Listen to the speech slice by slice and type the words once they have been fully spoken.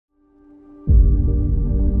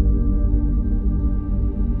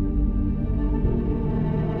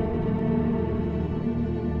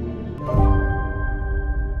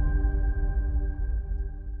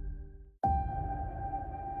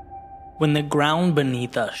When the ground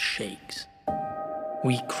beneath us shakes,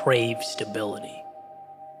 we crave stability.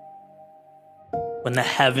 When the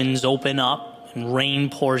heavens open up and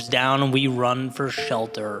rain pours down, we run for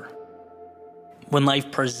shelter. When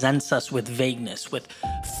life presents us with vagueness, with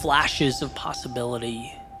flashes of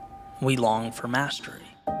possibility, we long for mastery.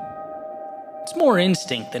 It's more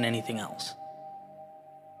instinct than anything else.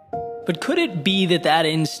 But could it be that that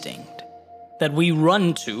instinct that we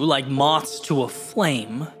run to like moths to a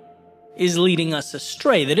flame is leading us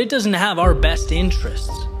astray, that it doesn't have our best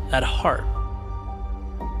interests at heart?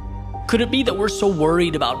 Could it be that we're so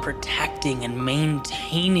worried about protecting and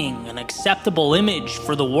maintaining an acceptable image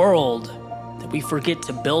for the world that we forget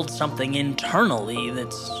to build something internally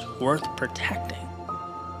that's worth protecting?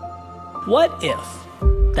 What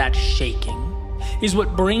if that shaking is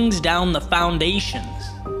what brings down the foundations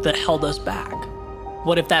that held us back?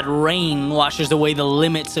 What if that rain washes away the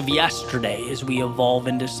limits of yesterday as we evolve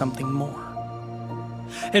into something more?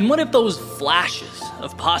 And what if those flashes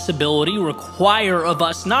of possibility require of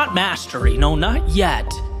us not mastery, no, not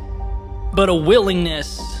yet, but a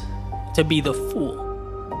willingness to be the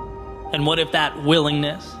fool? And what if that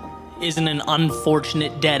willingness isn't an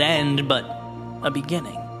unfortunate dead end, but a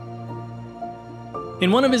beginning? In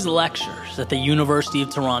one of his lectures at the University of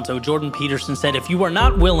Toronto, Jordan Peterson said, if you are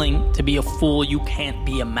not willing to be a fool, you can't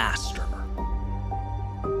be a master.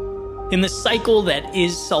 In the cycle that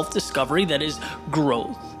is self-discovery, that is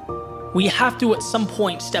growth, we have to at some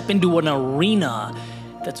point step into an arena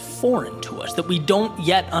that's foreign to us, that we don't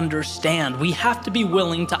yet understand. We have to be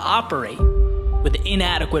willing to operate with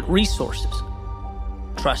inadequate resources,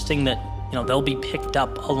 trusting that, they'll be picked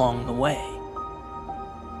up along the way.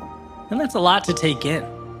 And that's a lot to take in.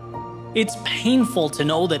 It's painful to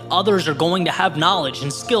know that others are going to have knowledge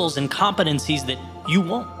and skills and competencies that you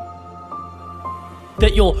won't.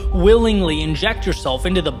 That you'll willingly inject yourself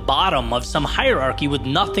into the bottom of some hierarchy with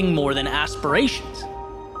nothing more than aspirations.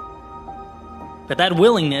 But that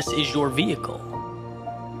willingness is your vehicle.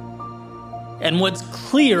 And what's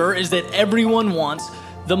clear is that everyone wants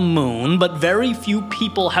the moon, but very few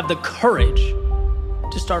people have the courage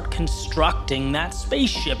to start constructing that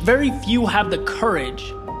spaceship. Very few have the courage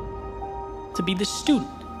to be the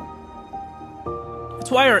student.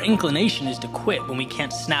 That's why our inclination is to quit when we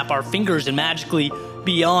can't snap our fingers and magically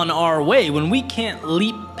be on our way, when we can't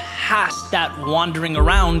leap past that wandering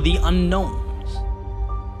around the unknowns.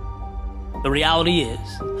 The reality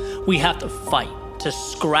is, we have to fight, to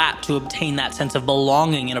scrap to obtain that sense of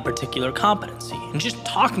belonging in a particular competency. And just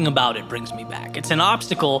talking about it brings me back. It's an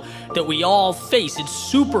obstacle that we all face. It's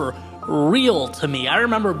super real to me. I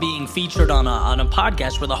remember being featured on a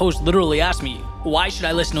podcast where the host literally asked me, why should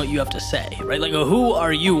I listen to what you have to say? Right? Like, who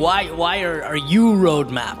are you? Why are you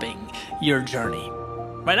road mapping your journey?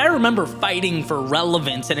 Right? I remember fighting for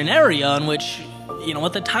relevance in an area in which,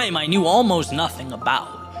 at the time I knew almost nothing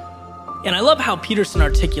about. And I love how Peterson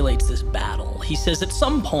articulates this battle. He says at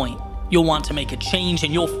some point, you'll want to make a change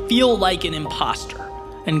and you'll feel like an imposter.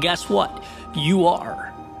 And guess what? You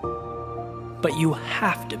are. But you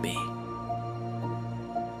have to be.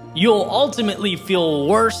 You'll ultimately feel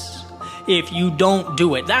worse if you don't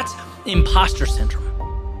do it. That's imposter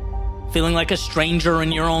syndrome. Feeling like a stranger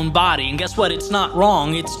in your own body. And guess what? It's not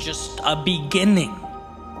wrong. It's just a beginning.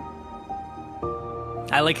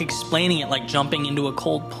 I like explaining it like jumping into a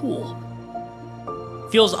cold pool.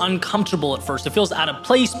 Feels uncomfortable at first. It feels out of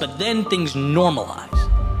place, but then things normalize.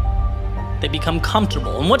 They become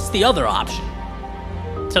comfortable. And what's the other option?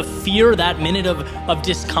 To fear that minute of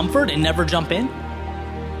discomfort and never jump in?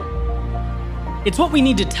 It's what we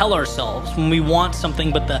need to tell ourselves when we want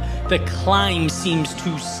something, but the climb seems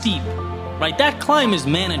too steep, right? That climb is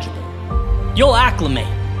manageable. You'll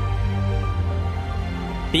acclimate.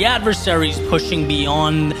 The adversary's pushing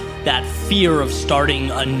beyond that fear of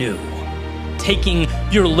starting anew. Taking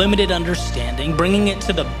your limited understanding, bringing it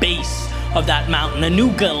to the base of that mountain, a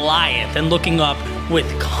new Goliath, and looking up with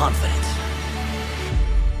confidence.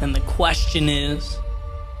 And the question is,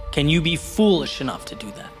 can you be foolish enough to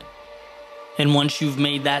do that? And once you've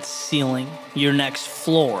made that ceiling your next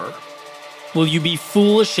floor, will you be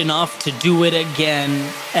foolish enough to do it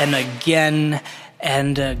again and again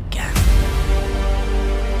and again?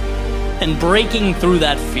 And breaking through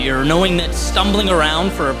that fear, knowing that stumbling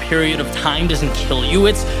around for a period of time doesn't kill you,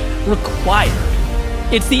 it's required.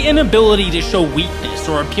 It's the inability to show weakness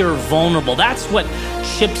or appear vulnerable. That's what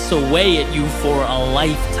chips away at you for a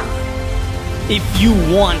lifetime. If you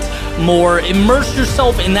want more, immerse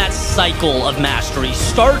yourself in that cycle of mastery.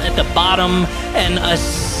 Start at the bottom and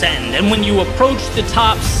ascend. And when you approach the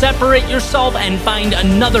top, separate yourself and find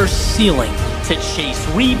another ceiling to chase.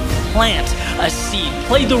 Replant a seed.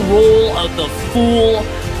 Play the role of the fool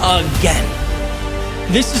again.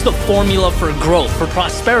 This is the formula for growth, for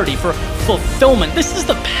prosperity, for fulfillment. This is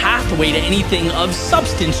the pathway to anything of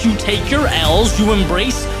substance. You take your L's, you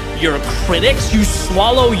embrace your critics, you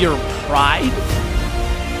swallow your pride,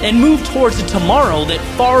 and move towards a tomorrow that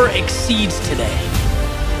far exceeds today.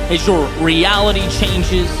 As your reality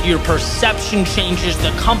changes, your perception changes,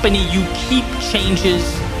 the company you keep changes,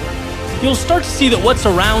 you'll start to see that what's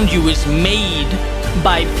around you is made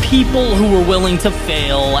by people who are willing to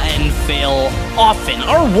fail and fail often.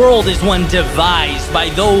 Our world is one devised by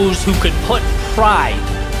those who could put pride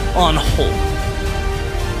on hold,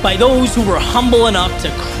 by those who were humble enough to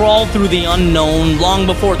crawl through the unknown long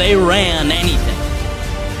before they ran anything,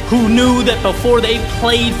 who knew that before they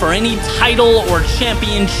played for any title or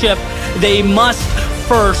championship, they must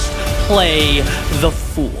first play the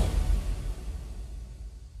fool.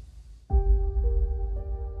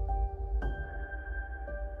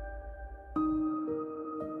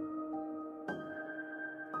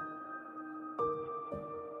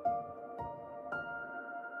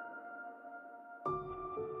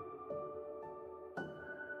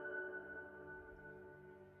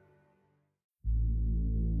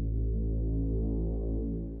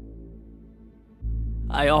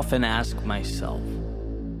 I often ask myself,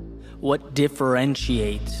 what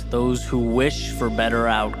differentiates those who wish for better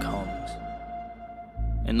outcomes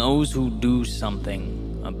and those who do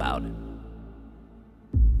something about it?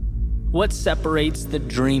 What separates the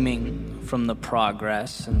dreaming from the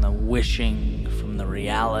progress and the wishing from the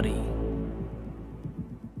reality?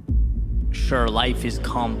 Sure, life is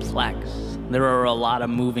complex. There are a lot of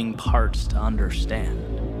moving parts to understand.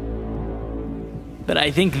 But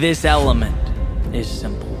I think this element is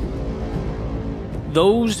simple.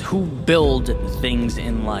 Those who build things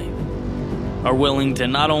in life are willing to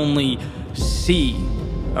not only see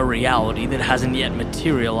a reality that hasn't yet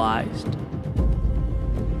materialized,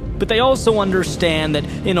 but they also understand that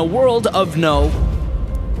in a world of no,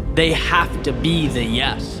 they have to be the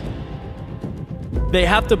yes. They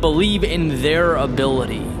have to believe in their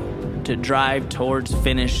ability to drive towards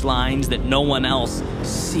finish lines that no one else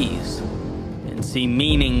sees. See,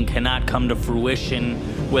 meaning cannot come to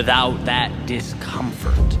fruition without that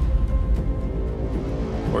discomfort.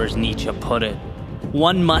 Or as Nietzsche put it,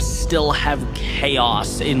 one must still have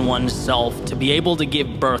chaos in oneself to be able to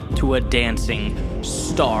give birth to a dancing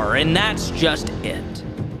star, and that's just it.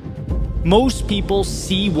 Most people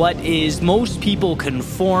see what is, most people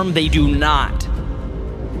conform, they do not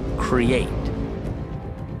create.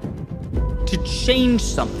 To change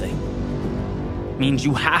something means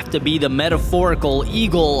you have to be the metaphorical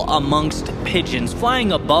eagle amongst pigeons,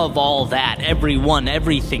 flying above all that, everyone,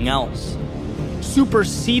 everything else,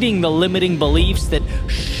 superseding the limiting beliefs that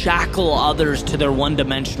shackle others to their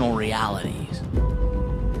one-dimensional realities.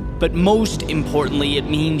 But most importantly, it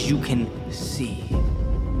means you can see.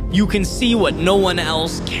 You can see what no one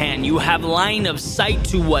else can. You have line of sight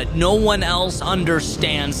to what no one else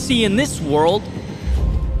understands. See, in this world,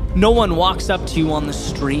 no one walks up to you on the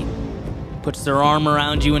street, puts their arm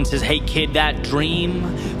around you and says, "Hey kid, that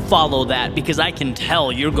dream, follow that, because I can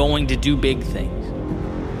tell you're going to do big things."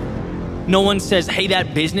 No one says, "Hey,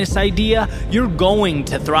 that business idea, you're going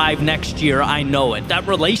to thrive next year, I know it. That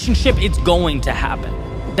relationship, it's going to happen.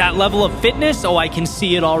 That level of fitness, oh, I can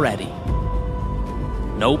see it already."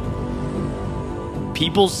 Nope.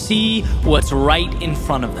 People see what's right in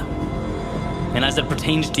front of them. And as it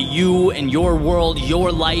pertains to you and your world, your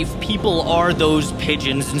life, people are those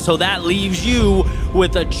pigeons. And so that leaves you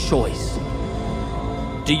with a choice.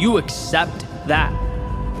 Do you accept that?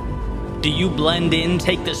 Do you blend in,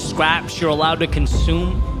 take the scraps you're allowed to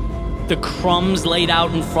consume, the crumbs laid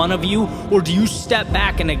out in front of you? Or do you step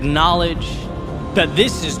back and acknowledge that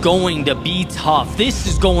this is going to be tough, this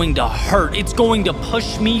is going to hurt, it's going to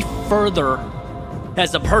push me further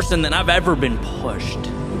as a person than I've ever been pushed?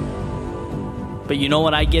 But you know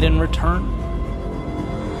what I get in return?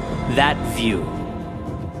 That view.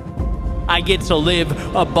 I get to live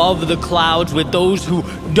above the clouds with those who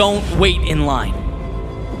don't wait in line.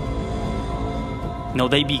 No,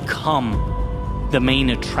 they become the main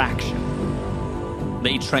attraction.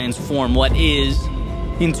 They transform what is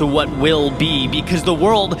into what will be, because the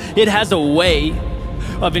world, it has a way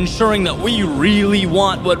of ensuring that we really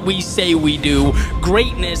want what we say we do.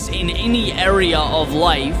 Greatness in any area of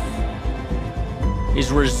life is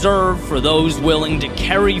reserved for those willing to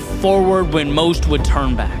carry forward when most would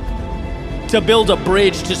turn back, to build a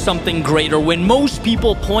bridge to something greater when most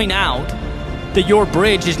people point out that your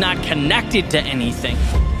bridge is not connected to anything,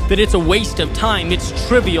 that it's a waste of time, it's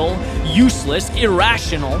trivial, useless,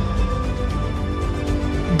 irrational.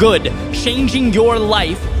 good. Changing your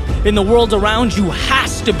life in the world around you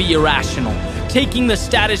has to be irrational. Taking the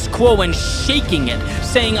status quo and shaking it,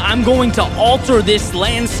 saying, I'm going to alter this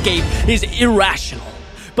landscape, is irrational.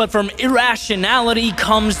 But from irrationality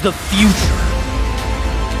comes the future.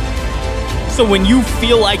 So when you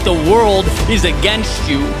feel like the world is against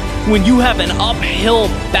you, when you have an uphill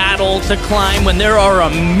battle to climb, when there are a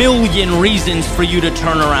million reasons for you to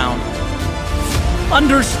turn around,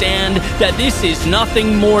 understand that this is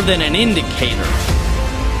nothing more than an indicator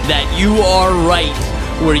that you are right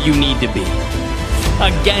where you need to be,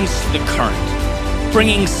 against the current,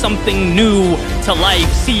 bringing something new to life.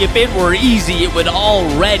 See, if it were easy, it would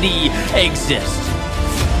already exist.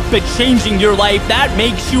 But changing your life, that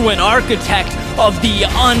makes you an architect of the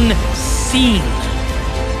unseen.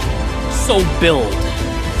 So build.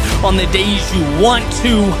 On the days you want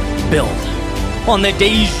to, build. On the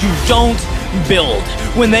days you don't, build.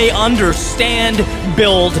 When they understand,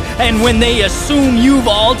 build. And when they assume you've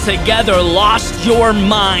altogether lost your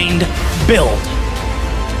mind, build.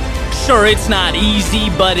 Sure, it's not easy,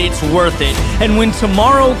 but it's worth it. And when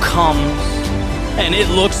tomorrow comes, and it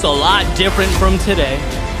looks a lot different from today,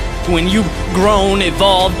 when you've grown,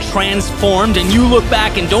 evolved, transformed, and you look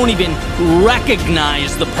back and don't even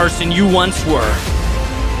recognize the person you once were,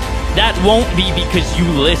 that won't be because you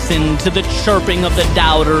listened to the chirping of the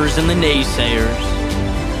doubters and the naysayers.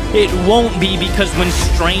 It won't be because when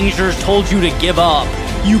strangers told you to give up,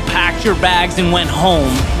 you packed your bags and went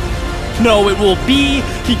home. No, it will be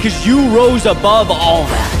because you rose above all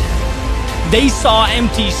that. They saw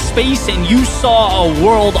empty space and you saw a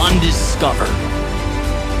world undiscovered.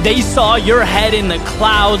 They saw your head in the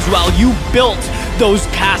clouds while you built those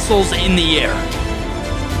castles in the air.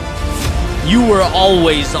 You were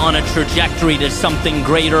always on a trajectory to something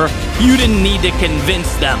greater. You didn't need to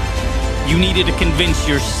convince them. You needed to convince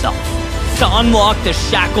yourself. To unlock the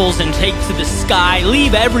shackles and take to the sky,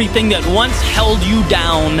 leave everything that once held you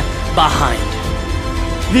down behind.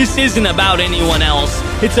 This isn't about anyone else.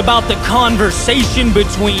 It's about the conversation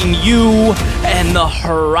between you and the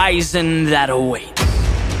horizon that awaits.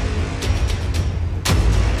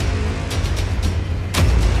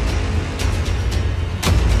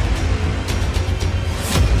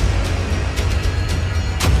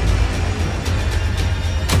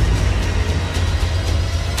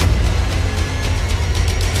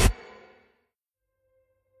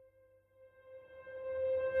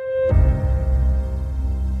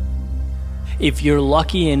 If you're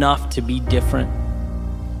lucky enough to be different,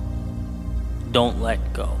 don't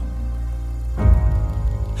let go.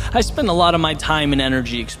 I spend a lot of my time and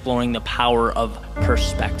energy exploring the power of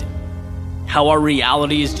perspective, how our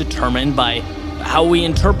reality is determined by how we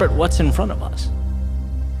interpret what's in front of us.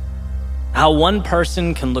 How one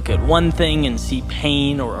person can look at one thing and see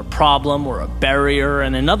pain or a problem or a barrier,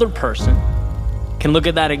 and another person can look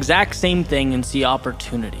at that exact same thing and see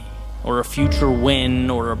opportunity, or a future win,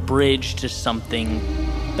 or a bridge to something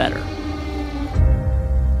better.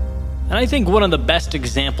 And I think one of the best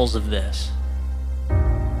examples of this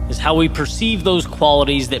is how we perceive those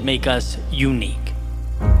qualities that make us unique.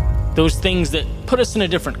 Those things that put us in a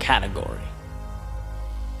different category.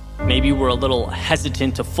 Maybe we're a little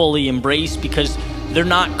hesitant to fully embrace because they're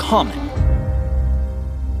not common.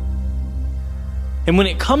 And when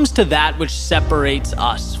it comes to that which separates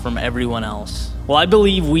us from everyone else, well, I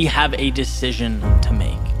believe we have a decision to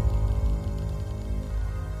make.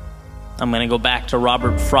 I'm going to go back to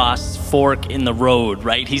Robert Frost's fork in the road,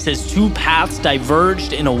 right? He says, 2 paths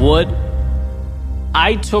diverged in a wood.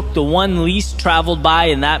 I took the one least traveled by,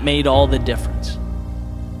 and that made all the difference.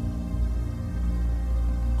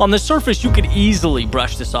 On the surface, you could easily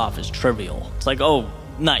brush this off as trivial. It's like, oh,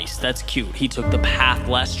 nice, that's cute. He took the path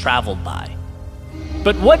less traveled by.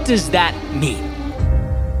 But what does that mean?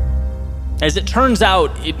 As it turns out,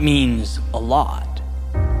 it means a lot.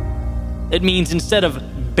 It means instead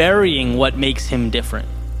of burying what makes him different,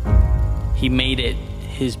 he made it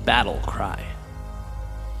his battle cry.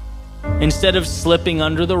 Instead of slipping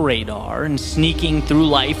under the radar and sneaking through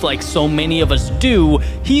life like so many of us do,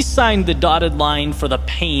 he signed the dotted line for the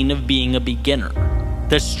pain of being a beginner,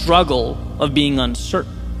 the struggle of being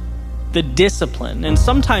uncertain, the discipline and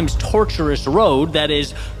sometimes torturous road that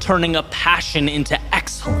is turning a passion into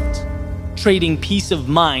excellence, trading peace of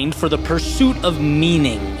mind for the pursuit of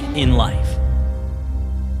meaning in life.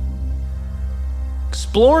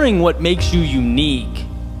 Exploring what makes you unique,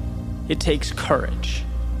 it takes courage.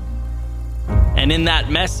 And in that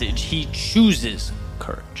message, he chooses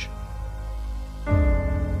courage.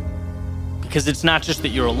 Because it's not just that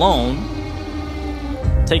you're alone.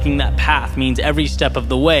 Taking that path means every step of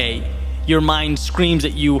the way, your mind screams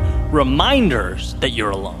at you reminders that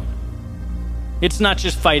you're alone. It's not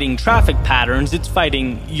just fighting traffic patterns, it's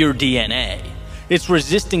fighting your DNA. It's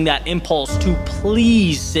resisting that impulse to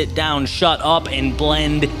please sit down, shut up, and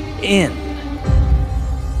blend in.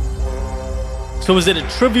 So is it a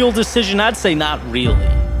trivial decision? I'd say not really.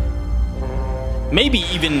 Maybe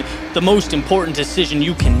even the most important decision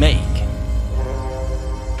you can make.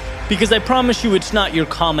 Because I promise you it's not your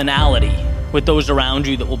commonality with those around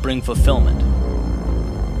you that will bring fulfillment,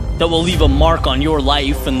 that will leave a mark on your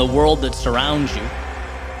life and the world that surrounds you.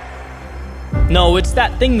 No, it's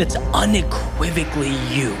that thing that's unequivocally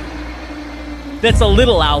you, that's a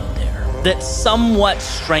little out there, that's somewhat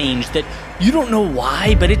strange, that you don't know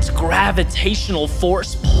why, but its gravitational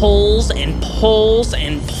force pulls and pulls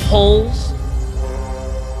and pulls.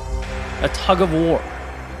 A tug of war,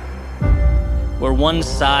 where one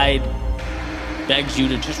side begs you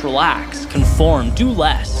to just relax, conform, do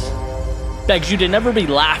less, begs you to never be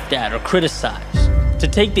laughed at or criticized, to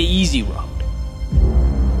take the easy road.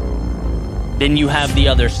 Then you have the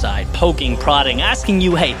other side, poking, prodding, asking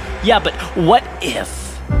you, hey, yeah, but what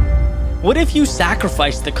if? What if you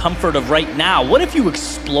sacrificed the comfort of right now? What if you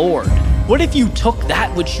explored? What if you took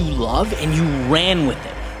that which you love and you ran with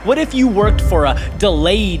it? What if you worked for a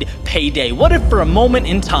delayed payday? What if for a moment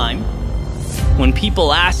in time, when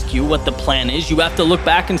people ask you what the plan is, you have to look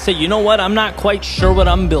back and say, you know what, I'm not quite sure what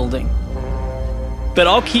I'm building, but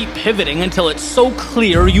I'll keep pivoting until it's so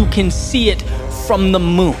clear you can see it from the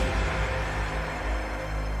moon.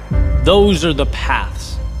 Those are the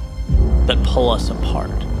paths that pull us apart.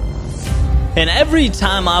 And every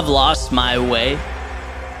time I've lost my way,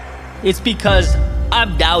 it's because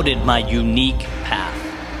I've doubted my unique path.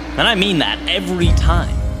 And I mean that every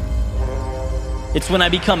time. It's when I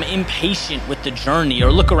become impatient with the journey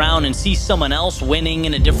or look around and see someone else winning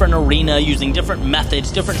in a different arena using different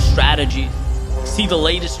methods, different strategies, see the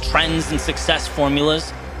latest trends and success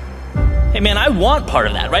formulas. Hey man, I want part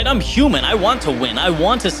of that, right? I'm human. I want to win. I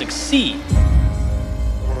want to succeed.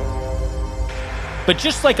 But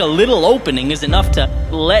just like a little opening is enough to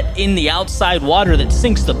let in the outside water that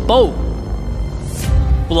sinks the boat,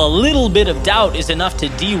 well, a little bit of doubt is enough to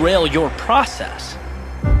derail your process.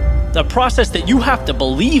 The process that you have to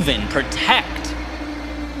believe in, protect,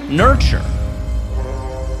 nurture.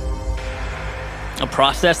 A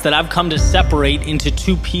process that I've come to separate into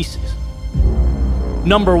two pieces.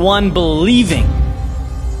 Number one, believing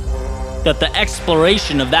that the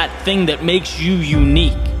exploration of that thing that makes you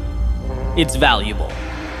unique, it's valuable.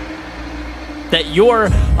 That your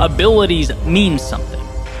abilities mean something.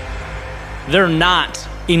 They're not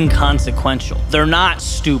inconsequential. They're not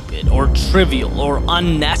stupid or trivial or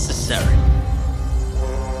unnecessary.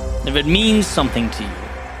 If it means something to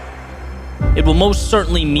you, it will most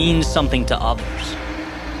certainly mean something to others.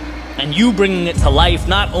 And you bringing it to life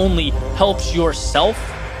not only helps yourself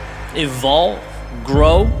evolve,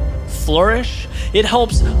 grow, flourish, it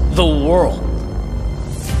helps the world.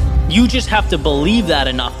 You just have to believe that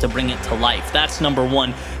enough to bring it to life. That's number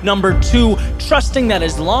one. Number two, trusting that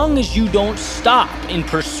as long as you don't stop in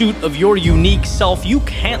pursuit of your unique self, you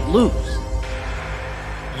can't lose.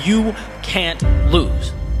 You can't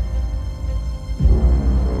lose.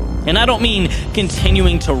 And I don't mean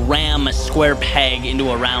continuing to ram a square peg into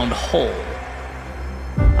a round hole.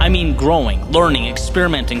 I mean growing, learning,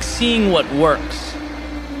 experimenting, seeing what works.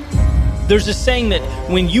 There's a saying that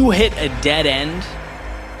when you hit a dead end,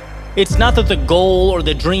 it's not that the goal or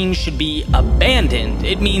the dream should be abandoned.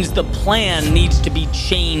 It means the plan needs to be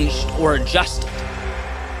changed or adjusted.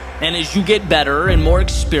 And as you get better and more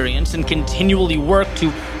experienced and continually work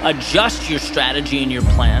to adjust your strategy and your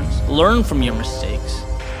plans, learn from your mistakes,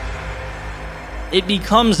 it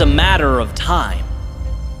becomes a matter of time.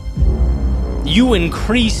 You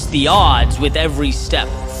increase the odds with every step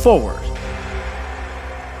forward.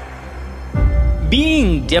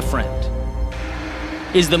 Being different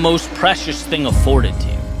is the most precious thing afforded to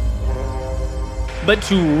you. But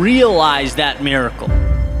to realize that miracle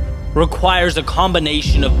requires a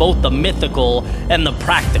combination of both the mythical and the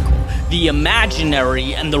practical, the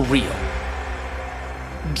imaginary and the real.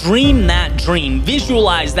 Dream that dream,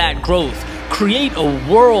 visualize that growth, create a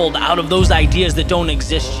world out of those ideas that don't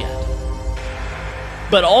exist yet.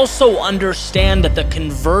 But also understand that the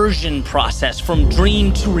conversion process from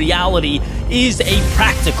dream to reality is a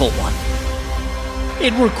practical one.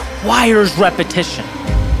 It requires repetition,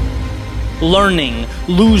 learning,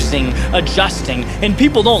 losing, adjusting, and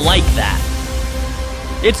people don't like that.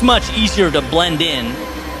 It's much easier to blend in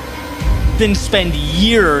than spend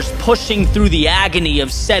years pushing through the agony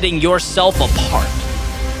of setting yourself apart.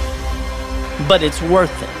 But it's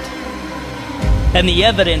worth it. And the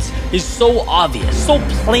evidence is so obvious, so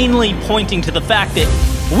plainly pointing to the fact that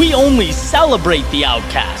we only celebrate the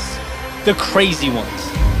outcasts, the crazy ones.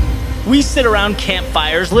 We sit around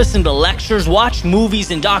campfires, listen to lectures, watch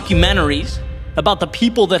movies and documentaries about the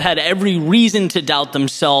people that had every reason to doubt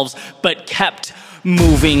themselves but kept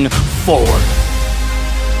moving forward.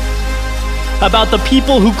 About the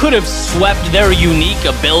people who could have swept their unique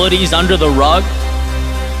abilities under the rug,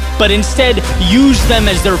 but instead used them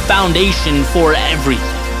as their foundation for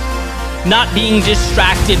everything. Not being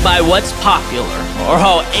distracted by what's popular or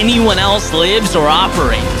how anyone else lives or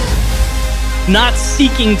operates. Not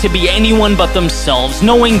seeking to be anyone but themselves,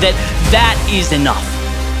 knowing that that is enough.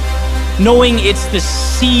 Knowing it's the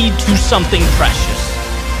seed to something precious.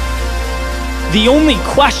 The only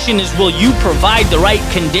question is, will you provide the right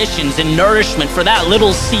conditions and nourishment for that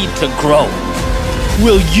little seed to grow?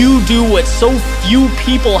 Will you do what so few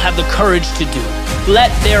people have the courage to do?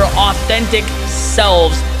 Let their authentic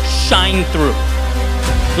selves shine through.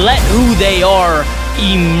 Let who they are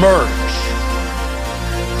emerge.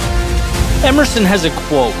 Emerson has a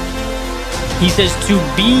quote. He says, "To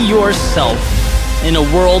be yourself in a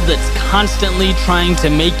world that's constantly trying to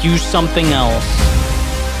make you something else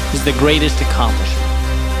is the greatest accomplishment."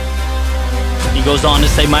 He goes on to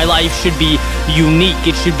say, "My life should be unique.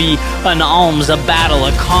 It should be an alms, a battle,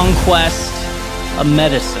 a conquest, a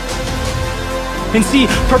medicine." And see,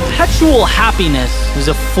 perpetual happiness is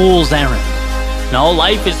a fool's errand. No,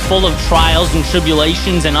 life is full of trials and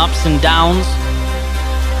tribulations and ups and downs.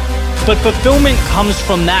 But fulfillment comes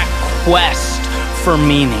from that quest for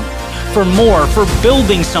meaning, for more, for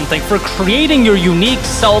building something, for creating your unique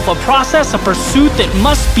self, a process, a pursuit that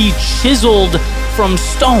must be chiseled from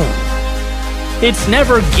stone. It's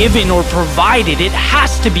never given or provided. It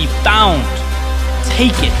has to be found.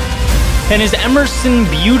 Take it. And as Emerson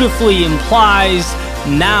beautifully implies,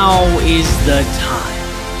 now is the time.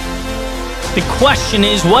 The question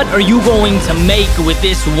is, what are you going to make with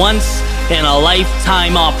this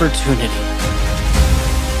once-in-a-lifetime opportunity?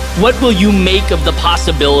 What will you make of the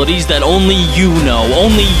possibilities that only you know,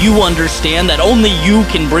 only you understand, that only you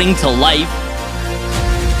can bring to life?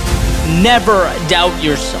 Never doubt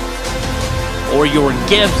yourself, or your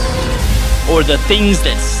gifts, or the things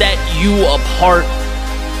that set you apart.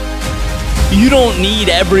 You don't need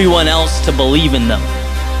everyone else to believe in them.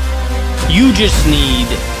 You just need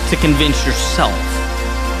to convince yourself.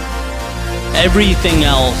 Everything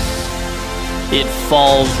else, it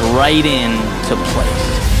falls right into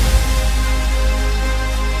place.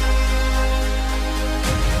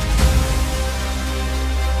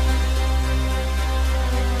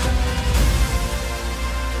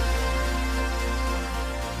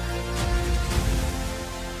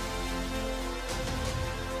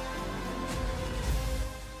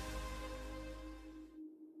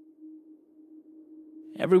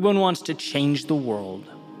 Everyone wants to change the world,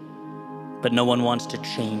 but no one wants to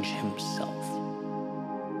change himself.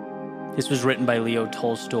 This was written by Leo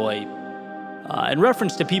Tolstoy in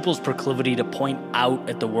reference to people's proclivity to point out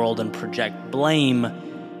at the world and project blame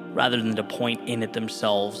rather than to point in at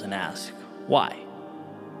themselves and ask, why?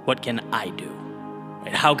 What can I do?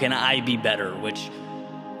 Right? How can I be better? Which,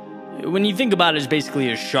 when you think about it, is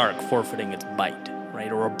basically a shark forfeiting its bite.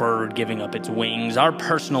 Right? Or a bird giving up its wings. Our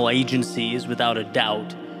personal agency is without a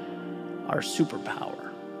doubt our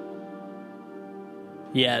superpower.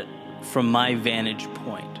 Yet, from my vantage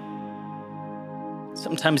point, it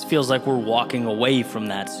sometimes feels like we're walking away from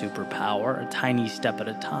that superpower, a tiny step at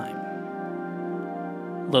a time.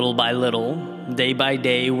 Little by little, day by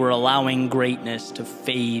day, we're allowing greatness to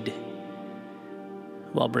fade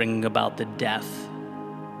while bringing about the death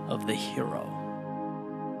of the hero.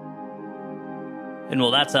 And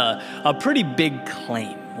well, that's a pretty big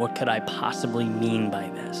claim. What could I possibly mean by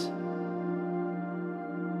this?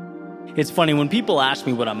 It's funny, when people ask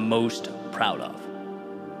me what I'm most proud of,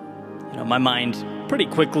 my mind pretty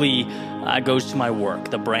quickly goes to my work,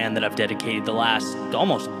 the brand that I've dedicated the last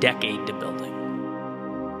almost decade to building.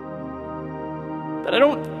 But I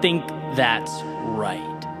don't think that's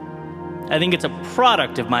right. I think it's a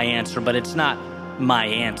product of my answer, but it's not my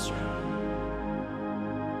answer.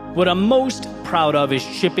 What I'm most proud of is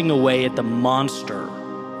chipping away at the monster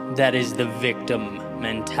that is the victim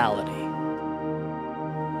mentality.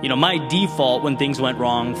 My default when things went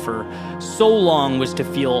wrong for so long was to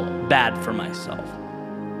feel bad for myself.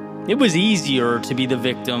 It was easier to be the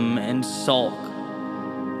victim and sulk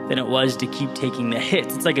than it was to keep taking the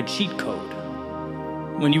hits. It's like a cheat code.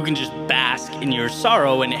 When you can just bask in your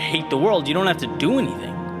sorrow and hate the world, you don't have to do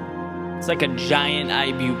anything. It's like a giant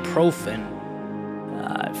ibuprofen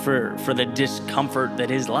for the discomfort that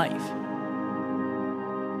is life.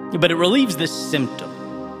 But it relieves the symptom,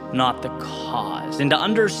 not the cause. And to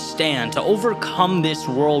understand, to overcome this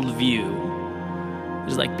worldview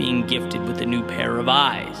is like being gifted with a new pair of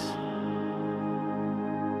eyes.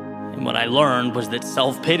 And what I learned was that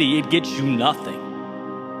self-pity, it gets you nothing.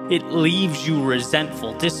 It leaves you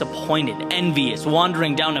resentful, disappointed, envious,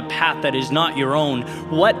 wandering down a path that is not your own.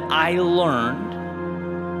 What I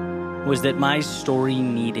learned was that my story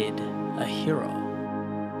needed a hero.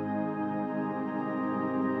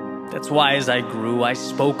 That's why as I grew, I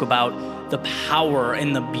spoke about the power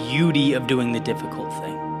and the beauty of doing the difficult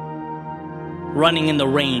thing. Running in the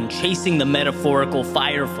rain, chasing the metaphorical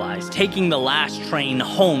fireflies, taking the last train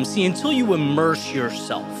home. See, until you immerse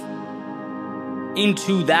yourself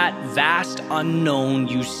into that vast unknown,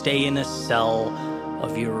 you stay in a cell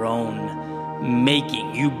of your own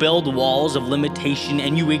making. You build walls of limitation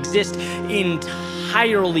and you exist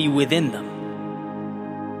entirely within them.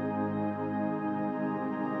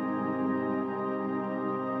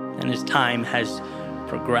 And as time has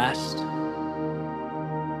progressed,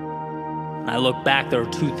 I look back, there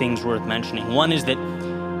are two things worth mentioning. One is that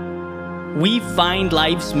we find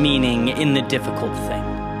life's meaning in the difficult thing.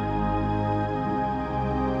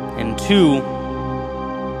 And two,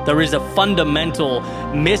 there is a fundamental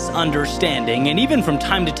misunderstanding and even from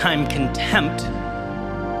time to time contempt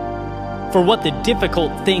for what the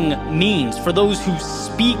difficult thing means, for those who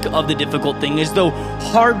speak of the difficult thing as though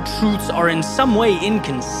hard truths are in some way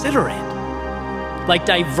inconsiderate. Like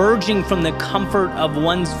diverging from the comfort of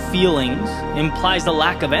one's feelings implies a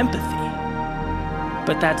lack of empathy.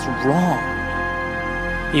 But that's wrong.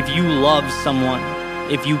 If you love someone,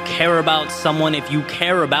 if you care about someone, if you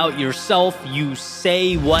care about yourself, you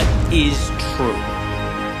say what is true.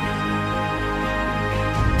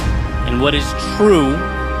 And what is true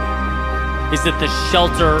is that the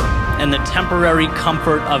shelter and the temporary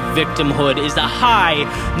comfort of victimhood is a high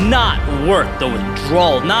not worth the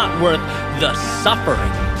withdrawal, not worth the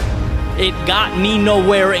suffering. It got me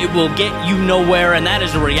nowhere, it will get you nowhere, and that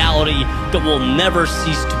is a reality that will never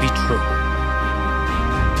cease to be true.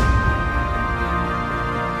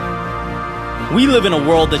 We live in a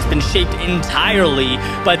world that's been shaped entirely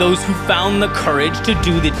by those who found the courage to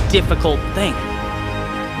do the difficult thing.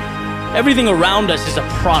 Everything around us is a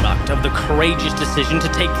product of the courageous decision to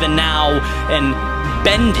take the now and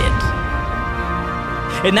bend it.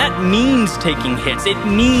 And that means taking hits. It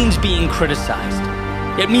means being criticized.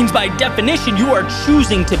 It means by definition you are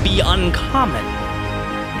choosing to be uncommon.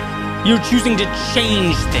 You're choosing to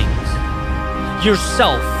change things,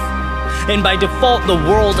 yourself, and by default the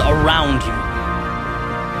world around you.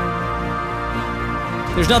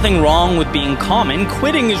 There's nothing wrong with being common.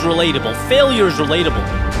 Quitting is relatable. Failure is relatable.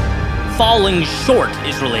 Falling short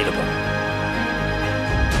is relatable.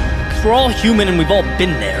 Because we're all human and we've all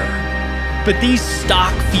been there. But these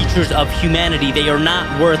stock features of humanity, they are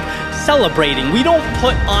not worth celebrating. We don't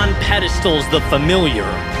put on pedestals the familiar.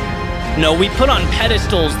 No, we put on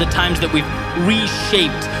pedestals the times that we've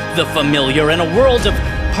reshaped the familiar. And a world of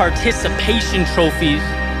participation trophies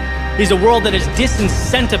is a world that has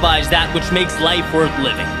disincentivized that which makes life worth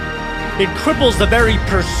living. It cripples the very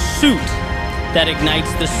pursuit that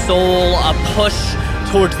ignites the soul, a push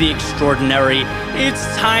towards the extraordinary. It's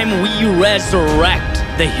time we resurrect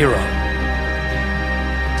the hero.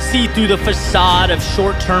 See through the facade of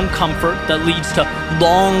short-term comfort that leads to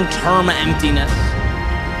long-term emptiness.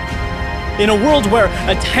 In a world where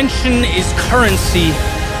attention is currency,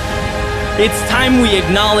 it's time we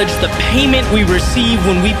acknowledge the payment we receive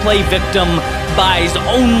when we play victim buys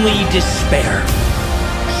only despair.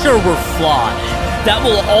 Sure, we're flawed. That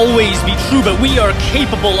will always be true, but we are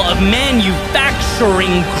capable of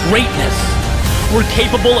manufacturing greatness. We're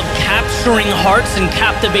capable of capturing hearts and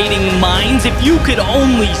captivating minds. If you could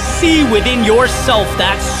only see within yourself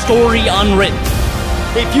that story unwritten,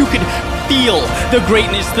 if you could feel the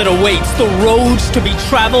greatness that awaits, the roads to be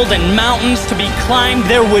traveled and mountains to be climbed,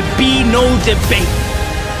 there would be no debate.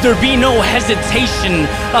 There'd be no hesitation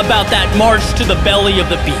about that march to the belly of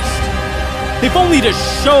the beast. If only to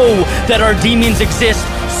show that our demons exist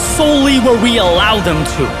solely where we allow them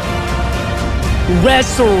to.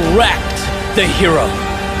 Resurrect the hero.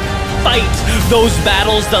 Fight those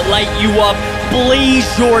battles that light you up. Blaze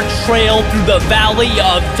your trail through the valley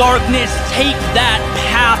of darkness. Take that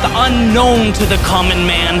path unknown to the common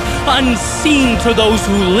man, unseen to those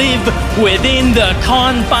who live within the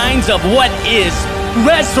confines of what is.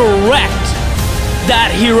 Resurrect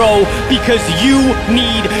that hero, because you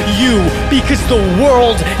need you, because the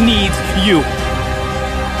world needs you.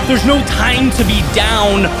 There's no time to be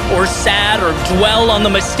down or sad or dwell on the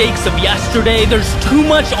mistakes of yesterday. There's too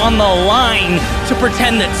much on the line to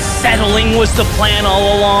pretend that settling was the plan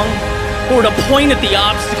all along, or to point at the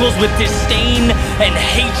obstacles with disdain and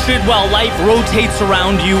hatred while life rotates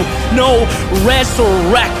around you. No,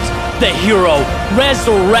 resurrect the hero.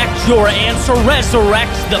 Resurrect your answer.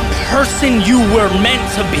 Resurrect the person you were meant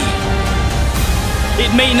to be.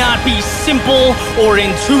 It may not be simple or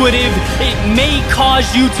intuitive. It may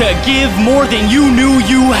cause you to give more than you knew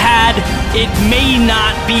you had. It may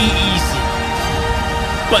not be easy.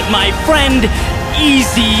 But my friend,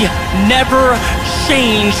 easy never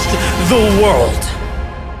changed the world.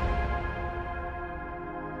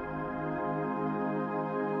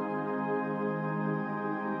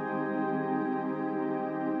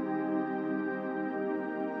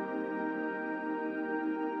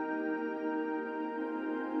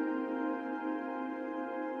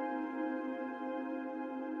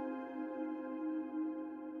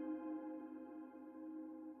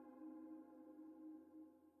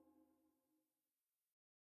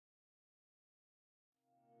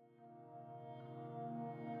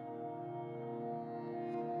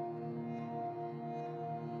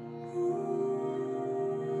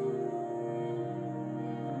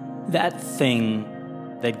 That thing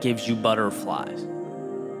that gives you butterflies,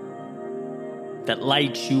 that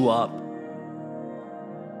lights you up,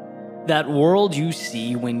 that world you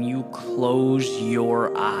see when you close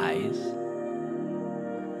your eyes,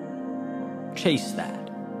 chase that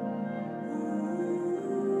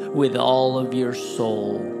with all of your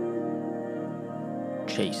soul.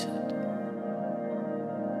 Chase it.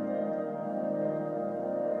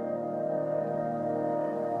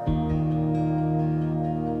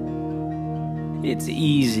 It's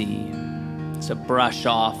easy to brush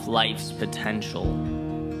off life's potential.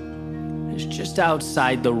 It's just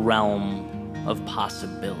outside the realm of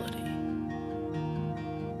possibility.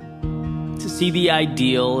 To see the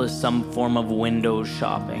ideal as some form of window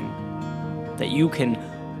shopping that you can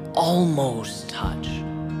almost touch.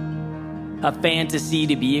 A fantasy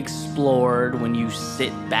to be explored when you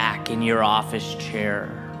sit back in your office chair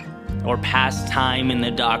or pass time in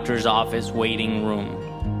the doctor's office waiting room.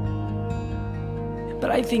 But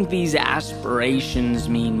I think these aspirations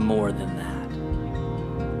mean more than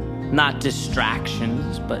that. Not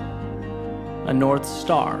distractions, but a North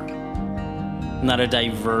Star. Not a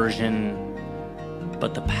diversion,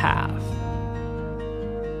 but the path.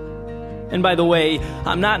 And by the way,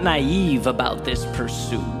 I'm not naive about this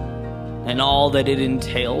pursuit and all that it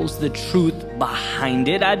entails, the truth behind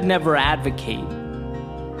it. I'd never advocate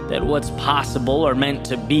that what's possible or meant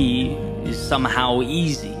to be is somehow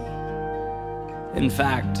easy. In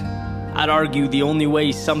fact, I'd argue the only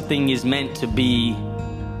way something is meant to be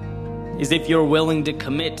is if you're willing to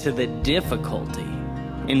commit to the difficulty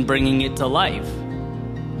in bringing it to life.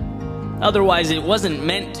 Otherwise, it wasn't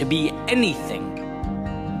meant to be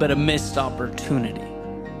anything but a missed opportunity.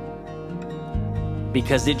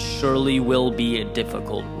 Because it surely will be a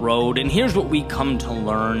difficult road. And here's what we come to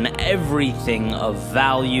learn: everything of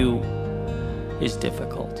value is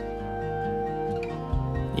difficult.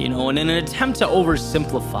 You know, and in an attempt to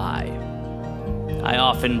oversimplify, I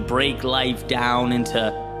often break life down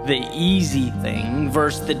into the easy thing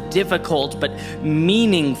versus the difficult but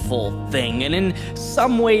meaningful thing. And in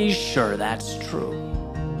some ways, sure, that's true.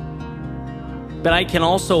 But I can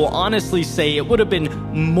also honestly say it would have been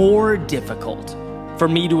more difficult for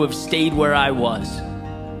me to have stayed where I was,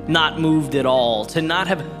 not moved at all, to not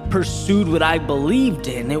have pursued what I believed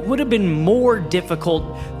in. It would have been more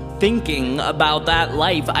difficult thinking about that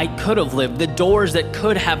life I could have lived, the doors that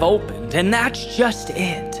could have opened, and that's just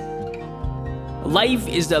it. Life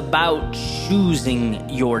is about choosing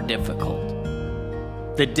your difficult.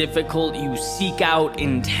 The difficult you seek out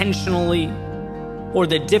intentionally, or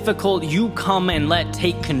the difficult you come and let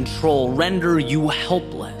take control, render you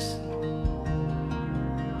helpless.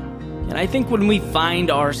 And I think when we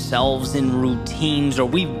find ourselves in routines, or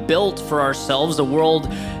we've built for ourselves a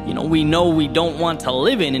world, we know we don't want to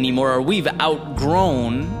live in anymore, or we've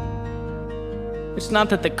outgrown, it's not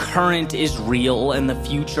that the current is real and the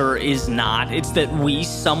future is not. It's that we,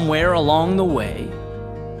 somewhere along the way,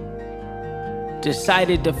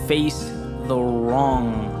 decided to face the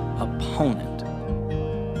wrong opponent.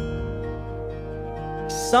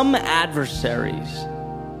 Some adversaries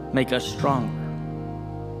make us stronger.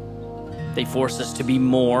 They force us to be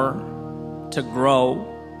more, to grow.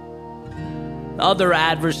 Other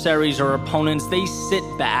adversaries or opponents, they sit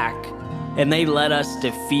back and they let us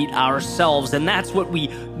defeat ourselves, and that's what we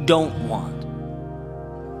don't want.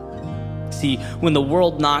 See, when the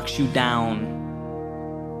world knocks you down,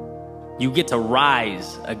 You get to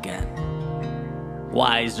rise again.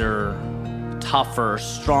 Wiser, tougher,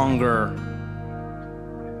 stronger.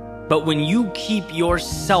 But when you keep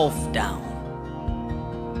yourself down,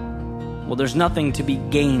 well, there's nothing to be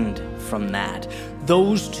gained from that.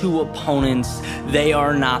 Those two opponents, they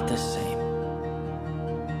are not the same.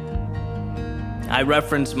 I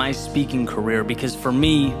reference my speaking career because for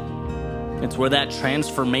me, it's where that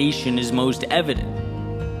transformation is most evident.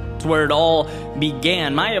 It's where it all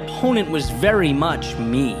began. My opponent was very much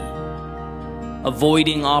me.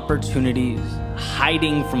 Avoiding opportunities,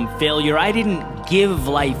 hiding from failure. I didn't give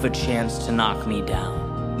life a chance to knock me down.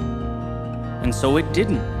 And so it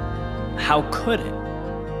didn't. How could it?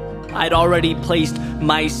 I'd already placed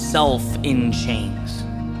myself in chains.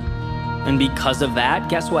 And because of that,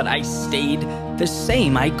 guess what? I stayed the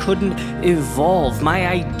same. I couldn't evolve. My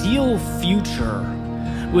ideal future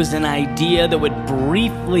was an idea that would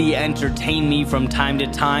briefly entertain me from time to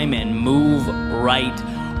time and move right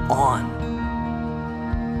on.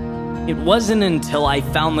 It wasn't until I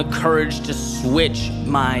found the courage to switch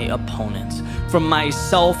my opponents. From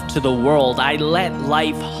myself to the world, I let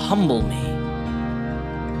life humble me.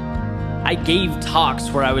 I gave talks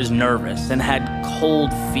where I was nervous and had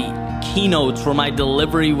cold feet. Keynotes where my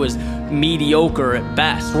delivery was mediocre at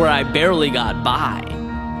best, where I barely got by.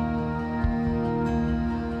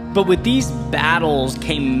 But with these battles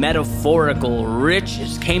came metaphorical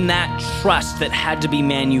riches, came that trust that had to be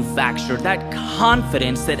manufactured, that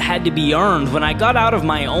confidence that had to be earned. When I got out of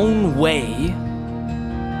my own way,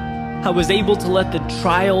 I was able to let the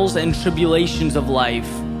trials and tribulations of life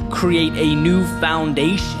create a new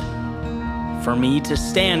foundation for me to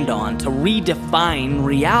stand on, to redefine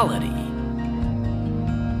reality.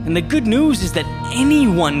 And the good news is that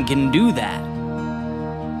anyone can do that.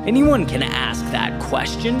 Anyone can ask that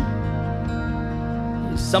question.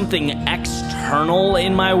 Is something external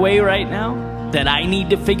in my way right now that I need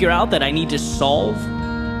to figure out, that I need to solve?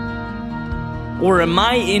 Or am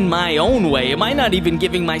I in my own way? Am I not even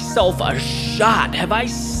giving myself a shot? Have I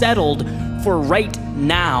settled for right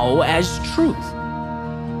now as truth?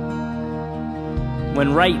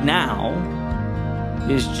 When right now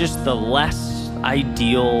is just the less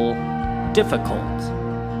ideal difficult.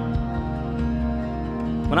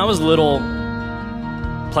 When I was little,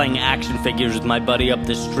 playing action figures with my buddy up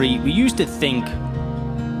the street, we used to think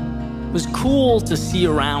it was cool to see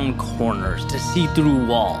around corners, to see through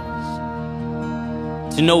walls,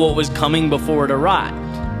 to know what was coming before it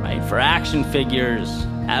arrived, right? For action figures,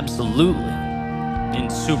 absolutely. In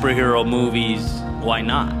superhero movies, why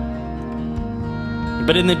not?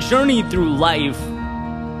 But in the journey through life,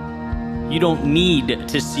 you don't need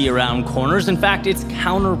to see around corners. In fact, it's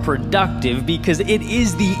counterproductive because it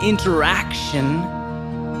is the interaction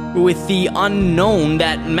with the unknown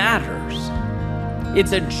that matters.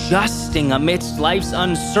 It's adjusting amidst life's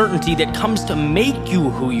uncertainty that comes to make you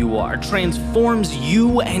who you are, transforms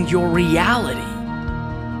you and your reality.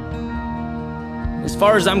 As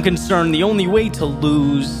far as I'm concerned, the only way to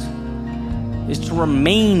lose is to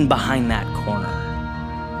remain behind that corner,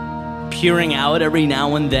 peering out every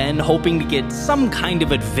now and then, hoping to get some kind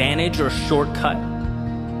of advantage or shortcut,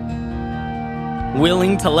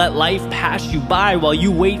 willing to let life pass you by while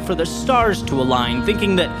you wait for the stars to align,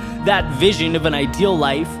 thinking that that vision of an ideal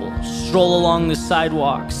life will stroll along the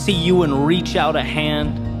sidewalk, see you and reach out a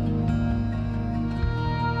hand.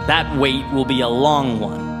 That wait will be a long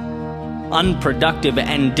one, unproductive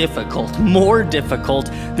and difficult, more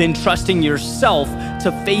difficult than trusting yourself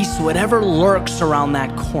to face whatever lurks around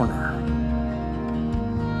that corner.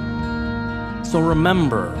 So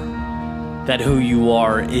remember that who you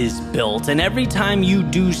are is built, and every time you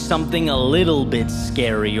do something a little bit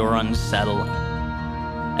scary or unsettling,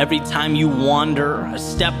 every time you wander a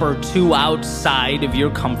step or two outside of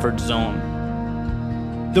your comfort zone,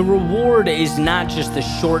 the reward is not just the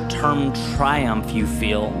short-term triumph you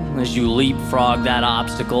feel as you leapfrog that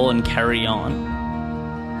obstacle and carry on.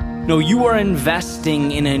 No, you are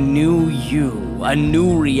investing in a new you, a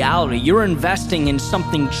new reality. You're investing in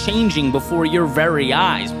something changing before your very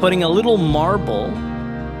eyes, putting a little marble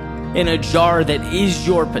in a jar that is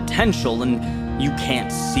your potential, and you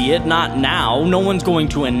can't see it, not now. No one's going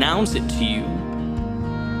to announce it to you.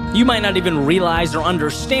 You might not even realize or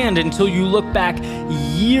understand until you look back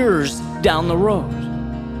years down the road.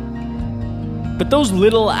 But those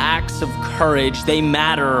little acts of courage, they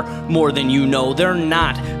matter more than you know. They're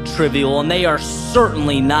not trivial, and they are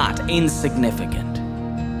certainly not insignificant.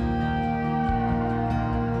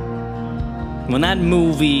 When that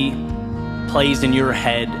movie plays in your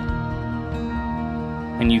head,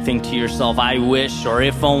 and you think to yourself, I wish, or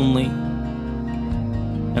if only,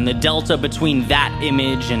 and the delta between that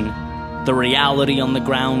image and the reality on the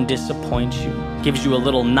ground disappoints you, gives you a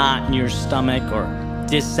little knot in your stomach or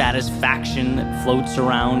dissatisfaction that floats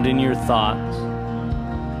around in your thoughts,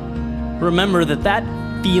 remember that that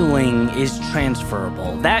feeling is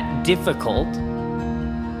transferable. That difficult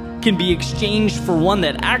can be exchanged for one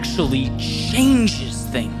that actually changes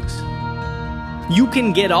things. You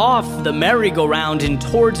can get off the merry-go-round and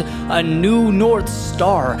towards a new North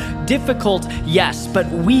Star. Difficult, yes, but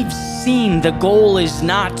we've seen the goal is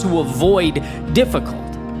not to avoid difficult.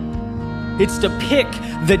 It's to pick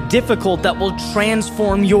the difficult that will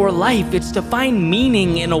transform your life. It's to find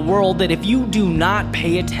meaning in a world that, if you do not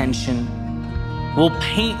pay attention, will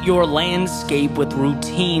paint your landscape with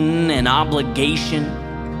routine and obligation.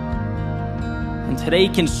 And today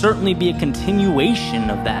can certainly be a continuation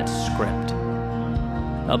of that script.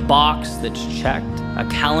 A box that's checked, a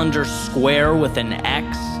calendar square with an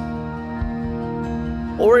X.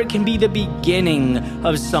 Or it can be the beginning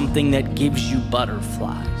of something that gives you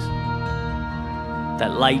butterflies,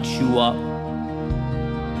 that lights you up,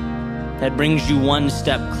 that brings you one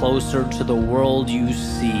step closer to the world you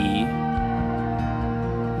see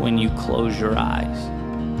when you close your eyes.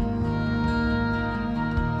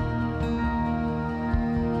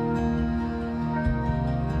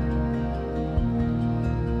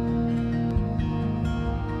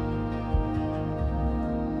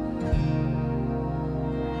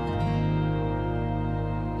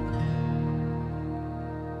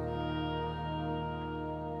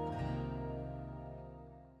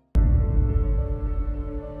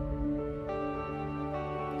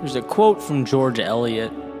 There's a quote from George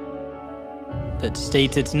Eliot that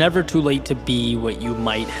states, "It's never too late to be what you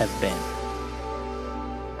might have been."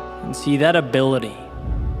 And see, that ability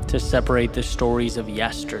to separate the stories of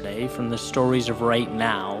yesterday from the stories of right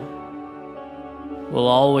now will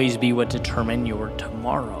always be what determine your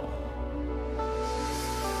tomorrow.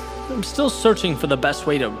 I'm still searching for the best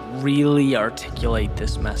way to really articulate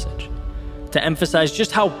this message, to emphasize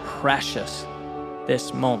just how precious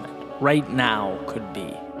this moment right now could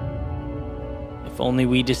be. If only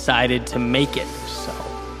we decided to make it so.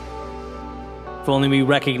 If only we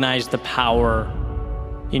recognized the power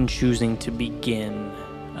in choosing to begin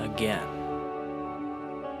again.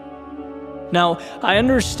 Now, I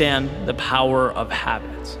understand the power of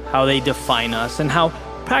habits, how they define us, and how,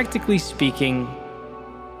 practically speaking,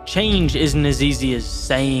 change isn't as easy as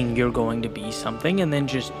saying you're going to be something and then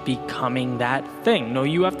just becoming that thing. No,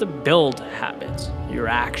 you have to build habits, your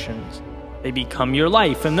actions. They become your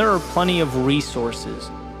life, and there are plenty of resources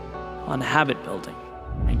on habit building.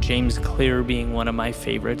 Like James Clear being one of my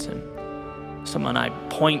favorites and someone I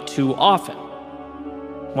point to often.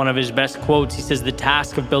 One of his best quotes, he says, "The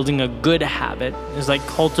task of building a good habit is like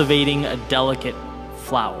cultivating a delicate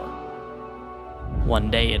flower, one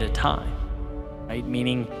day at a time." Right?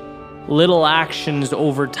 Meaning little actions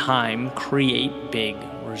over time create big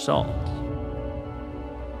results.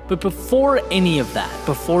 But before any of that,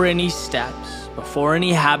 before any steps, before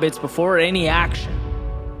any habits, before any action,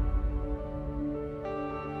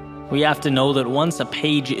 we have to know that once a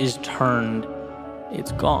page is turned,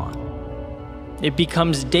 it's gone. It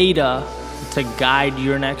becomes data to guide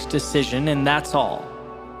your next decision, and that's all.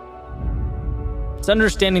 It's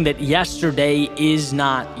understanding that yesterday is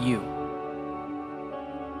not you.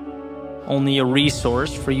 Only a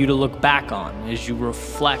resource for you to look back on as you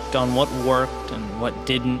reflect on what worked and what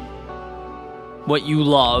didn't, what you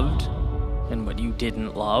loved and what you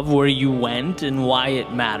didn't love, where you went and why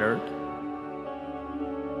it mattered.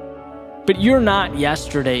 But you're not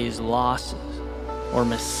yesterday's losses or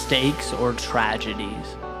mistakes or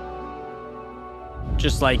tragedies.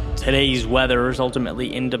 Just like today's weather is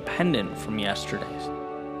ultimately independent from yesterday's.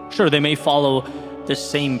 Sure, they may follow the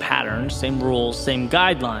same patterns, same rules, same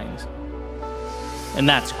guidelines. And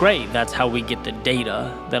that's great. That's how we get the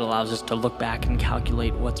data that allows us to look back and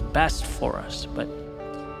calculate what's best for us. But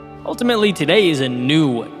ultimately, today is a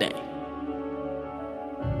new day.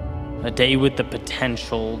 A day with the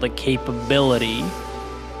potential, the capability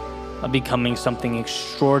of becoming something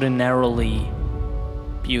extraordinarily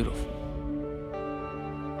beautiful.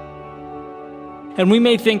 And we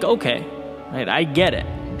may think, okay, right, I get it.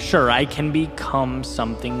 Sure, I can become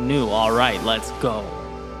something new. All right, let's go.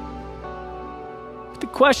 The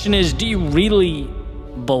question is, do you really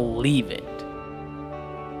believe it?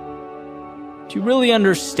 Do you really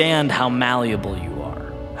understand how malleable you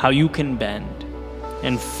are? How you can bend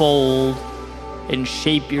and fold and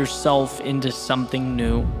shape yourself into something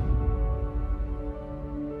new?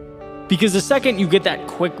 Because the second you get that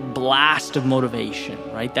quick blast of motivation,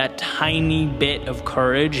 right, that tiny bit of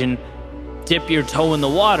courage, and dip your toe in the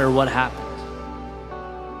water, what happens?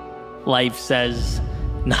 Life says,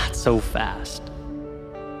 not so fast.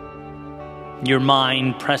 Your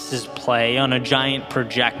mind presses play on a giant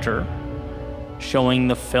projector, showing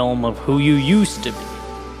the film of who you used to be,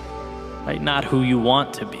 right? Not who you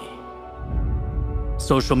want to be.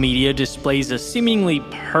 Social media displays a seemingly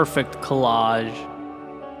perfect collage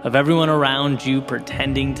of everyone around you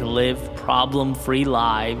pretending to live problem-free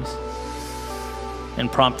lives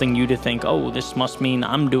and prompting you to think, oh, this must mean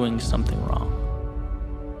I'm doing something wrong.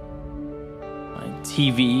 Right?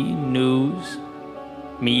 TV, news,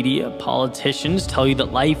 media, politicians tell you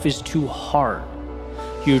that life is too hard.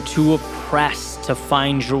 You're too oppressed to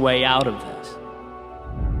find your way out of this.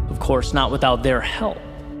 Of course, not without their help.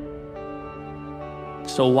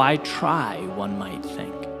 So why try, one might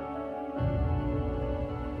think?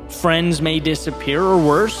 Friends may disappear, or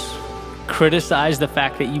worse, criticize the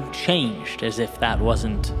fact that you've changed, as if that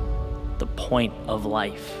wasn't the point of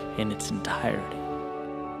life in its entirety.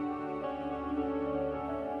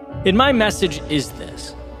 And my message is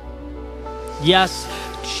this. Yes,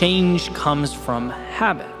 change comes from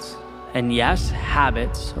habits. And yes,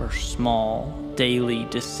 habits are small, daily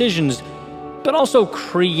decisions, but also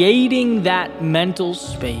creating that mental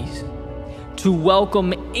space to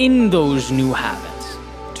welcome in those new habits,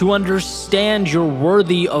 to understand you're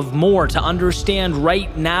worthy of more, to understand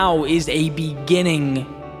right now is a beginning.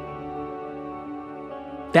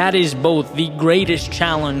 That is both the greatest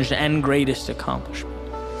challenge and greatest accomplishment.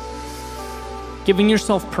 Giving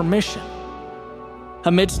yourself permission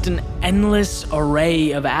amidst an endless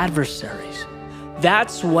array of adversaries.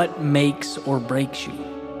 That's what makes or breaks you.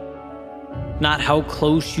 Not how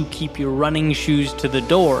close you keep your running shoes to the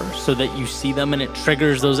door so that you see them and it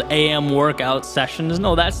triggers those AM workout sessions.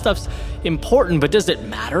 No, that stuff's important, but does it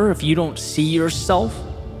matter if you don't see yourself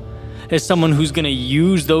as someone who's going to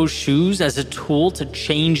use those shoes as a tool to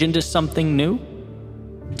change into something new?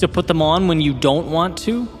 To put them on when you don't want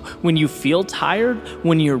to, when you feel tired,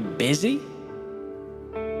 when you're busy?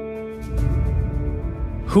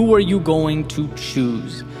 Who are you going to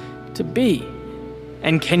choose to be?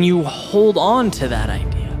 And can you hold on to that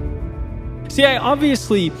idea? See, I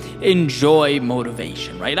obviously enjoy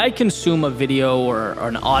motivation, right? I consume a video or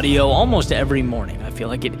an audio almost every morning. I feel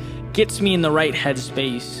like it gets me in the right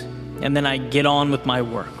headspace, and then I get on with my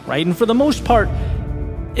work, right? And for the most part,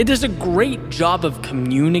 it does a great job of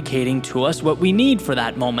communicating to us what we need for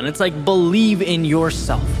that moment. It's like, believe in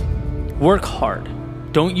yourself. Work hard.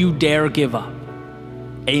 Don't you dare give up.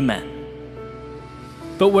 Amen.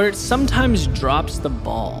 But where it sometimes drops the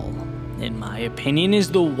ball, in my opinion,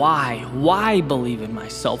 is the why. Why believe in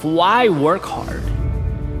myself? Why work hard?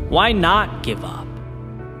 Why not give up?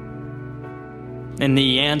 And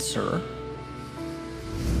the answer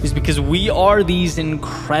is because we are these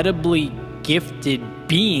incredibly gifted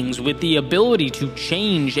beings with the ability to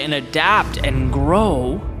change and adapt and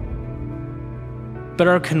grow, but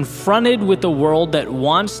are confronted with a world that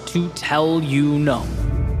wants to tell you no.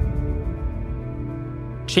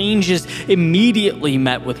 Change is immediately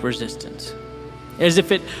met with resistance, as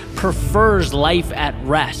if it prefers life at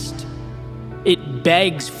rest. It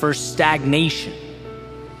begs for stagnation.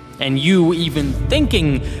 And you even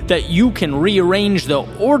thinking that you can rearrange the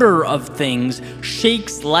order of things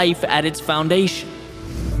shakes life at its foundation.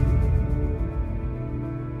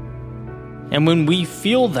 And when we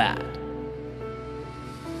feel that,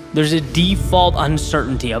 there's a default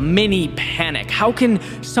uncertainty, a mini panic. How can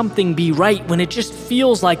something be right when it just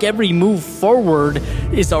feels like every move forward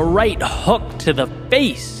is a right hook to the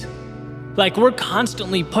face? Like we're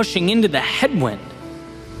constantly pushing into the headwind.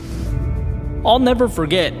 I'll never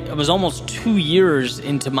forget, it was almost 2 years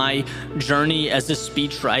into my journey as a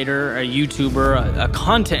speechwriter, a YouTuber, a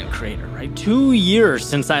content creator, right? 2 years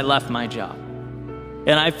since I left my job.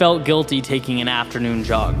 And I felt guilty taking an afternoon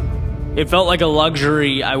jog. It felt like a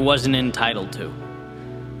luxury I wasn't entitled to.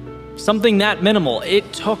 Something that minimal.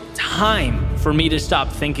 It took time for me to stop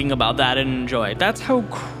thinking about that and enjoy it. That's how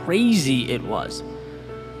crazy it was.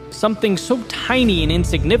 Something so tiny and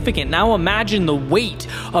insignificant. Now imagine the weight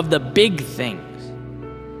of the big things.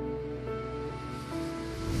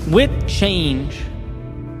 With change,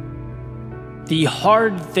 the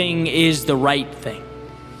hard thing is the right thing.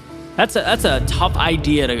 That's a tough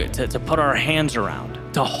idea to put our hands around,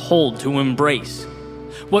 to hold, to embrace.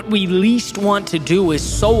 What we least want to do is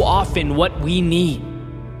so often what we need.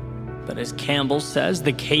 But as Campbell says,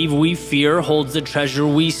 the cave we fear holds the treasure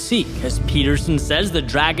we seek. As Peterson says, the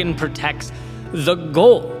dragon protects the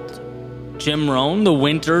gold. Jim Rohn, the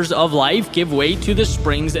winters of life give way to the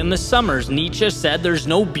springs and the summers. Nietzsche said there's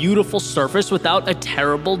no beautiful surface without a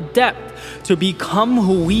terrible depth. To become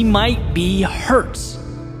who we might be hurts.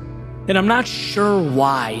 And I'm not sure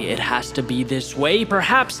why it has to be this way.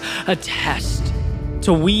 Perhaps a test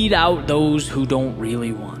to weed out those who don't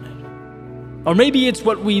really want it. Or maybe it's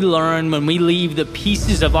what we learn when we leave the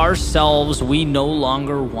pieces of ourselves we no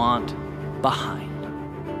longer want behind.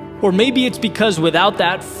 Or maybe it's because without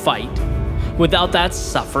that fight, without that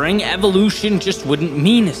suffering, evolution just wouldn't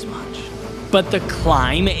mean as much. But the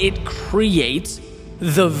climb, it creates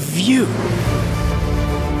the view.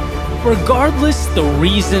 Regardless the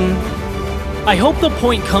reason, I hope the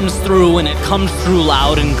point comes through and it comes through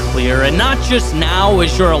loud and clear, and not just now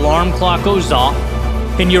as your alarm clock goes off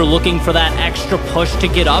and you're looking for that extra push to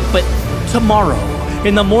get up, but tomorrow,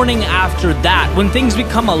 in the morning after that, when things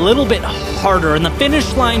become a little bit harder and the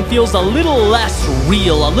finish line feels a little less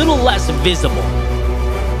real, a little less visible.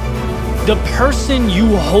 The person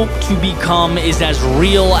you hope to become is as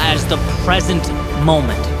real as the present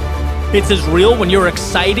moment. It's as real when you're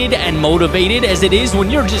excited and motivated as it is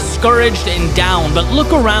when you're discouraged and down. But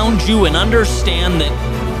look around you and understand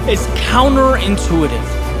that it's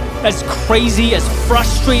counterintuitive. As crazy, as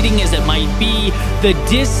frustrating as it might be, the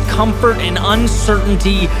discomfort and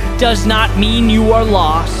uncertainty does not mean you are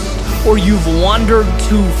lost or you've wandered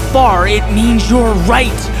too far. It means you're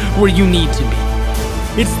right where you need to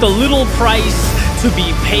be. It's the little price to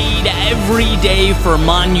be paid every day for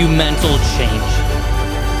monumental change.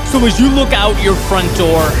 So as you look out your front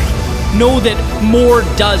door, know that more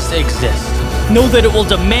does exist. Know that it will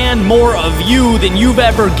demand more of you than you've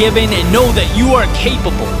ever given, and know that you are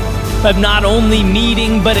capable of not only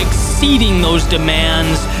meeting but exceeding those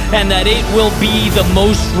demands, and that it will be the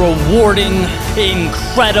most rewarding,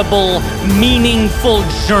 incredible, meaningful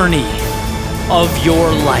journey of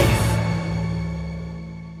your life.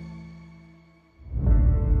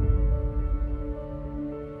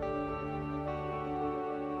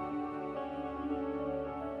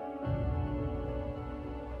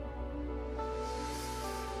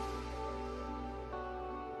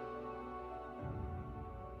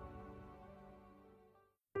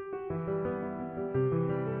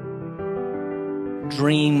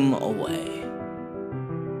 Dream away,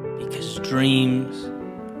 because dreams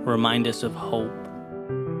remind us of hope.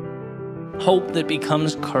 Hope that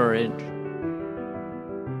becomes courage.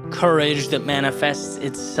 Courage that manifests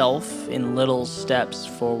itself in little steps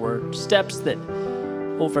forward. Steps that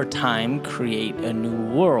over time create a new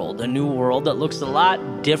world that looks a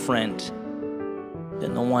lot different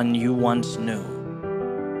than the one you once knew.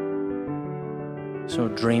 So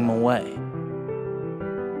dream away.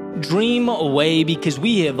 Dream away, because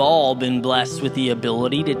we have all been blessed with the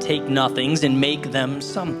ability to take nothings and make them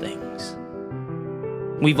somethings.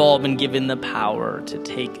 We've all been given the power to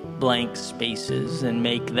take blank spaces and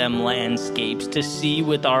make them landscapes, to see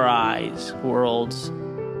with our eyes worlds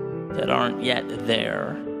that aren't yet there.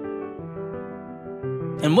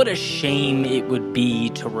 And what a shame it would be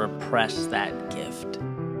to repress that gift,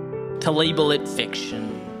 to label it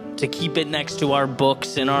fiction, to keep it next to our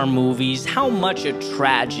books and our movies. How much a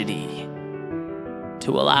tragedy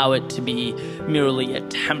to allow it to be merely a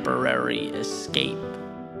temporary escape,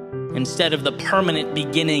 instead of the permanent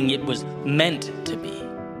beginning it was meant to be.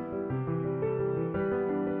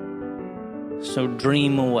 So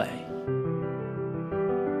dream away.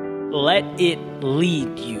 Let it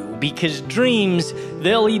lead you, because dreams,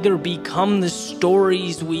 they'll either become the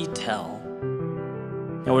stories we tell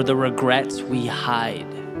or the regrets we hide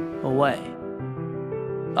away.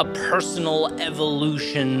 A personal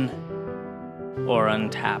evolution or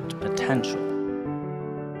untapped potential.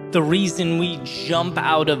 The reason we jump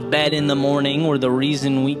out of bed in the morning, or the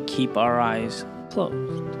reason we keep our eyes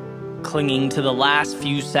closed. Clinging to the last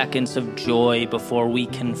few seconds of joy before we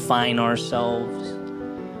confine ourselves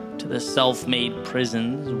to the self-made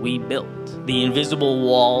prisons we built. The invisible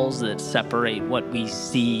walls that separate what we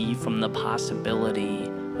see from the possibility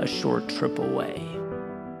a short trip away.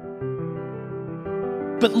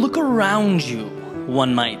 But look around you,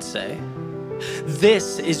 one might say.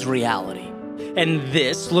 This is reality. And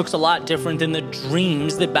this looks a lot different than the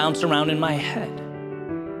dreams that bounce around in my head.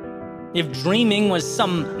 If dreaming was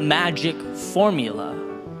some magic formula,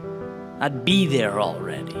 I'd be there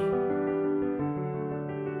already.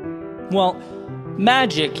 Well,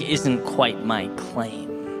 magic isn't quite my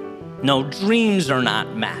claim. No, dreams are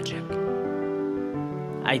not magic.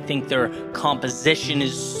 I think their composition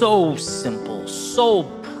is so simple, so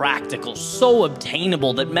practical, so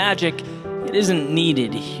obtainable that magic, it isn't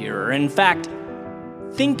needed here. In fact,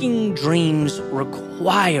 thinking dreams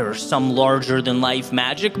require some larger-than-life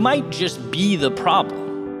magic might just be the problem.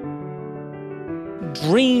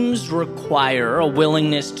 Dreams require a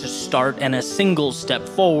willingness to start and a single step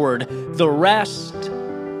forward. The rest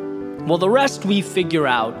Well, the rest we figure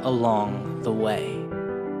out along the way.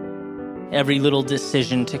 Every little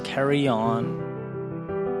decision to carry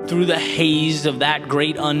on through the haze of that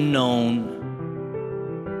great unknown,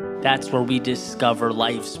 that's where we discover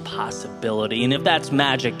life's possibility. And if that's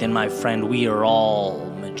magic, then my friend, we are all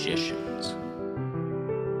magicians.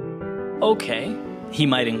 Okay, he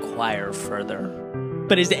might inquire further,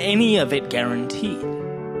 but is any of it guaranteed?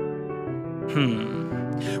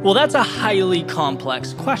 Well, that's a highly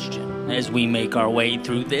complex question as we make our way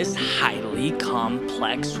through this highly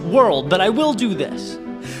complex world. But I will do this.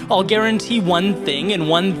 I'll guarantee one thing and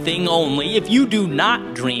one thing only. If you do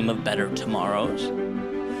not dream of better tomorrows,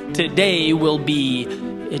 today will be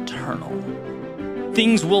eternal.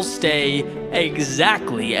 Things will stay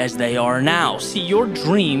exactly as they are now. See, your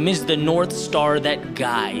dream is the North Star that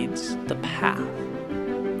guides the path.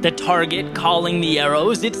 The target calling the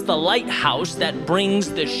arrows, it's the lighthouse that brings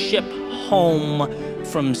the ship home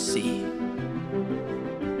from sea.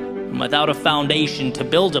 And without a foundation to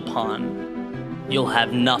build upon, you'll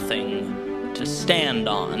have nothing to stand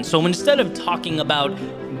on. So instead of talking about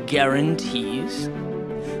guarantees,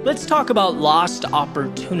 let's talk about lost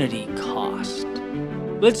opportunity cost.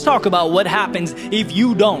 Let's talk about what happens if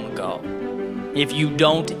you don't go, if you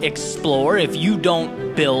don't explore, if you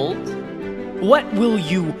don't build. What will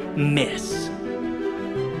you miss?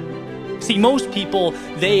 See, most people,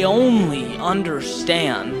 they only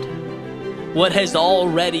understand what has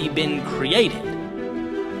already been created.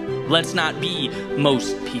 Let's not be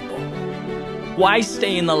most people. Why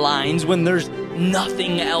stay in the lines when there's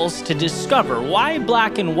nothing else to discover? Why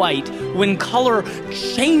black and white when color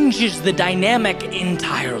changes the dynamic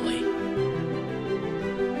entirely?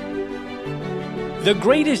 The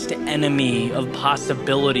greatest enemy of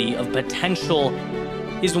possibility, of potential,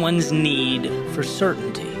 is one's need for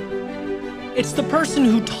certainty. It's the person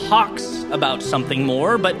who talks about something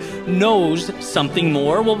more but knows something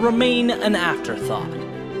more will remain an afterthought.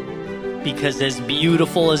 Because as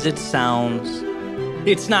beautiful as it sounds,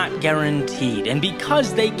 it's not guaranteed. And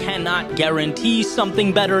because they cannot guarantee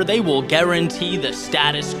something better, they will guarantee the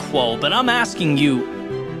status quo. But I'm asking you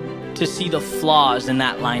to see the flaws in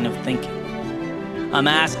that line of thinking. I'm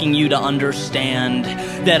asking you to understand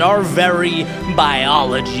that our very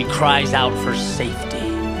biology cries out for safety.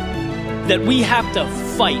 That we have to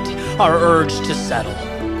fight our urge to settle.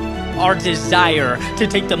 Our desire to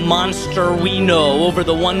take the monster we know over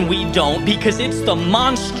the one we don't, because it's the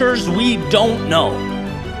monsters we don't know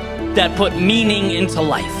that put meaning into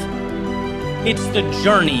life. It's the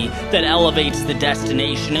journey that elevates the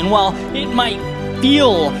destination. And while it might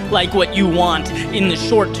feel like what you want in the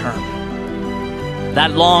short term,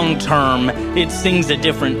 that long term, it sings a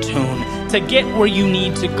different tune. To get where you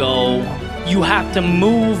need to go, you have to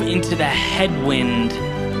move into the headwind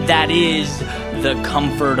that is the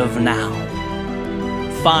comfort of now.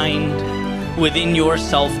 Find within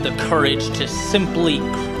yourself the courage to simply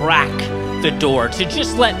crack the door, to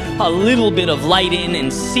just let a little bit of light in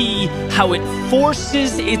and see how it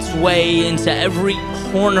forces its way into every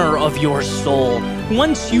corner of your soul.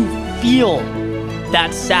 Once you feel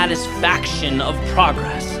that satisfaction of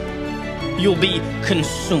progress, you'll be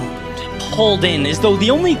consumed, pulled in, as though the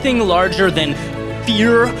only thing larger than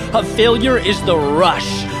fear of failure is the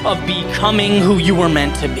rush of becoming who you were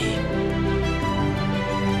meant to be.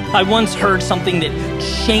 I once heard something that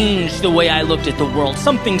changed the way I looked at the world,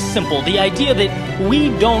 something simple, the idea that we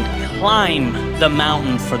don't climb the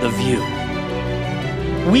mountain for the view.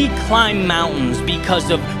 We climb mountains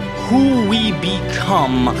because of who we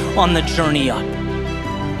become on the journey up.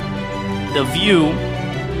 The view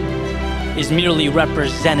is merely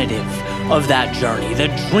representative of that journey. The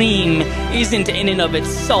dream isn't in and of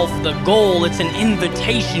itself the goal. It's an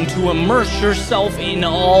invitation to immerse yourself in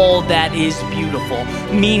all that is beautiful,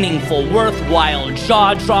 meaningful, worthwhile,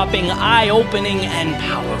 jaw-dropping, eye-opening, and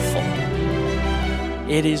powerful.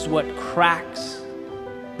 It is what cracks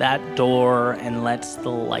that door and lets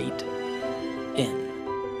the light in.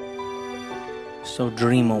 So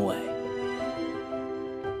dream away.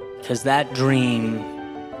 Because that dream,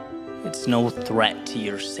 it's no threat to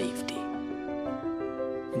your safety.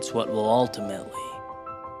 It's what will ultimately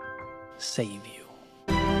save you.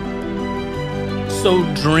 So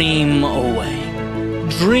dream away.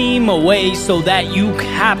 Dream away so that you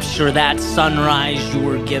capture that sunrise you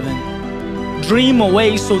were given. Dream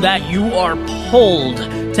away so that you are pulled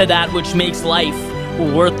to that which makes life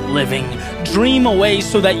worth living. Dream away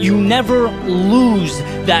so that you never lose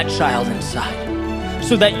that child inside.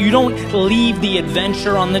 So that you don't leave the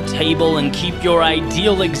adventure on the table and keep your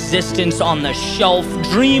ideal existence on the shelf.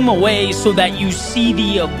 Dream away so that you see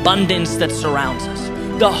the abundance that surrounds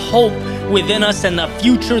us. the hope within us, and the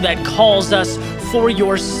future that calls us for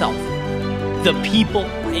yourself. The people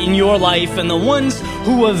in your life and the ones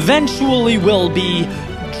who eventually will be,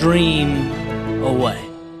 dream away.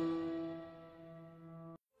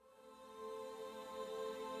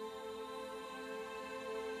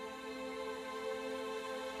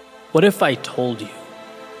 What if I told you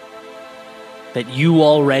that you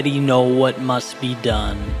already know what must be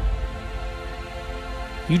done?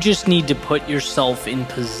 You just need to put yourself in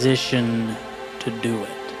position to do it.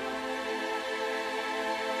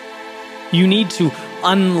 You need to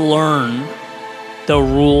unlearn the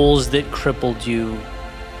rules that crippled you,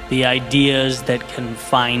 the ideas that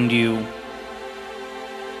confined you.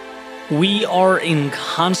 We are in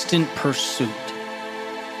constant pursuit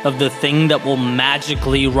of the thing that will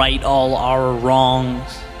magically right all our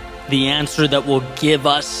wrongs, the answer that will give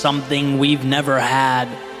us something we've never had.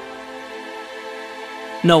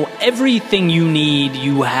 No, everything you need,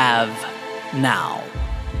 you have now.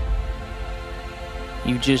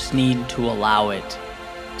 You just need to allow it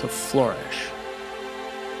to flourish.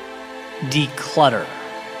 Declutter.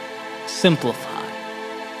 Simplify.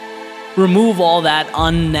 Remove all that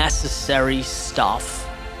unnecessary stuff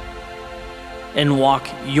and walk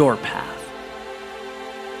your path.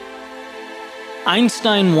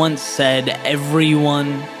 Einstein once said,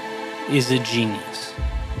 "Everyone is a genius.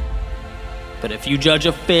 But if you judge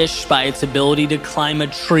a fish by its ability to climb a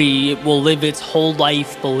tree, it will live its whole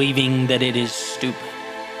life believing that it is stupid."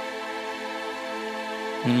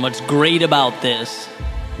 And what's great about this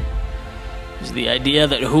is the idea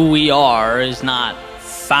that who we are is not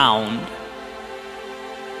found.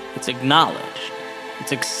 It's acknowledged.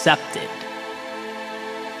 It's accepted.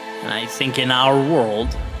 And I think in our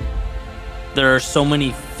world, there are so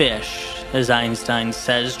many fish, as Einstein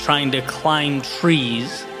says, trying to climb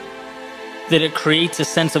trees that it creates a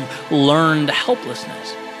sense of learned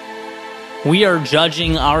helplessness. We are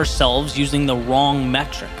judging ourselves using the wrong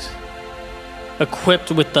metrics.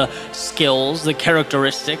 Equipped with the skills, the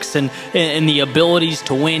characteristics, and the abilities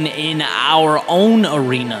to win in our own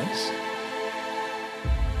arenas,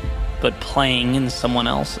 but playing in someone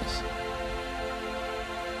else's.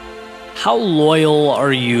 How loyal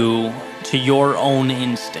are you to your own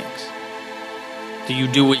instincts? Do you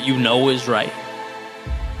do what you know is right?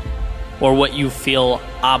 Or what you feel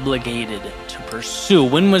obligated to pursue?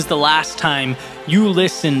 When was the last time you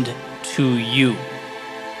listened to you?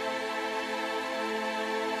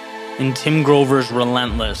 In Tim Grover's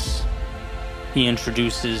Relentless, he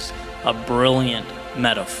introduces a brilliant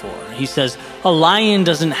metaphor. He says, a lion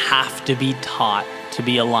doesn't have to be taught to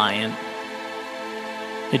be a lion.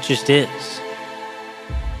 It just is.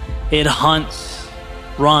 It hunts,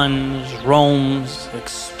 runs, roams,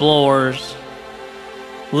 explores,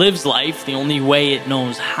 lives life the only way it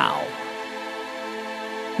knows how.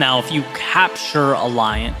 Now, if you capture a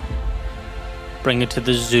lion, bring it to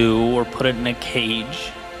the zoo, or put it in a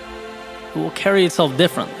cage, it will carry itself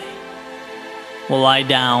differently. It will lie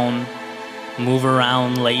down, move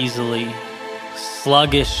around lazily,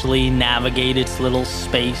 sluggishly navigate its little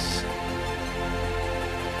space.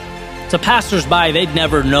 To passers-by, they'd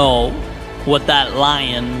never know what that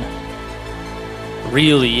lion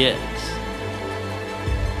really is.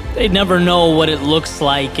 They'd never know what it looks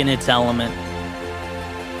like in its element.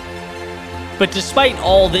 But despite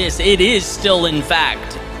all this, it is still, in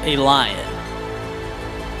fact, a lion.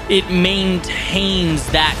 It maintains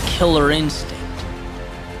that killer instinct.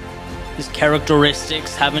 His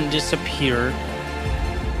characteristics haven't disappeared.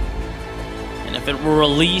 And if it were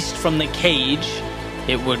released from the cage,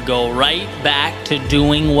 it would go right back to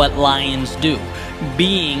doing what lions do,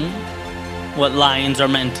 being what lions are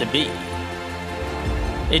meant to be.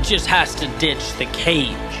 It just has to ditch the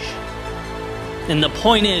cage. And the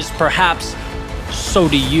point is, perhaps, so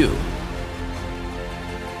do you.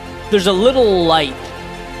 There's a little light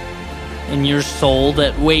in your soul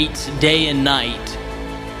that waits day and night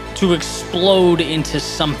to explode into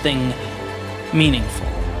something meaningful,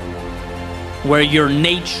 where your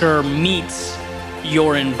nature meets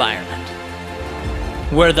your environment,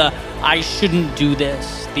 where the I shouldn't do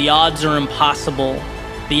this, the odds are impossible,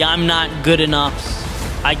 the I'm not good enough,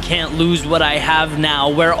 I can't lose what I have now,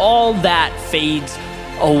 where all that fades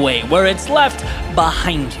away, where it's left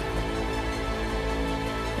behind you.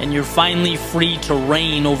 And you're finally free to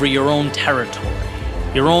reign over your own territory,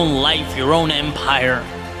 your own life, your own empire.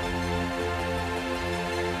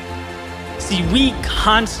 See, we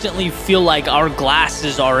constantly feel like our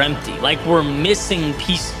glasses are empty, like we're missing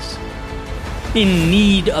pieces, in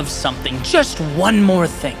need of something, just one more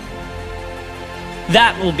thing.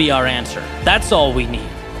 That will be our answer. That's all we need.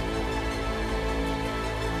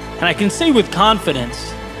 And I can say with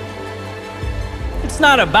confidence, it's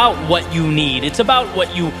not about what you need, it's about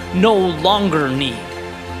what you no longer need.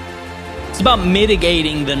 It's about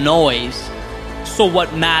mitigating the noise so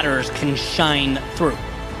what matters can shine through.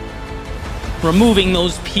 Removing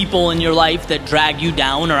those people in your life that drag you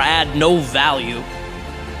down or add no value.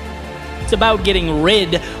 It's about getting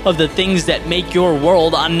rid of the things that make your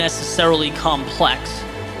world unnecessarily complex.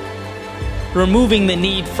 Removing the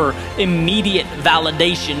need for immediate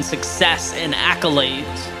validation, success, and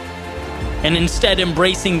accolades. And instead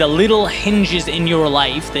embracing the little hinges in your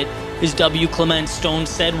life that, as W. Clement Stone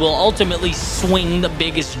said, will ultimately swing the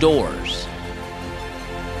biggest doors.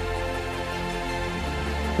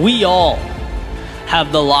 We all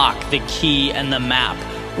have the lock, the key, and the map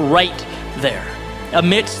right there,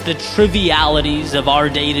 amidst the trivialities of our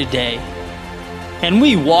day-to-day. And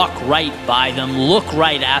we walk right by them, look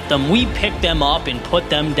right at them, we pick them up and put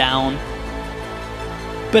them down.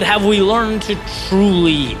 But have we learned to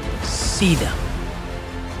truly see them?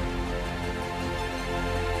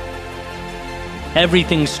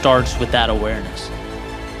 Everything starts with that awareness.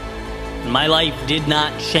 My life did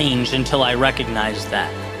not change until I recognized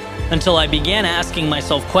that. Until I began asking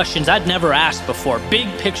myself questions I'd never asked before. Big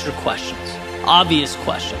picture questions. Obvious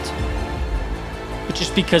questions. But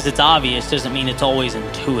just because it's obvious doesn't mean it's always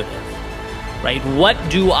intuitive, right? What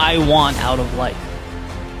do I want out of life?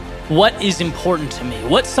 What is important to me?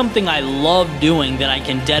 What's something I love doing that I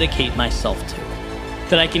can dedicate myself to?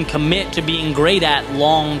 That I can commit to being great at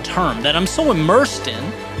long term? That I'm so immersed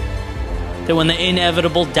in that when the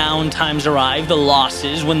inevitable down times arrive, the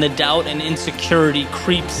losses, when the doubt and insecurity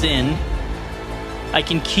creeps in, I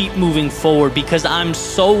can keep moving forward because I'm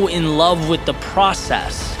so in love with the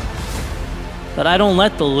process that I don't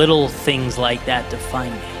let the little things like that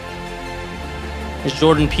define me. As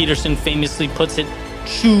Jordan Peterson famously puts it,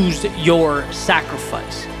 choose your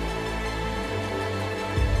sacrifice.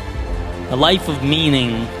 A life of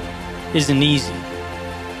meaning isn't easy,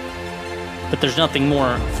 but there's nothing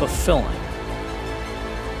more fulfilling.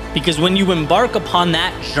 Because when you embark upon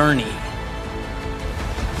that journey,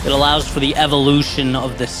 it allows for the evolution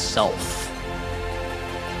of the self.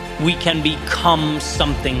 We can become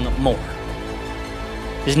something more.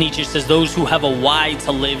 As Nietzsche says, those who have a why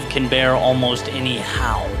to live can bear almost any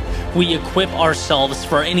how. We equip ourselves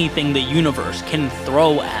for anything the universe can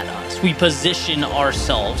throw at us. We position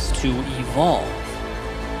ourselves to evolve.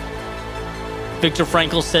 Viktor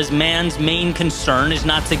Frankl says man's main concern is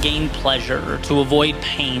not to gain pleasure or to avoid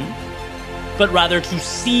pain, but rather to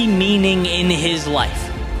see meaning in his life.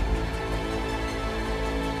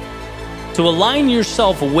 To align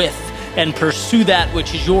yourself with and pursue that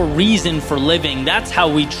which is your reason for living, that's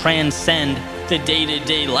how we transcend the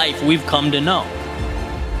day-to-day life we've come to know.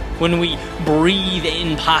 When we breathe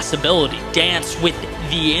in possibility, dance with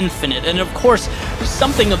the infinite, and of course,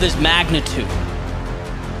 something of this magnitude,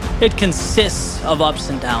 it consists of ups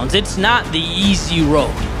and downs. It's not the easy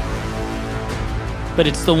road, but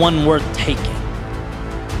it's the one worth taking.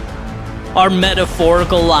 Our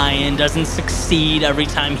metaphorical lion doesn't succeed every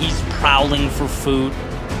time he's prowling for food,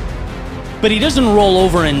 but he doesn't roll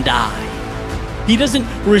over and die. He doesn't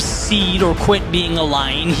recede or quit being a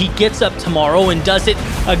lion. He gets up tomorrow and does it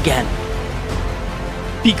again.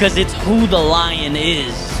 Because it's who the lion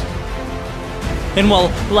is. And while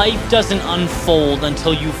life doesn't unfold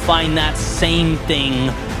until you find that same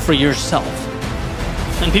thing for yourself.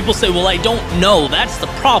 And people say, well, I don't know. That's the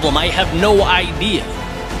problem. I have no idea.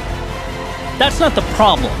 That's not the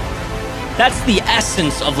problem. That's the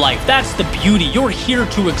essence of life. That's the beauty. You're here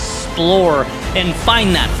to explore and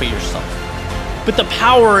find that for yourself. But the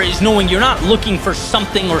power is knowing you're not looking for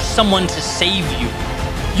something or someone to save you.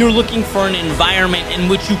 You're looking for an environment in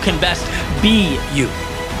which you can best be you.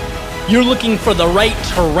 You're looking for the right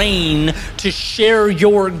terrain to share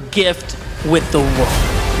your gift with the world.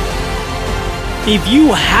 If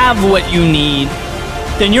you have what you need,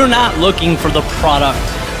 then you're not looking for the product.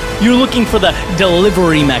 You're looking for the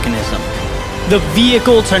delivery mechanism. The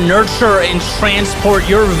vehicle to nurture and transport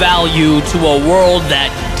your value to a world that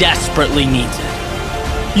desperately needs it.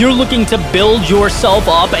 You're looking to build yourself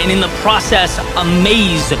up and in the process,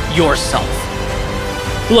 amaze yourself.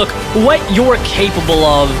 Look, what you're capable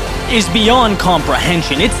of is beyond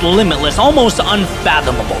comprehension. It's limitless, almost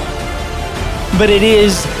unfathomable. But it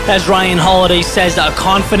is, as Ryan Holiday says, a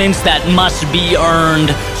confidence that must be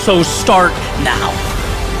earned. So start now.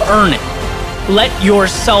 Earn it. Let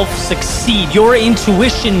yourself succeed. Your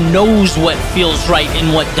intuition knows what feels right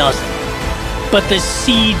and what doesn't. But the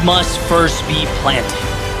seed must first be planted.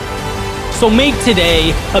 So make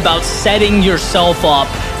today about setting yourself up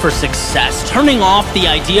for success, turning off the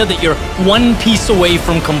idea that you're one piece away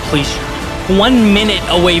from completion, 1 minute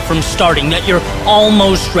away from starting, that you're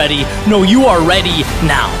almost ready. No, you are ready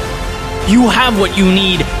now. You have what you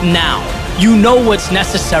need now. You know what's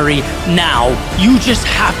necessary now. You just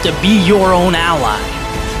have to be your own ally.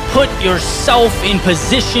 Put yourself in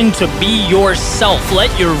position to be yourself.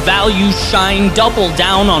 Let your values shine. Double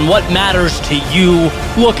down on what matters to you.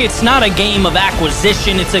 Look, it's not a game of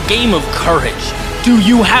acquisition. It's a game of courage. Do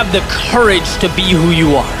you have the courage to be who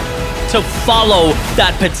you are? To follow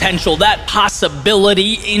that potential, that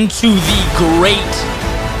possibility into the great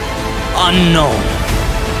unknown.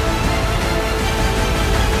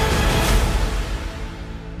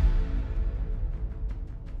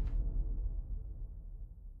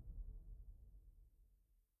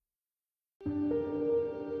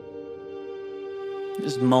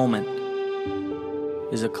 This moment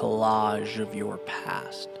is a collage of your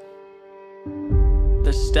past.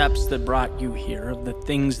 The steps that brought you here, of the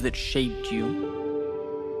things that shaped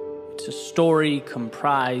you. It's a story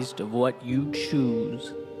comprised of what you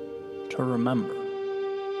choose to remember.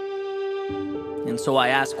 And so I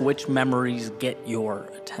ask, which memories get your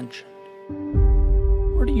attention?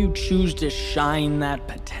 Or do you choose to shine that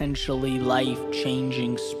potentially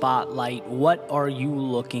life-changing spotlight? What are you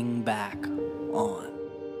looking back on?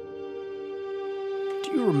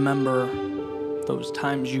 Do you remember those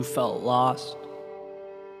times you felt lost?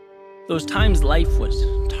 Those times life was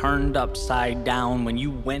turned upside down, when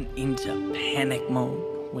you went into panic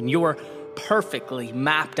mode, when your perfectly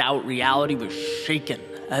mapped out reality was shaken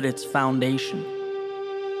at its foundation.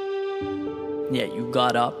 Yet you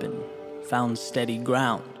got up and found steady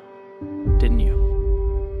ground, didn't you?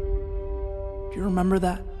 Do you remember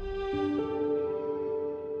that?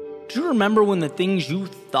 Do you remember when the things you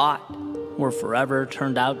thought were forever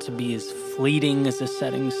turned out to be as fleeting as a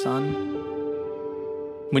setting sun?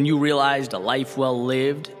 When you realized a life well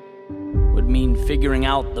lived would mean figuring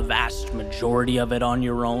out the vast majority of it on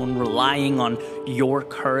your own, relying on your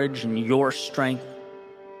courage and your strength.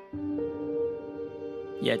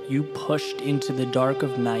 Yet you pushed into the dark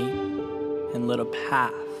of night and lit a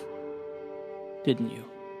path, didn't you?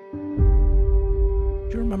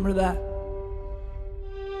 Do you remember that?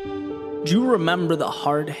 Do you remember the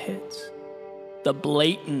hard hits? The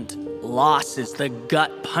blatant losses, the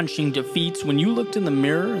gut-punching defeats, when you looked in the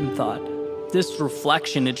mirror and thought, this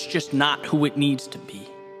reflection, it's just not who it needs to be.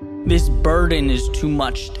 This burden is too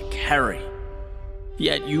much to carry.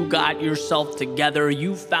 Yet you got yourself together,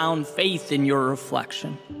 you found faith in your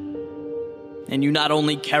reflection. And you not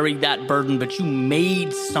only carried that burden, but you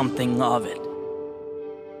made something of it,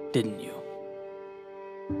 didn't you?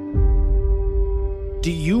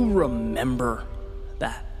 Do you remember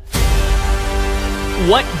that?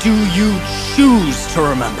 What do you choose to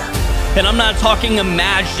remember? And I'm not talking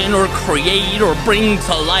imagine or create or bring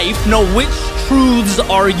to life. No, which truths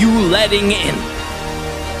are you letting in?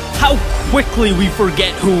 How quickly we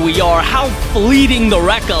forget who we are. How fleeting the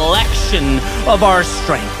recollection of our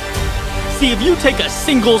strength. See, if you take a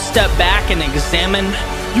single step back and examine,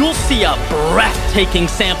 you'll see a breathtaking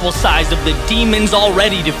sample size of the demons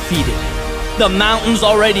already defeated. The mountains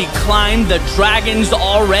already climbed, the dragons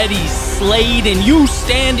already slayed, and you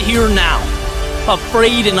stand here now,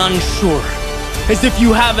 afraid and unsure, as if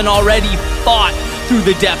you haven't already fought through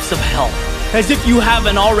the depths of hell, as if you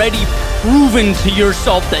haven't already proven to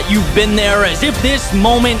yourself that you've been there, as if this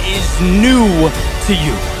moment is new to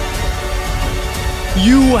you.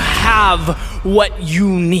 You have what you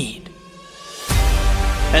need.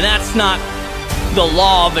 And that's not the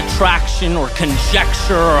law of attraction or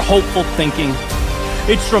conjecture or hopeful thinking.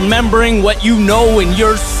 It's remembering what you know in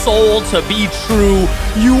your soul to be true.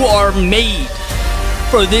 You are made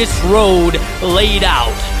for this road laid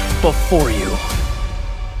out before you.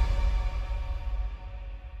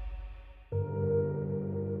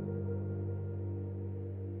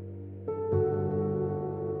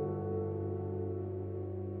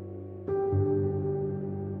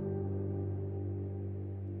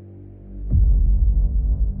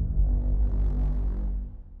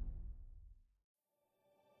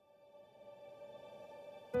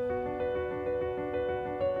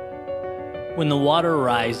 When the water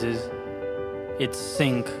rises, it's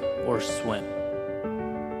sink or swim.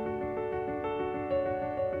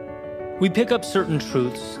 We pick up certain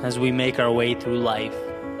truths as we make our way through life.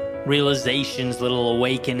 Realizations, little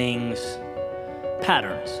awakenings,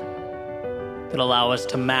 patterns that allow us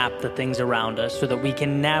to map the things around us so that we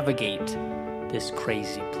can navigate this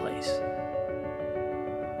crazy place.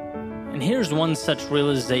 And here's one such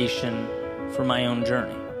realization for my own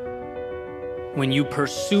journey. When you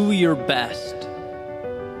pursue your best,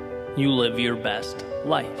 you live your best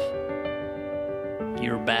life.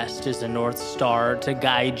 Your best is a North Star to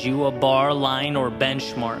guide you, a bar, line, or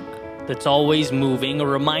benchmark that's always moving, a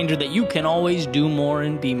reminder that you can always do more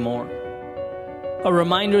and be more. A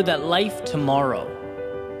reminder that life tomorrow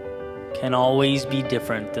can always be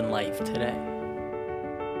different than life today.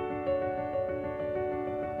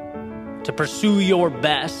 To pursue your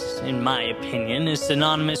best, in my opinion, is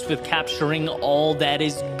synonymous with capturing all that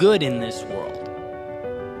is good in this world.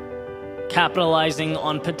 Capitalizing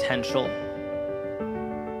on potential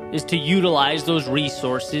is to utilize those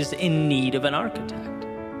resources in need of an architect.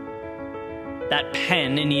 That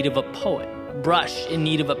pen in need of a poet, brush in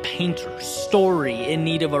need of a painter, story in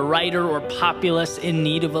need of a writer, or populace in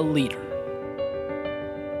need of a leader.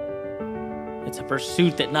 It's a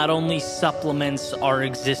pursuit that not only supplements our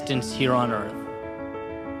existence here on earth.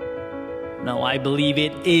 No, I believe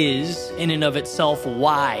it is, in and of itself,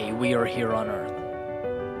 why we are here on earth.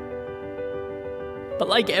 But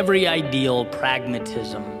like every ideal,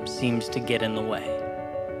 pragmatism seems to get in the way.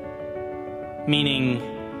 Meaning,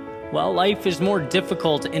 well, life is more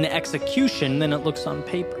difficult in execution than it looks on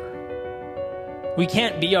paper. We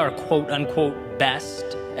can't be our quote-unquote best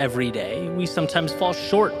every day. We sometimes fall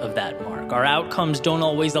short of that mark. Our outcomes don't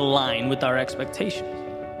always align with our expectations.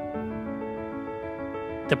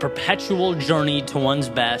 The perpetual journey to one's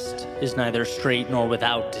best is neither straight nor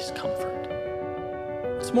without discomfort.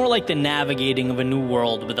 It's more like the navigating of a new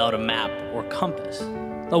world without a map or compass,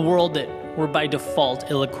 a world that we're by default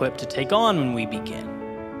ill-equipped to take on when we begin.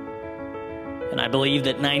 And I believe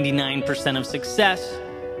that 99% of success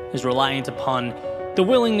is reliant upon the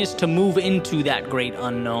willingness to move into that great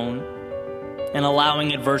unknown and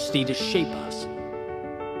allowing adversity to shape us.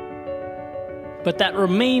 But that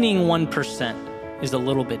remaining 1% is a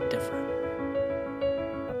little bit different.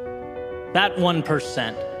 That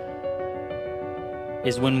 1%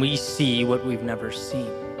 is when we see what we've never seen,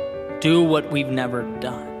 do what we've never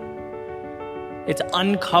done. It's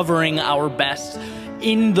uncovering our best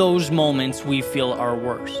in those moments we feel our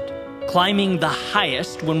worst. Climbing the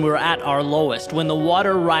highest when we're at our lowest. When the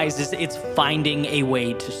water rises, it's finding a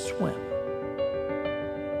way to swim.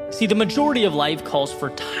 See, the majority of life calls for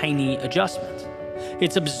tiny adjustments.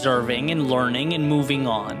 It's observing and learning and moving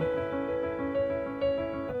on.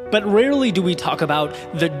 But rarely do we talk about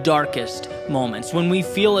the darkest moments, when we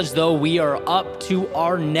feel as though we are up to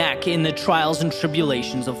our neck in the trials and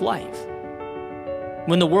tribulations of life.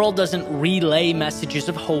 When the world doesn't relay messages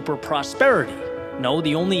of hope or prosperity. No,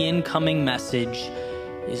 the only incoming message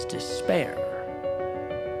is despair.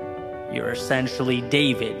 You're essentially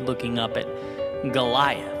David looking up at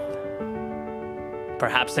Goliath.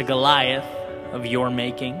 Perhaps a Goliath of your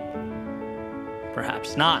making.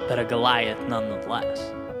 Perhaps not, but a Goliath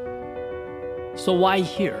nonetheless. So why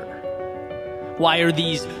here? Why are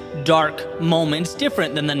these dark moments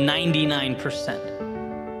different than the 99%?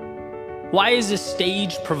 Why is a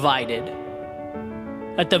stage provided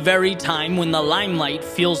at the very time when the limelight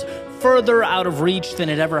feels further out of reach than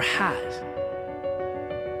it ever has?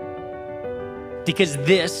 Because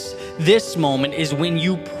this moment is when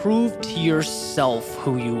you prove to yourself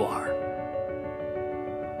who you are.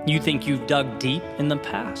 You think you've dug deep in the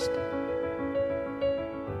past?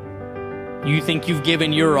 You think you've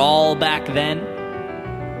given your all back then?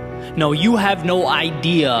 No, you have no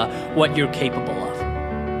idea what you're capable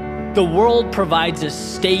of. The world provides a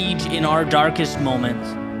stage in our darkest moments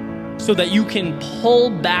so that you can pull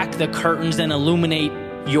back the curtains and illuminate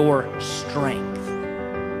your strength.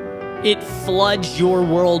 It floods your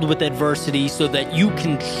world with adversity so that you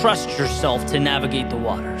can trust yourself to navigate the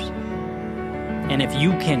waters. And if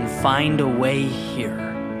you can find a way here,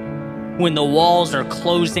 when the walls are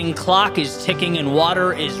closing, clock is ticking, and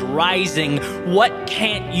water is rising, what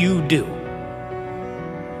can't you do?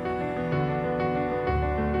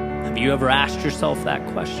 Have you ever asked yourself that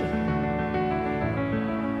question?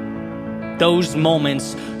 Those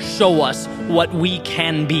moments show us what we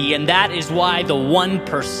can be, and that is why the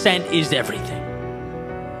 1% is everything.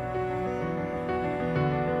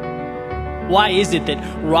 Why is it that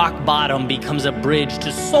rock bottom becomes a bridge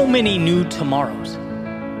to so many new tomorrows?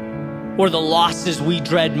 Or the losses we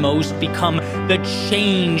dread most become the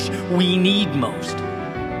change we need most?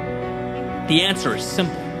 The answer is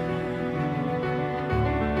simple.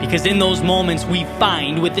 Because in those moments we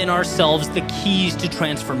find within ourselves the keys to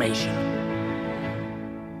transformation.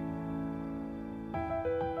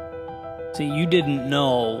 See, you didn't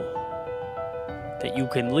know that you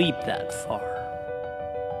can leap that far.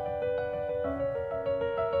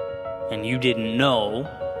 And you didn't know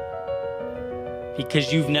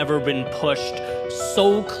because you've never been pushed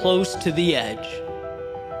so close to the edge,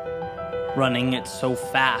 running at so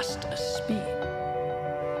fast a speed.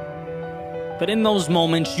 But in those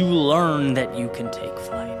moments, you learn that you can take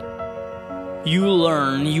flight. You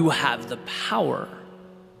learn you have the power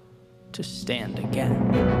to stand again.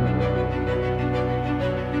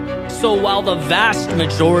 So while the vast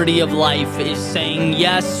majority of life is saying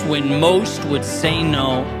yes when most would say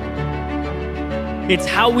no, it's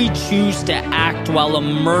how we choose to act while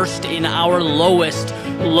immersed in our lowest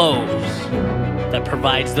lows that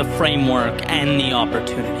provides the framework and the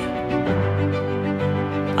opportunity.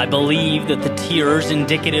 I believe that the tears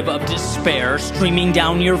indicative of despair streaming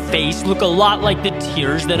down your face look a lot like the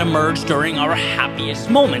tears that emerge during our happiest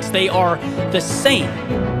moments. They are the same.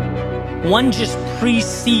 One just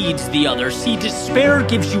precedes the other. See, despair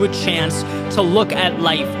gives you a chance to look at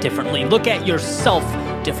life differently, look at yourself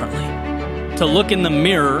differently, to look in the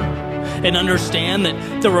mirror and understand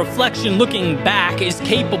that the reflection looking back is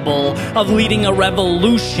capable of leading a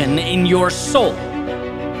revolution in your soul.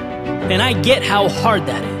 And I get how hard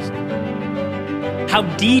that is, how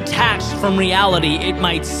detached from reality it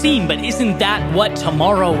might seem, but isn't that what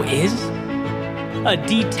tomorrow is? A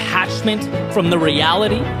detachment from the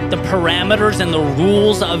reality, the parameters and the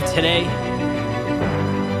rules of today.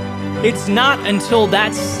 It's not until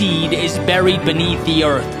that seed is buried beneath the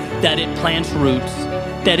earth that it plants roots,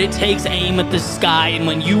 that it takes aim at the sky, and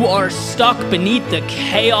when you are stuck beneath the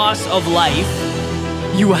chaos of life,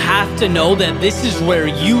 you have to know that this is where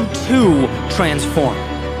you too transform.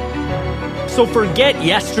 So forget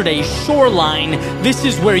yesterday's shoreline, this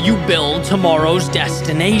is where you build tomorrow's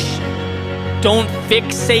destination. Don't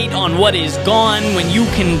fixate on what is gone when you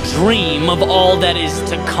can dream of all that is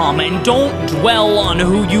to come. And don't dwell on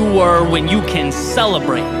who you were when you can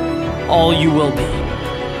celebrate all you will be.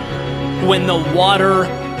 When the water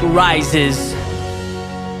rises,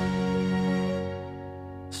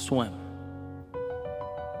 swim.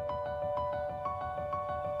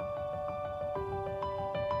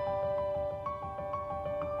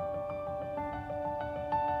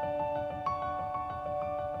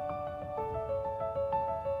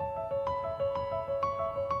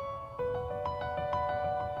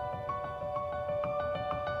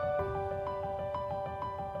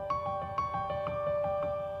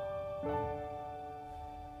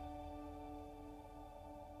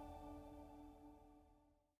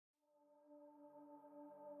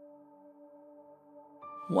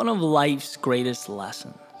 One of life's greatest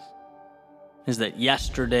lessons is that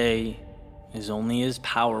yesterday is only as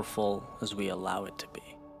powerful as we allow it to be.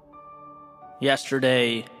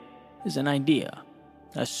 Yesterday is an idea,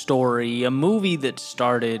 a story, a movie that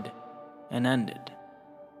started and ended.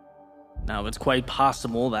 Now, it's quite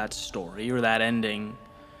possible that story or that ending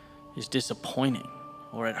is disappointing,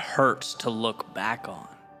 or it hurts to look back on.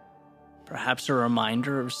 Perhaps a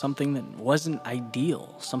reminder of something that wasn't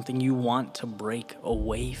ideal, something you want to break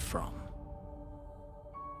away from.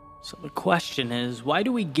 So the question is, why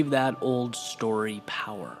do we give that old story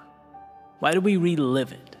power? Why do we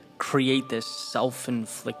relive it, create this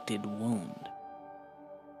self-inflicted wound?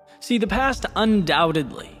 See, the past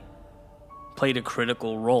undoubtedly played a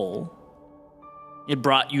critical role. It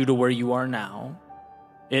brought you to where you are now.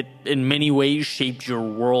 It, in many ways, shaped your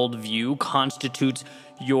worldview, constitutes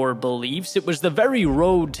your beliefs. It was the very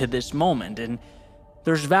road to this moment, and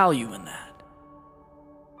there's value in that.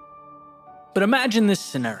 But imagine this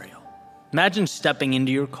scenario. Imagine stepping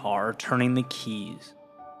into your car, turning the keys,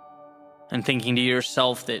 and thinking to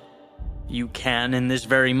yourself that you can, in this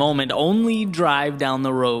very moment, only drive down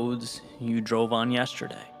the roads you drove on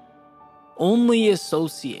yesterday. Only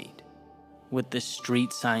associate with the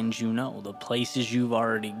street signs you know, the places you've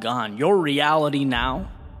already gone. Your reality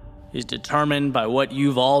now is determined by what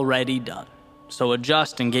you've already done. So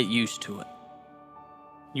adjust and get used to it.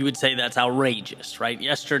 You would say that's outrageous, right?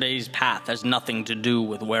 Yesterday's path has nothing to do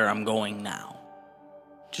with where I'm going now.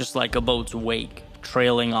 Just like a boat's wake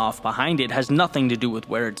trailing off behind it has nothing to do with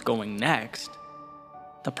where it's going next.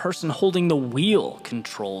 The person holding the wheel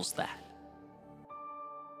controls that.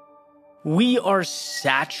 We are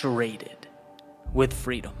saturated with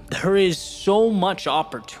freedom. There is so much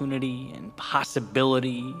opportunity and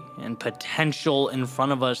possibility and potential in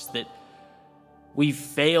front of us that we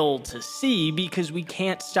fail to see because we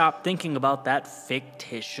can't stop thinking about that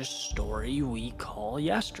fictitious story we call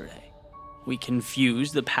yesterday. We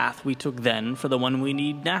confuse the path we took then for the one we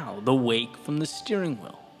need now, the wake from the steering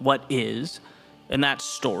wheel, what is, and that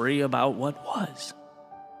story about what was.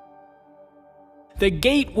 The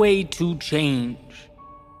gateway to change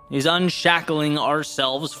is unshackling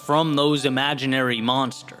ourselves from those imaginary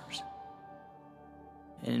monsters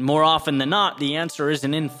And more often than not, the answer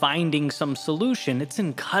isn't in finding some solution, it's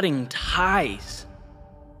in cutting ties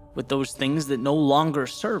with those things that no longer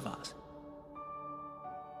serve us.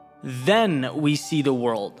 Then we see the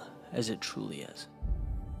world as it truly is.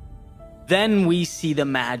 Then we see the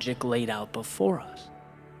magic laid out before us.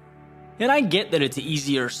 And I get that it's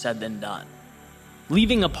easier said than done.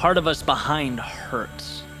 Leaving a part of us behind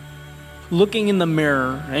hurts. Looking in the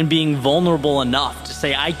mirror and being vulnerable enough to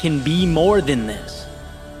say, I can be more than this.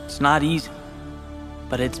 It's not easy,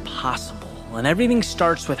 but it's possible. And everything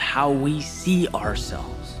starts with how we see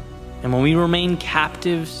ourselves. And when we remain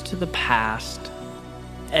captives to the past,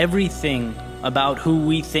 everything about who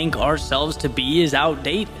we think ourselves to be is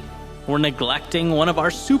outdated. We're neglecting one of our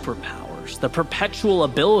superpowers, the perpetual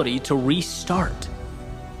ability to restart.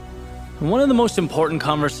 And one of the most important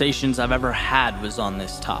conversations I've ever had was on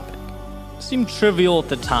this topic. It seemed trivial at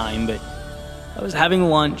the time, but I was having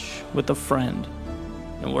lunch with a friend,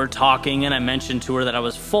 and we're talking, and I mentioned to her that I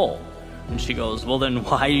was full. And she goes, well, then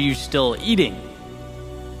why are you still eating?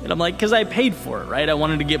 And I'm like, because I paid for it, right? I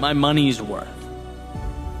wanted to get my money's worth.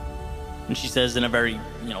 And she says in a very,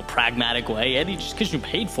 pragmatic way, Eddie, just because you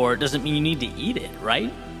paid for it doesn't mean you need to eat it,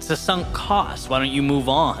 right? It's a sunk cost. Why don't you move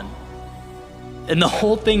on? And the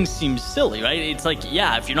whole thing seems silly, right? It's like,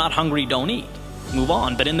 yeah, if you're not hungry, don't eat. Move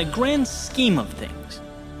on. But in the grand scheme of things,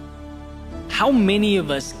 how many of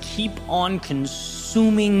us keep on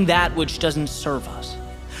consuming that which doesn't serve us?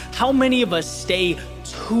 How many of us stay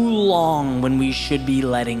too long when we should be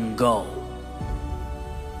letting go?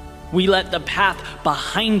 We let the path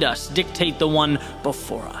behind us dictate the one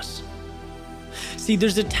before us. See,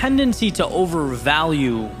 there's a tendency to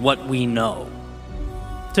overvalue what we know,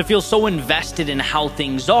 to feel so invested in how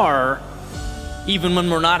things are, even when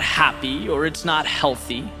we're not happy or it's not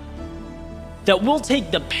healthy, that we'll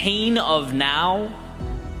take the pain of now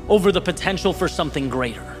over the potential for something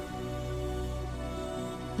greater.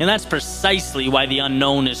 And that's precisely why the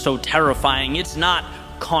unknown is so terrifying. It's not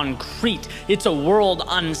concrete. It's a world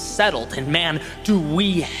unsettled, and man, do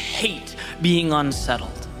we hate being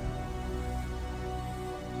unsettled.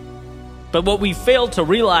 But what we fail to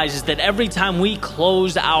realize is that every time we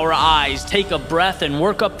close our eyes, take a breath, and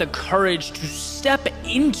work up the courage to step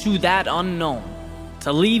into that unknown,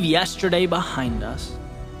 to leave yesterday behind us,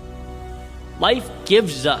 life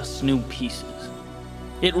gives us new pieces.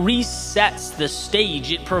 It resets the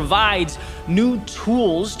stage. It provides new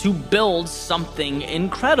tools to build something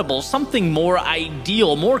incredible, something more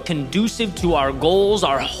ideal, more conducive to our goals,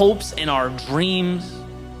 our hopes, and our dreams.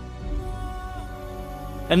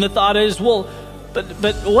 And the thought is, well, but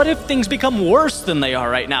what if things become worse than they are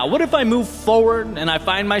right now? What if I move forward and I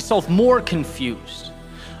find myself more confused,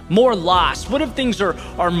 more lost? What if things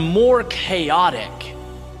are more chaotic?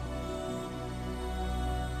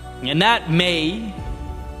 And that may,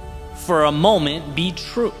 for a moment, be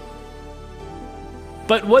true.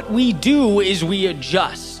 But what we do is we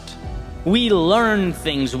adjust. We learn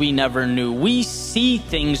things we never knew. We see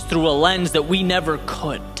things through a lens that we never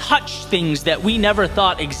could. Touch things that we never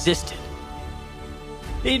thought existed.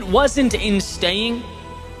 It wasn't in staying,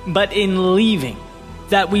 but in leaving,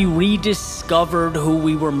 that we rediscovered who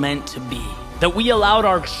we were meant to be. That we allowed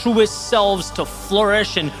our truest selves to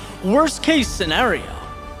flourish, and worst case scenario,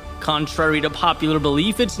 contrary to popular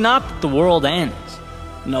belief, it's not that the world ends.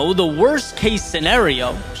 No, the worst case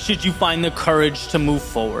scenario, should you find the courage to move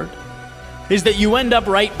forward, is that you end up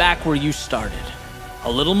right back where you started.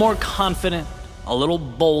 A little more confident, a little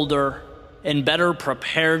bolder, and better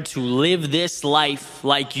prepared to live this life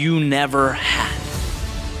like you never had.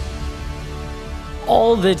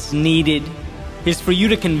 All that's needed is for you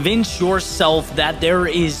to convince yourself that there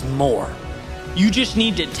is more. You just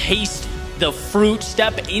need to taste the fruit,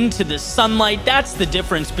 step into the sunlight. That's the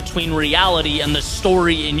difference between reality and the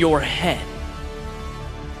story in your head.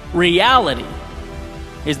 Reality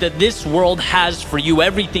is that this world has for you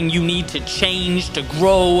everything you need to change, to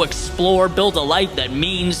grow, explore, build a life that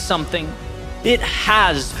means something. It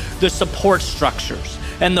has the support structures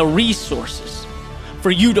and the resources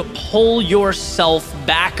for you to pull yourself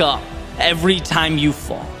back up every time you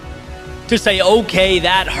fall. To say, okay,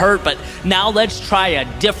 that hurt, but now let's try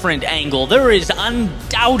a different angle. There is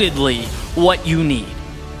undoubtedly what you need.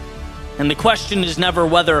 And the question is never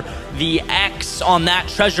whether the X on that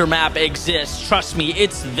treasure map exists. Trust me,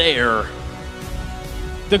 it's there.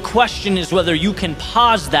 The question is whether you can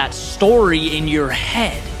pause that story in your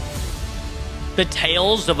head. The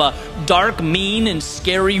tales of a dark, mean, and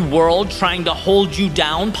scary world trying to hold you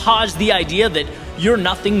down. Pause the idea that you're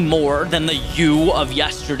nothing more than the you of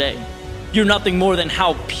yesterday. You're nothing more than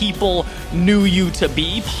how people knew you to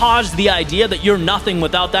be. Pause the idea that you're nothing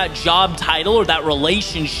without that job title or that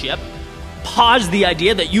relationship. Pause the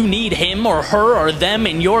idea that you need him or her or them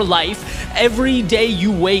in your life. Every day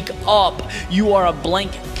you wake up, you are a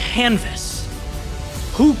blank canvas.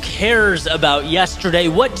 Who cares about yesterday?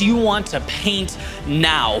 What do you want to paint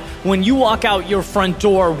now? When you walk out your front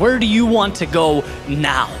door, where do you want to go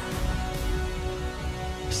now?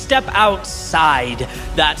 Step outside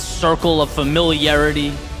that circle of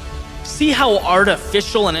familiarity. See how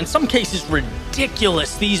artificial and in some cases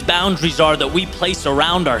ridiculous these boundaries are that we place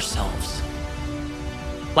around ourselves.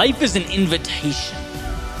 Life is an invitation,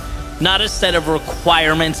 not a set of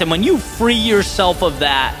requirements. And when you free yourself of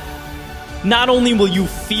that, not only will you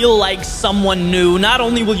feel like someone new, not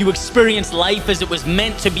only will you experience life as it was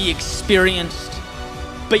meant to be experienced,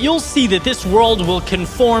 but you'll see that this world will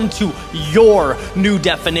conform to your new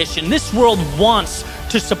definition. This world wants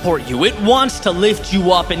to support you. It wants to lift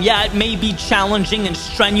you up. And yeah, it may be challenging and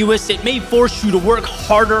strenuous. It may force you to work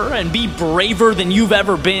harder and be braver than you've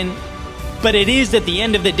ever been. But it is, at the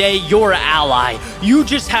end of the day, your ally. You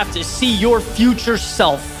just have to see your future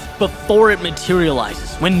self before it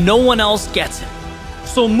materializes, when no one else gets it.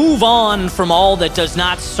 So move on from all that does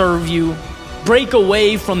not serve you. Break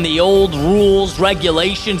away from the old rules,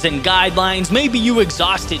 regulations, and guidelines. Maybe you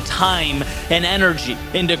exhausted time and energy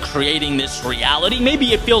into creating this reality.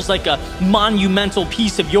 Maybe it feels like a monumental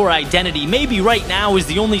piece of your identity. Maybe right now is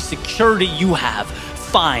the only security you have.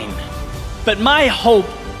 Fine. But my hope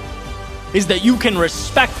is that you can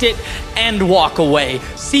respect it and walk away.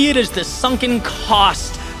 See it as the sunken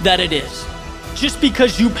cost that it is. Just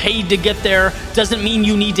because you paid to get there doesn't mean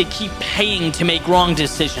you need to keep paying to make wrong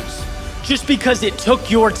decisions. Just because it took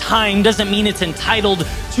your time doesn't mean it's entitled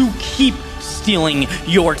to keep stealing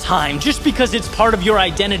your time. Just because it's part of your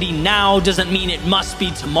identity now doesn't mean it must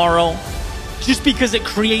be tomorrow. Just because it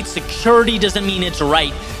creates security doesn't mean it's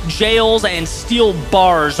right. Jails and steel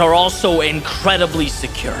bars are also incredibly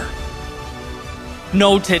secure.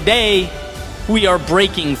 No, today we are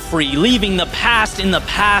breaking free, leaving the past in the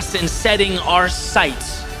past and setting our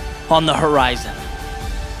sights on the horizon.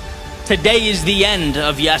 Today is the end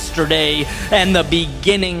of yesterday and the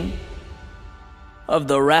beginning of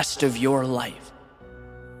the rest of your life.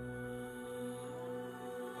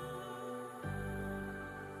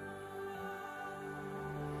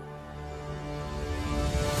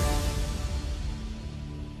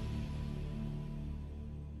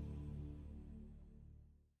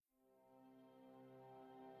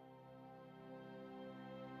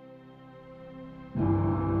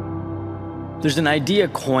 There's an idea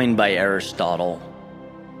coined by Aristotle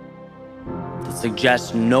that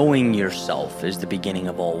suggests knowing yourself is the beginning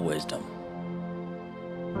of all wisdom.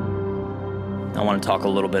 I want to talk a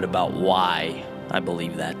little bit about why I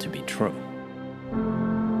believe that to be true.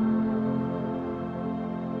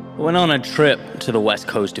 I went on a trip to the West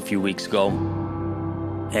Coast a few weeks ago,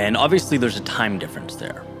 and obviously there's a time difference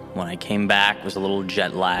there. When I came back, I was a little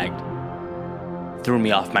jet lagged. Threw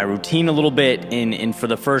me off my routine a little bit, and for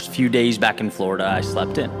the first few days back in Florida, I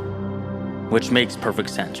slept in, which makes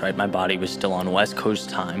perfect sense, right? My body was still on West Coast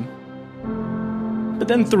time. But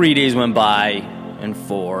then 3 days went by, and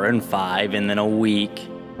 4 and 5, and then a week,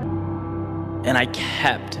 and I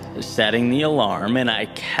kept setting the alarm, and I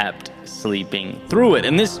kept sleeping through it,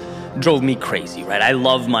 and this drove me crazy, right? I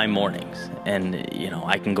love my mornings, and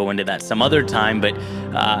I can go into that some other time, but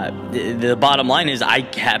the bottom line is I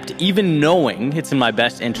kept, even knowing it's in my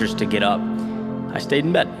best interest to get up, I stayed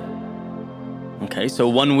in bed. Okay, so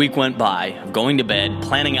 1 week went by of going to bed,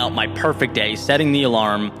 planning out my perfect day, setting the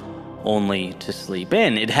alarm, only to sleep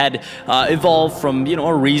in. It had evolved from,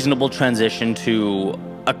 a reasonable transition to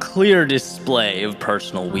a clear display of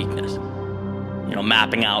personal weakness.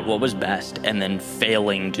 Mapping out what was best and then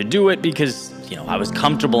failing to do it because, I was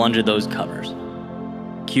comfortable under those covers.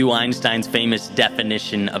 Cue Einstein's famous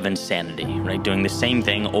definition of insanity, right? Doing the same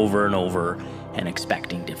thing over and over and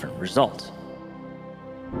expecting different results.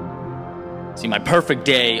 See, my perfect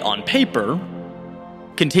day on paper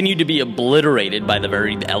continued to be obliterated by the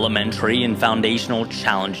very elementary and foundational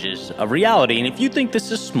challenges of reality. And if you think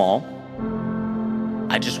this is small,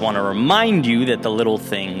 I just want to remind you that the little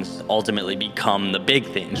things ultimately become the big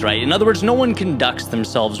things, right? In other words, no one conducts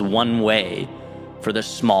themselves one way for the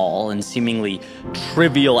small and seemingly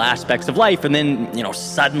trivial aspects of life and then,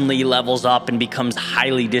 suddenly levels up and becomes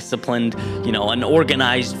highly disciplined, an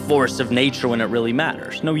organized force of nature when it really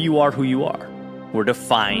matters. No, you are who you are. We're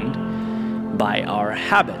defined by our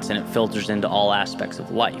habits, and it filters into all aspects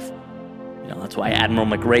of life. That's why Admiral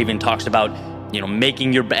McRaven talks about,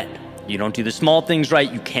 making your bed. You don't do the small things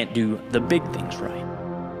right, you can't do the big things right.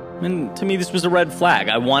 And to me, this was a red flag.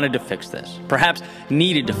 I wanted to fix this, perhaps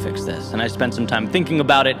needed to fix this. And I spent some time thinking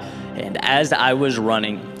about it. And as I was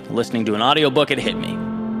running, listening to an audiobook, it hit me.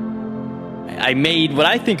 I made what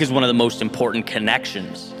I think is one of the most important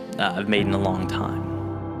connections I've made in a long time.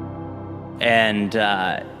 And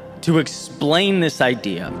to explain this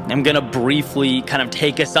idea, I'm going to briefly kind of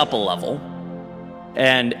take us up a level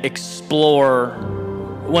and explore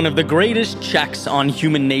one of the greatest checks on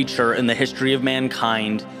human nature in the history of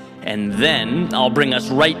mankind. And then I'll bring us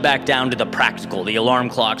right back down to the practical, the alarm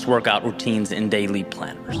clocks, workout routines, and daily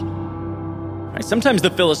planners. Right? Sometimes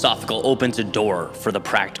the philosophical opens a door for the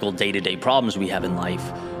practical day-to-day problems we have in life,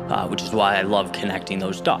 which is why I love connecting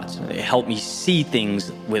those dots. They help me see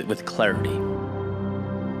things with clarity.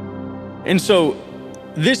 And so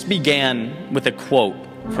this began with a quote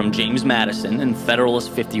from James Madison in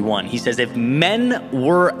Federalist 51. He says, "If men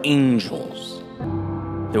were angels,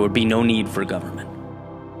 there would be no need for government."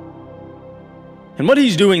 And what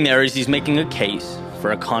he's doing there is he's making a case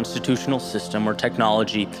for a constitutional system or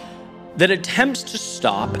technology that attempts to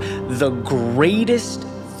stop the greatest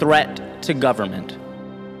threat to government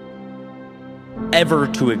ever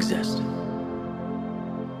to exist,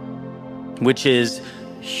 which is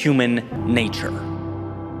human nature.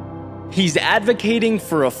 He's advocating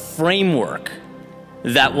for a framework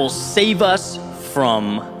that will save us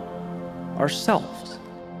from ourselves.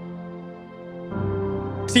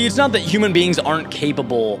 See, it's not that human beings aren't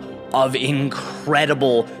capable of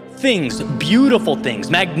incredible things, beautiful things,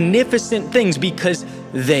 magnificent things, because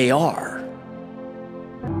they are.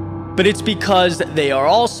 But it's because they are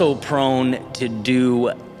also prone to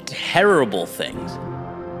do terrible things.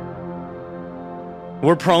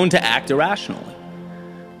 We're prone to act irrationally,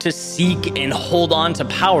 to seek and hold on to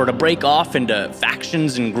power, to break off into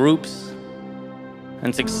factions and groups.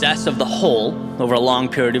 And success of the whole over a long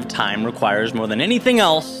period of time requires more than anything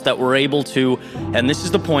else that we're able to, and this is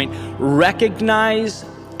the point, recognize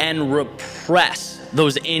and repress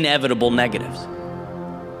those inevitable negatives.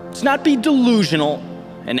 Let's not be delusional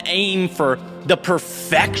and aim for the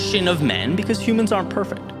perfection of men, because humans aren't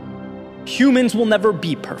perfect. Humans will never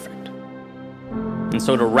be perfect. And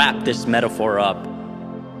so to wrap this metaphor up,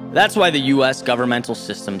 that's why the US governmental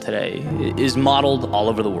system today is modeled all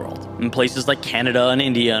over the world, in places like Canada and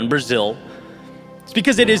India and Brazil. It's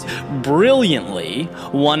because it is brilliantly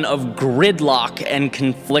one of gridlock and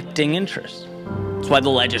conflicting interests. It's why the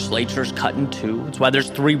legislature is cut in two. It's why there's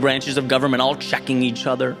 3 branches of government all checking each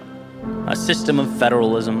other. A system of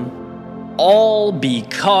federalism. All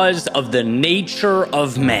because of the nature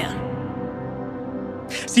of man.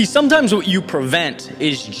 See, sometimes what you prevent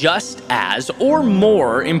is just as or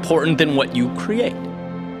more important than what you create.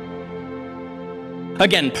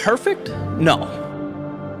 Again, perfect? No.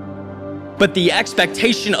 But the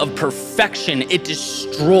expectation of perfection, it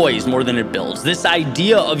destroys more than it builds. This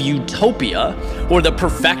idea of utopia, or the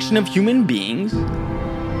perfection of human beings,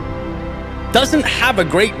 doesn't have a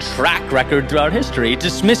great track record throughout history. It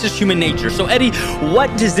dismisses human nature. So Eddie, what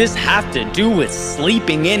does this have to do with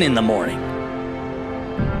sleeping in the morning?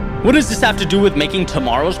 What does this have to do with making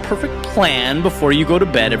tomorrow's perfect plan before you go to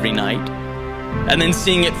bed every night? And then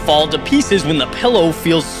seeing it fall to pieces when the pillow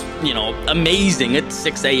feels, amazing at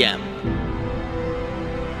 6 a.m.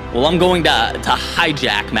 Well, I'm going to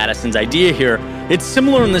hijack Madison's idea here. It's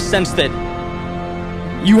similar in the sense that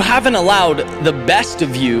you haven't allowed the best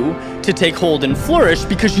of you to take hold and flourish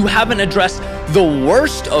because you haven't addressed the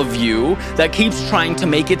worst of you that keeps trying to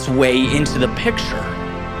make its way into the picture.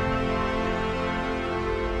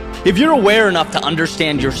 If you're aware enough to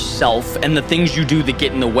understand yourself and the things you do that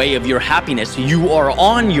get in the way of your happiness, you are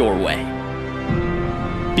on your way.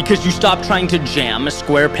 Because you stop trying to jam a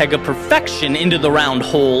square peg of perfection into the round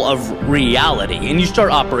hole of reality, and you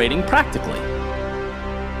start operating practically.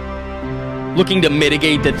 Looking to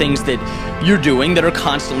mitigate the things that you're doing that are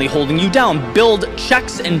constantly holding you down. Build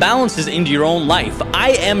checks and balances into your own life.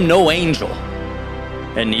 I am no angel,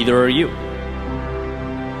 and neither are you.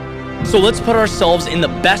 So let's put ourselves in the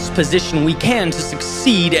best position we can to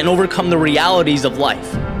succeed and overcome the realities of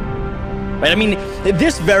life. Right? I mean,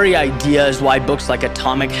 this very idea is why books like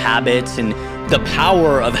Atomic Habits and The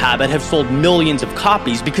Power of Habit have sold millions of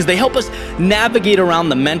copies, because they help us navigate around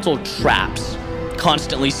the mental traps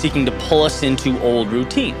constantly seeking to pull us into old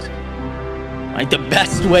routines. Right? The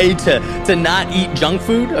best way to not eat junk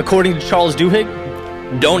food, according to Charles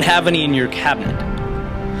Duhigg, don't have any in your cabinet.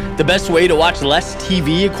 The best way to watch less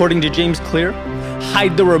TV, according to James Clear,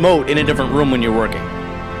 hide the remote in a different room when you're working.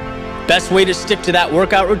 Best way to stick to that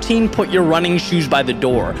workout routine, put your running shoes by the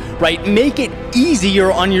door, right? Make it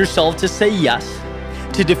easier on yourself to say yes,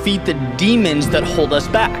 to defeat the demons that hold us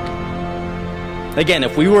back. Again,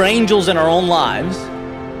 if we were angels in our own lives,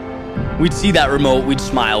 we'd see that remote, we'd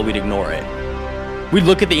smile, we'd ignore it. We'd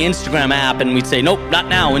look at the Instagram app and we'd say, nope, not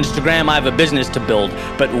now, Instagram, I have a business to build.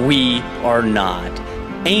 But we are not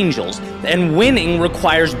angels. And winning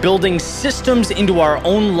requires building systems into our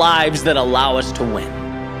own lives that allow us to win.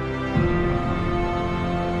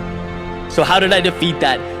 So how did I defeat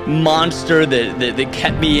that monster that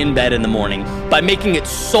kept me in bed in the morning? By making it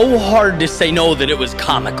so hard to say no that it was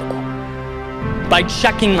comical. By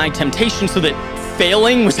checking my temptation so that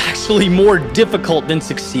failing was actually more difficult than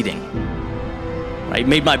succeeding. I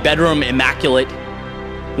made my bedroom immaculate,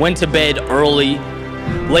 went to bed early,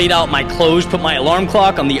 laid out my clothes, put my alarm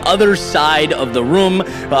clock on the other side of the room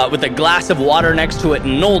with a glass of water next to it,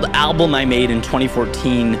 and an old album I made in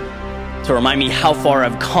 2014 to remind me how far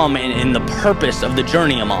I've come and the purpose of the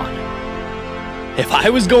journey I'm on. If I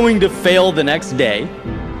was going to fail the next day,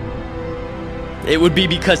 it would be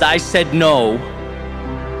because I said no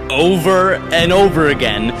over and over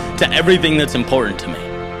again to everything that's important to me.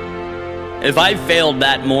 If I failed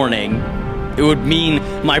that morning, it would mean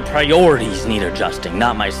my priorities need adjusting,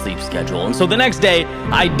 not my sleep schedule. And so the next day,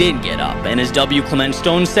 I did get up. And as W. Clement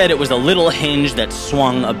Stone said, it was a little hinge that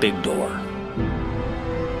swung a big door.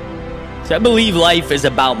 So I believe life is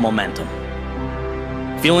about momentum.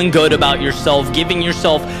 Feeling good about yourself, giving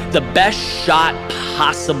yourself the best shot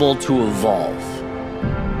possible to evolve,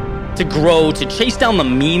 to grow, to chase down the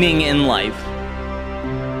meaning in life.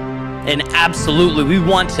 And absolutely, we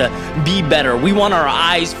want to be better. We want our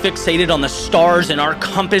eyes fixated on the stars and our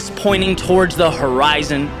compass pointing towards the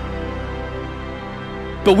horizon.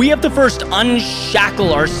 But we have to first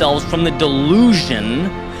unshackle ourselves from the delusion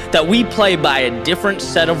that we play by a different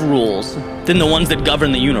set of rules than the ones that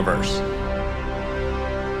govern the universe.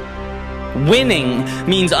 Winning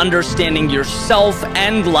means understanding yourself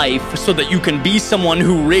and life so that you can be someone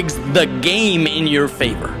who rigs the game in your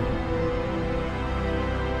favor.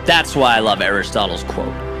 That's why I love Aristotle's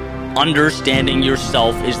quote. Understanding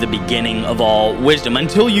yourself is the beginning of all wisdom.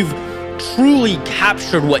 Until you've truly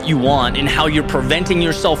captured what you want and how you're preventing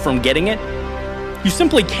yourself from getting it, you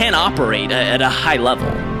simply can't operate at a high level.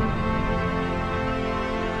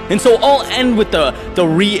 And so I'll end with the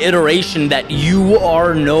reiteration that you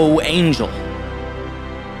are no angel.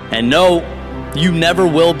 And no, you never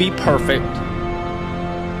will be perfect.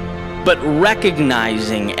 But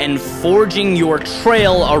recognizing and forging your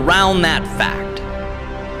trail around that fact,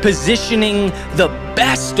 positioning the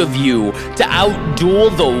best of you to outduel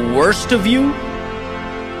the worst of you,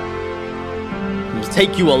 will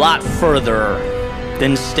take you a lot further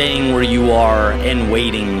than staying where you are and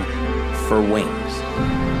waiting for wings.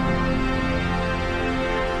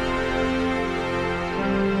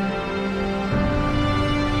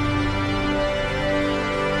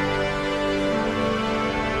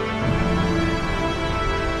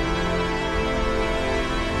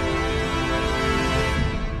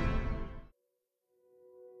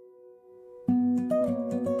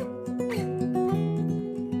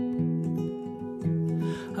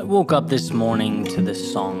 I woke up this morning to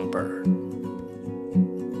this songbird,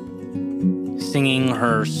 singing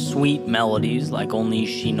her sweet melodies like only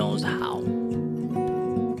she knows how.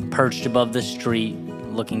 Perched above the street,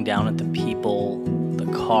 looking down at the people,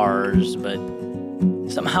 the cars, but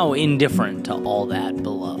somehow indifferent to all that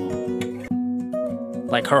below.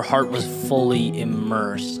 Like her heart was fully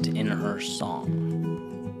immersed in her song.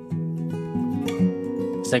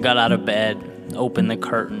 As I got out of bed, opened the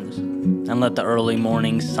curtains, and let the early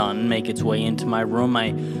morning sun make its way into my room,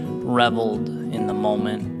 I reveled in the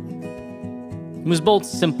moment. It was both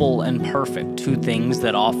simple and perfect, two things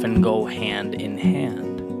that often go hand in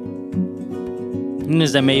hand. And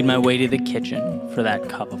as I made my way to the kitchen for that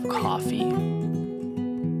cup of coffee,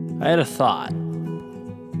 I had a thought.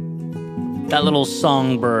 That little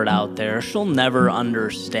songbird out there, she'll never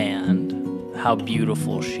understand how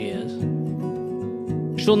beautiful she is.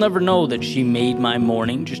 She'll never know that she made my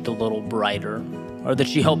morning just a little brighter, or that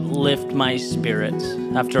she helped lift my spirits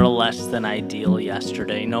after a less than ideal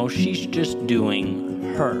yesterday. No, she's just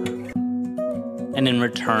doing her, and in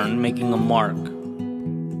return making a mark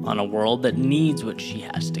on a world that needs what she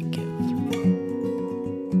has to give.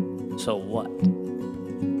 So what?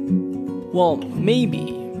 Well,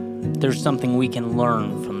 maybe there's something we can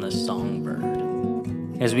learn from this songbird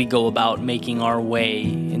as we go about making our way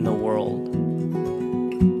in the world.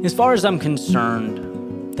 As far as I'm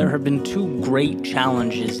concerned, there have been two great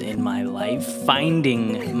challenges in my life: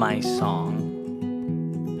 finding my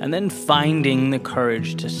song, and then finding the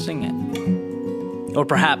courage to sing it. Or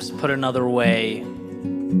perhaps put another way,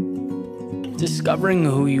 discovering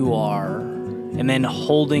who you are and then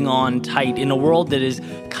holding on tight in a world that is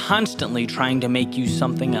constantly trying to make you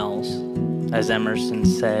something else, as Emerson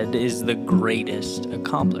said, is the greatest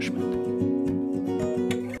accomplishment.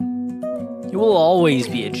 It will always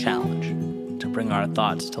be a challenge to bring our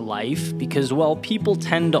thoughts to life because, well, people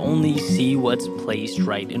tend to only see what's placed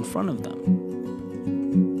right in front of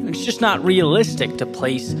them. It's just not realistic to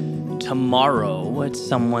place tomorrow at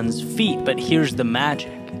someone's feet, but here's the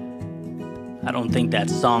magic. I don't think that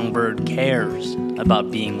songbird cares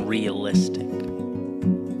about being realistic.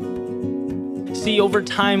 See, over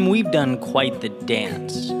time, we've done quite the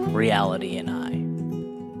dance, reality and I.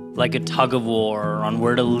 Like a tug of war on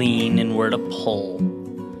where to lean and where to pull.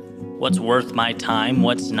 What's worth my time,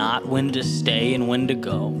 what's not, when to stay and when to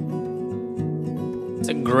go. It's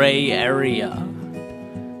a gray area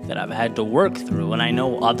that I've had to work through, and I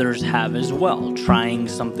know others have as well, trying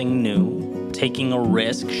something new, taking a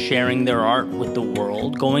risk, sharing their art with the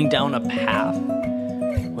world, going down a path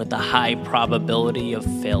with a high probability of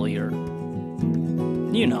failure.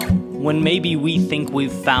 You know, when maybe we think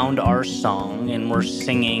we've found our song and we're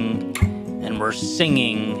singing,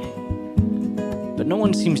 but no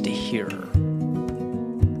one seems to hear her.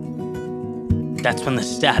 That's when the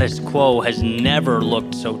status quo has never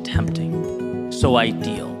looked so tempting, so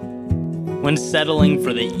ideal. When settling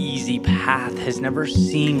for the easy path has never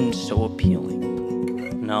seemed so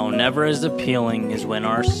appealing. No, never as appealing as when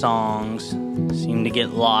our songs seem to get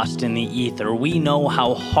lost in the ether. We know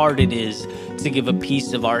how hard it is to give a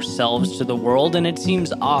piece of ourselves to the world, and it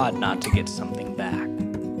seems odd not to get something back.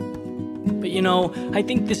 But you know, I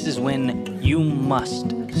think this is when you must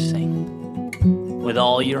sing with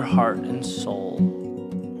all your heart and soul.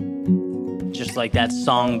 Just like that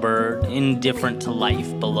songbird, indifferent to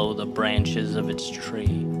life below the branches of its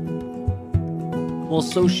tree. Well,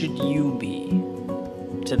 so should you be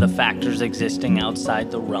to the factors existing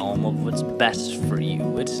outside the realm of what's best for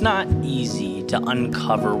you. It's not easy to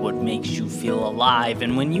uncover what makes you feel alive,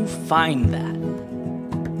 and when you find that,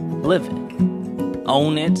 live it.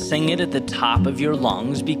 Own it, sing it at the top of your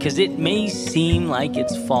lungs, because it may seem like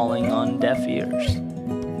it's falling on deaf ears.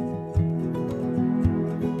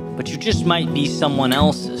 But you just might be someone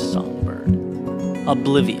else's songbird,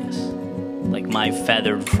 oblivious, like my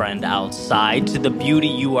feathered friend outside, to the beauty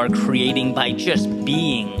you are creating by just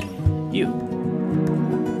being you.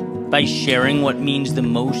 By sharing what means the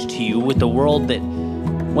most to you with the world that,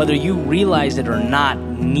 whether you realize it or not,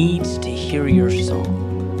 needs to hear your song.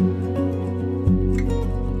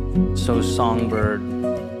 So, songbird,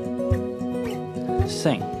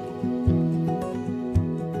 sing.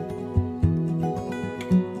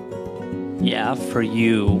 Yeah, for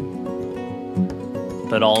you,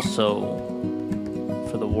 but also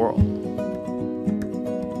for the world.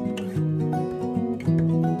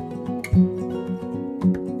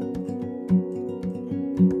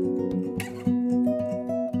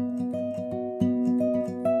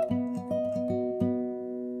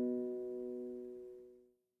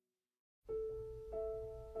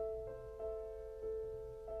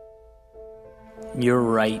 You're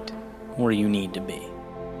right where you need to be.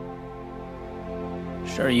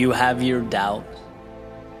 Sure, you have your doubts.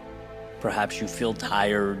 Perhaps you feel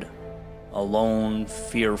tired, alone,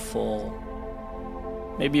 fearful.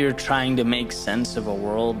 Maybe you're trying to make sense of a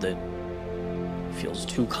world that feels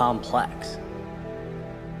too complex,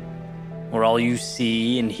 where all you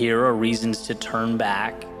see and hear are reasons to turn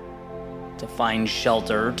back, to find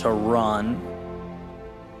shelter, to run.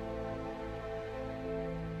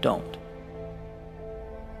 Don't.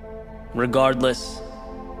 Regardless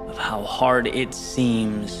of how hard it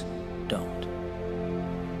seems, don't.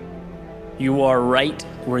 You are right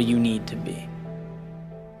where you need to be.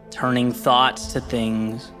 Turning thoughts to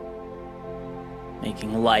things,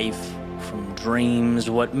 making life from dreams.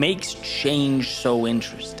 What makes change so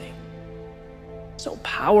interesting, so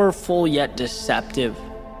powerful yet deceptive,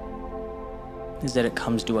 is that it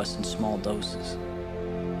comes to us in small doses.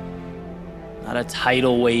 Not a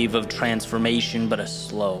tidal wave of transformation, but a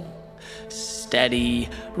slow, steady,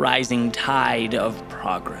 rising tide of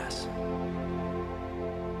progress.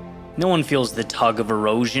 No one feels the tug of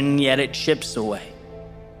erosion, yet it chips away.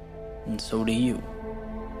 And so do you.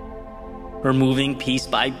 Removing piece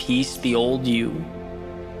by piece the old you,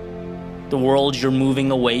 the world you're moving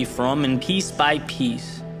away from, and piece by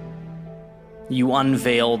piece, you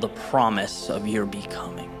unveil the promise of your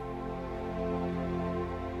becoming.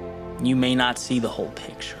 You may not see the whole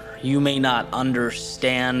picture. You may not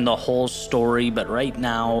understand the whole story, but right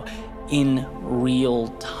now, in real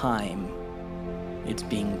time, it's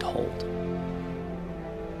being told.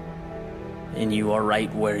 And you are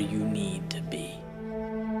right where you need to be.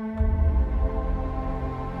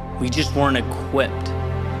 We just weren't equipped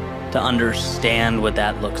to understand what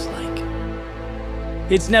that looks like.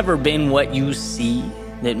 It's never been what you see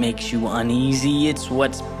that makes you uneasy. It's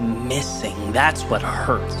what's missing. That's what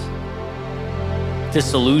hurts. The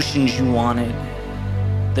solutions you wanted,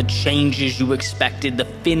 the changes you expected, the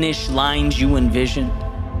finish lines you envisioned.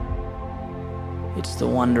 It's the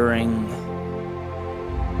wondering,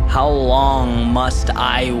 how long must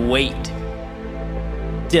I wait?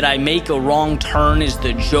 Did I make a wrong turn? Is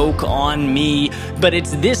the joke on me? But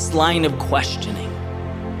it's this line of questioning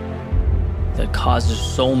that causes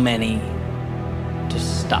so many to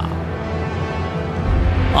stop,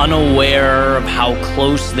 unaware of how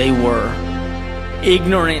close they were,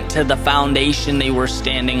 ignorant to the foundation they were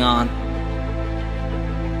standing on.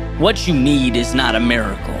 What you need is not a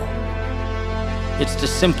miracle. It's to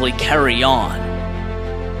simply carry on,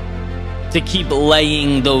 to keep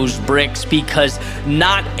laying those bricks, because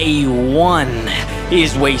not a one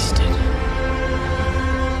is wasted.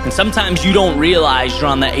 And sometimes you don't realize you're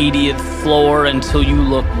on the 80th floor until you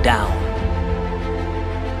look down.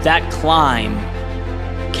 That climb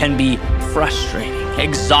can be frustrating,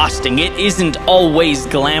 exhausting. It isn't always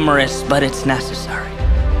glamorous, but it's necessary.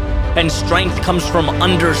 And strength comes from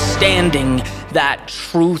understanding that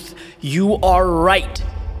truth. You are right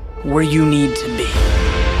where you need to be.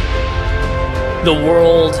 The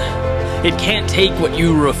world, it can't take what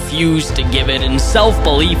you refuse to give it, and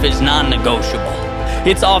self-belief is non-negotiable.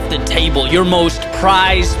 It's off the table, your most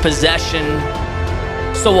prized possession.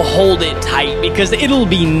 So hold it tight, because it'll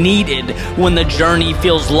be needed when the journey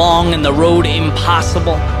feels long and the road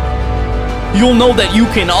impossible. You'll know that you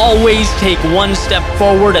can always take one step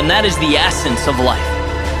forward, and that is the essence of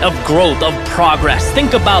life, of growth, of progress.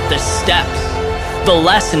 Think about the steps, the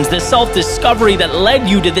lessons, the self-discovery that led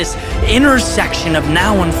you to this intersection of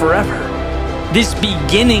now and forever. This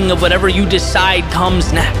beginning of whatever you decide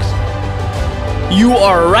comes next. You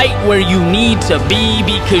are right where you need to be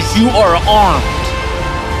because you are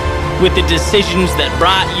armed with the decisions that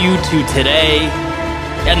brought you to today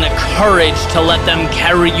and the courage to let them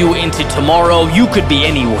carry you into tomorrow. You could be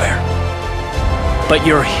anywhere, but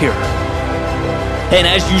you're here. And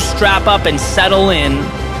as you strap up and settle in,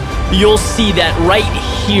 you'll see that right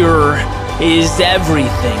here is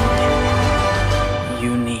everything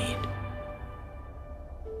you need.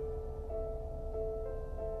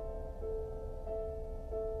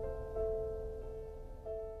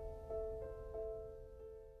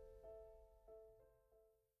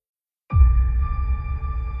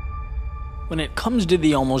 When it comes to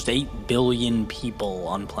the almost 8 billion people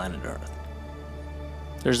on planet Earth,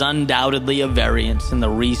 there's undoubtedly a variance in the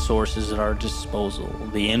resources at our disposal,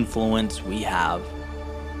 the influence we have.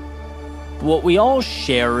 What we all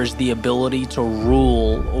share is the ability to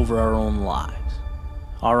rule over our own lives,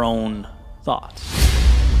 our own thoughts.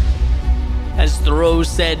 As Thoreau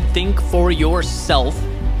said, think for yourself,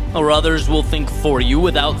 or others will think for you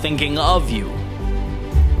without thinking of you.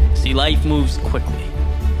 See, life moves quickly.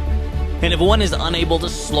 And if one is unable to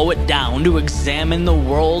slow it down, to examine the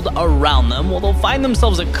world around them, well, they'll find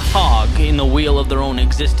themselves a cog in the wheel of their own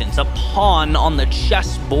existence, a pawn on the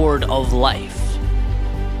chessboard of life.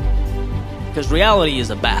 Because reality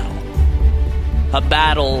is a battle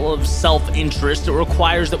of self-interest that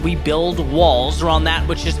requires that we build walls around that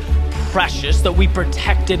which is precious, that we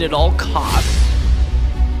protect it at all costs.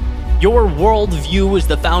 Your worldview is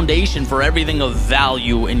the foundation for everything of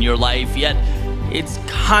value in your life, yet it's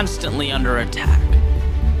constantly under attack.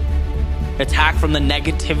 Attack from the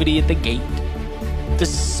negativity at the gate, the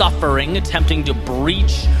suffering attempting to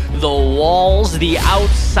breach the walls, the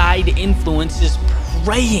outside influences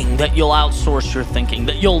praying that you'll outsource your thinking,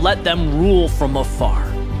 that you'll let them rule from afar.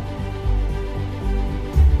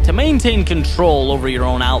 To maintain control over your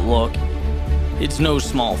own outlook, it's no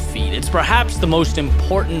small feat. It's perhaps the most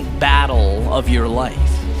important battle of your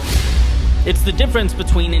life. It's the difference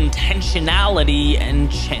between intentionality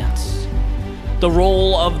and chance, the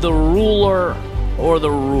role of the ruler or the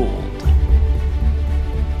ruled.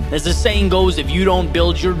 As the saying goes, if you don't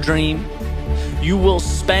build your dream, you will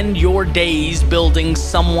spend your days building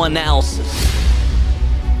someone else's.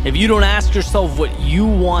 If you don't ask yourself what you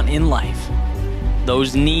want in life,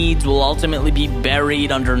 those needs will ultimately be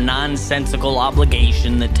buried under nonsensical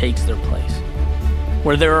obligation that takes their place.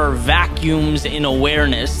 Where there are vacuums in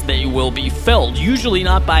awareness, they will be filled, usually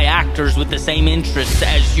not by actors with the same interests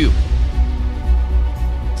as you.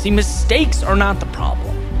 See, mistakes are not the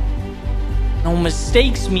problem. No,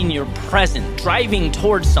 mistakes mean you're present, driving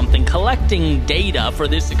towards something, collecting data for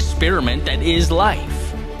this experiment that is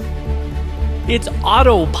life. It's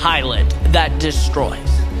autopilot that destroys.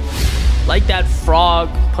 Like that frog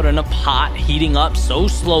put in a pot, heating up so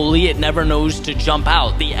slowly it never knows to jump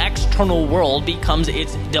out. The external world becomes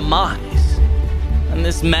its demise. And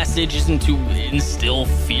this message isn't to instill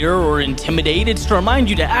fear or intimidate, it's to remind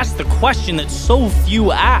you to ask the question that so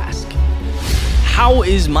few ask. How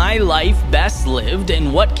is my life best lived,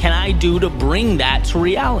 and what can I do to bring that to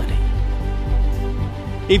reality?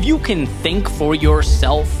 If you can think for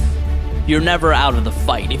yourself, you're never out of the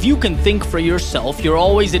fight. If you can think for yourself, you're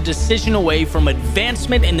always a decision away from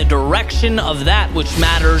advancement in the direction of that which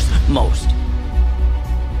matters most.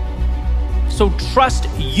 So trust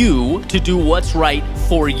you to do what's right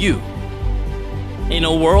for you. In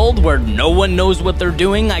a world where no one knows what they're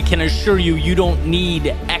doing, I can assure you, you don't need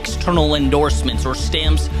external endorsements or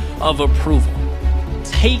stamps of approval.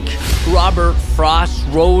 Take Robert Frost's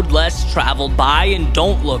road less traveled by and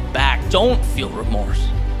don't look back. Don't feel remorse.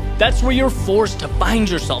 That's where you're forced to find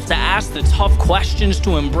yourself, to ask the tough questions,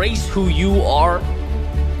 to embrace who you are.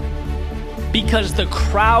 Because the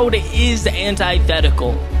crowd is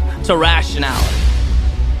antithetical to rationality.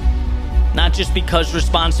 Not just because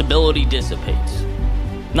responsibility dissipates.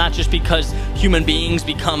 Not just because human beings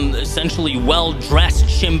become essentially well-dressed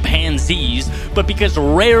chimpanzees, but because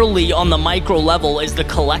rarely on the micro level is the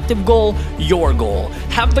collective goal your goal.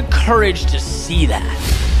 Have the courage to see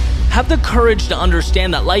that. Have the courage to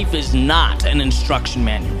understand that life is not an instruction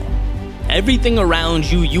manual. Everything around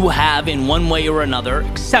you, you have in one way or another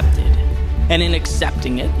accepted. And in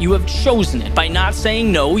accepting it, you have chosen it. By not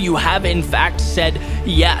saying no, you have in fact said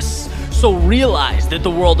yes. So realize that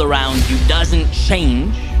the world around you doesn't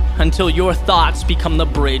change until your thoughts become the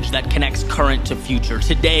bridge that connects current to future,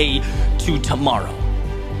 today to tomorrow.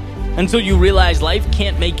 Until you realize life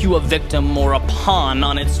can't make you a victim or a pawn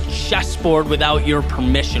on its chessboard without your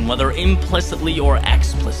permission, whether implicitly or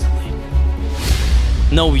explicitly.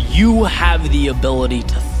 No, you have the ability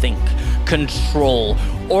to think, control,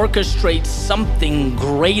 orchestrate something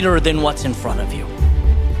greater than what's in front of you.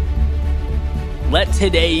 Let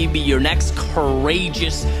today be your next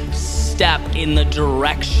courageous step in the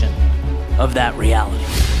direction of that reality.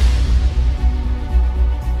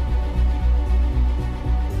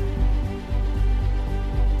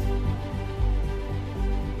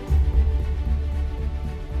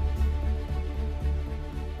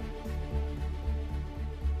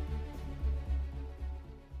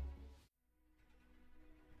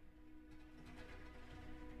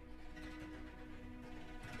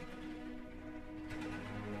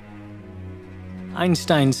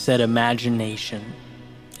 Einstein said imagination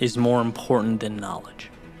is more important than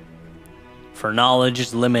knowledge. For knowledge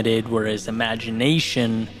is limited, whereas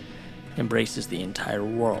imagination embraces the entire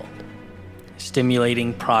world,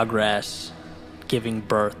 stimulating progress, giving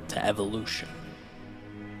birth to evolution.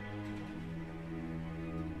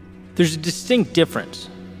 There's a distinct difference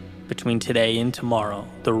between today and tomorrow,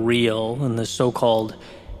 the real and the so-called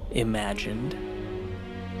imagined.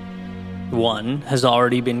 One has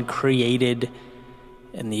already been created,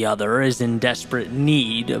 and the other is in desperate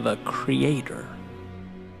need of a creator.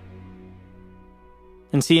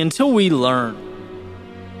 And see, until we learn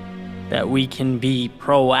that we can be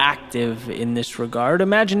proactive in this regard,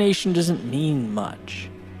 imagination doesn't mean much.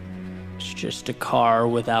 It's just a car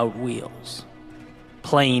without wheels,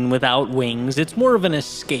 plane without wings. It's more of an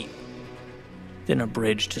escape than a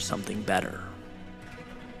bridge to something better.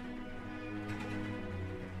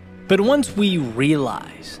 But once we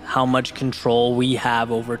realize how much control we have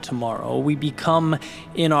over tomorrow, we become,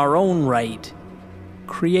 in our own right,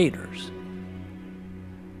 creators.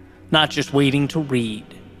 Not just waiting to read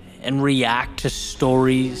and react to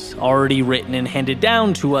stories already written and handed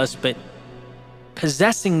down to us, but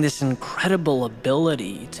possessing this incredible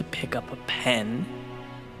ability to pick up a pen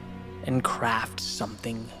and craft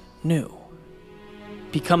something new.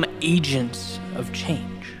 Become agents of change.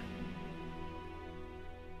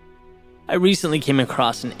 I recently came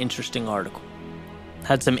across an interesting article.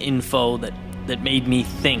 Had some info that made me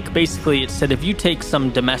think. Basically, it said if you take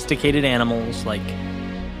some domesticated animals like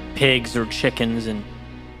pigs or chickens and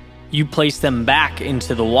you place them back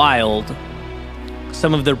into the wild,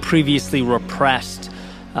 some of their previously repressed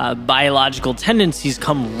biological tendencies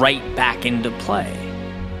come right back into play.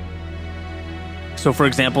 So for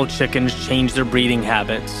example, chickens change their breeding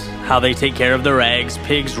habits, how they take care of their eggs.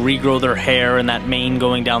 Pigs regrow their hair and that mane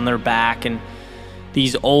going down their back, and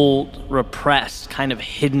these old, repressed, kind of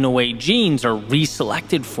hidden away genes are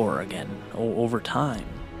reselected for again over time.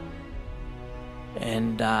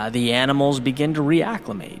 And the animals begin to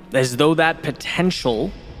reacclimate, as though that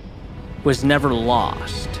potential was never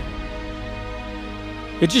lost.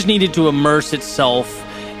 It just needed to immerse itself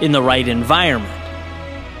in the right environment.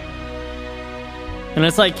 And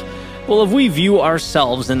it's like Well, if we view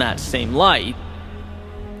ourselves in that same light,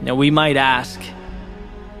 now we might ask,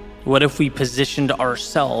 what if we positioned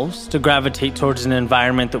ourselves to gravitate towards an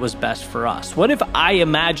environment that was best for us? What if I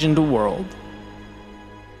imagined a world,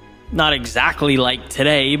 not exactly like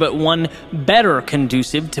today, but one better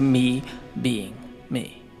conducive to me being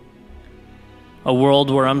me? A world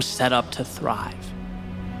where I'm set up to thrive.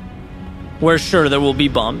 Where sure, there will be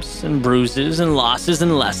bumps and bruises and losses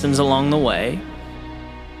and lessons along the way,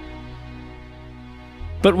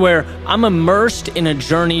 but where I'm immersed in a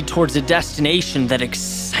journey towards a destination that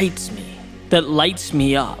excites me, that lights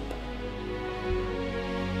me up.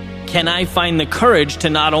 Can I find the courage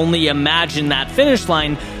to not only imagine that finish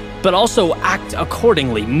line, but also act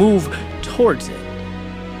accordingly, move towards it?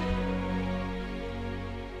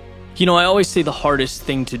 You know, I always say the hardest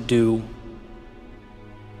thing to do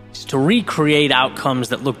is to recreate outcomes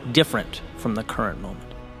that look different from the current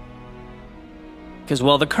moment. Because,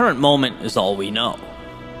 well, the current moment is all we know.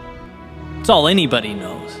 It's all anybody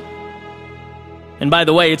knows. And by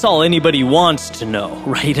the way, it's all anybody wants to know,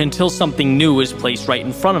 right? Until something new is placed right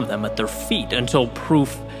in front of them at their feet, until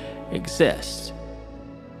proof exists.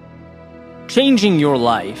 Changing your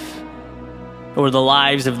life, or the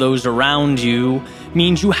lives of those around you,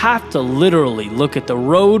 means you have to literally look at the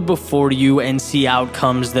road before you and see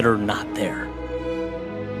outcomes that are not there.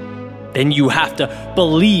 Then you have to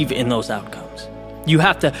believe in those outcomes. You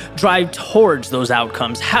have to drive towards those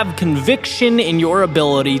outcomes, have conviction in your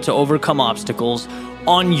ability to overcome obstacles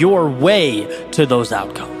on your way to those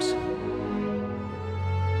outcomes.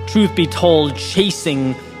 Truth be told,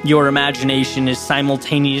 chasing your imagination is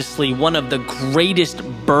simultaneously one of the greatest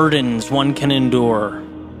burdens one can endure,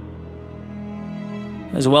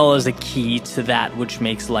 as well as a key to that which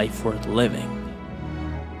makes life worth living.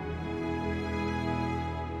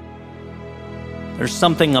 There's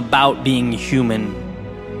something about being human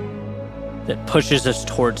that pushes us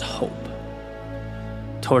towards hope,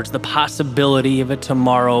 towards the possibility of a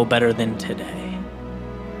tomorrow better than today.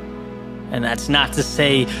 And that's not to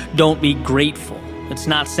say don't be grateful. It's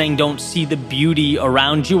not saying don't see the beauty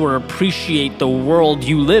around you or appreciate the world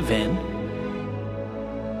you live in.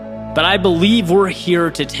 But I believe we're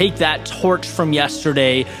here to take that torch from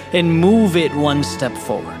yesterday and move it one step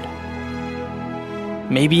forward.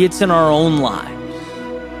 Maybe it's in our own lives.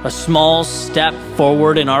 A small step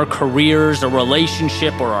forward in our careers, a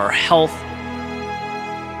relationship, or our health.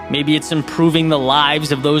 Maybe it's improving the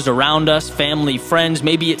lives of those around us, family, friends.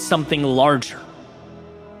 Maybe it's something larger,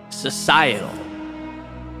 societal.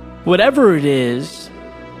 Whatever it is,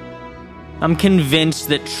 I'm convinced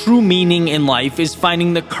that true meaning in life is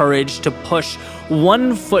finding the courage to push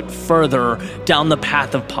one foot further down the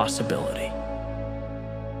path of possibility.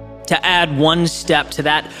 To add one step to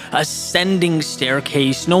that ascending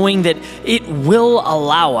staircase, knowing that it will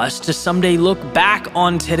allow us to someday look back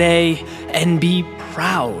on today and be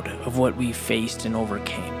proud of what we faced and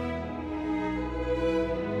overcame.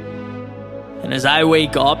 And as I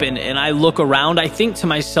wake up and I look around, I think to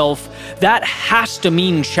myself, that has to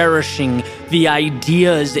mean cherishing the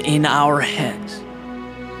ideas in our heads.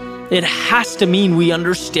 It has to mean we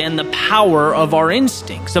understand the power of our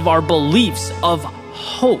instincts, of our beliefs, of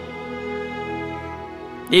hope.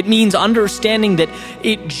 It means understanding that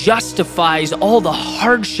it justifies all the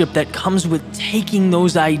hardship that comes with taking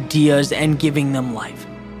those ideas and giving them life.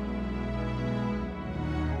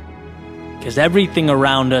 Because everything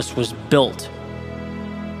around us was built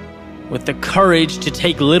with the courage to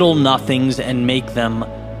take little nothings and make them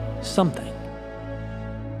something.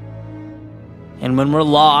 And when we're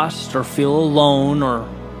lost or feel alone or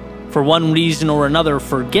for one reason or another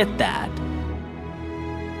forget that,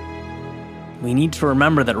 we need to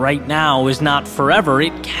remember that right now is not forever.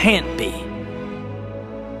 It can't be.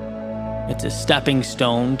 It's a stepping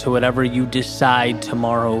stone to whatever you decide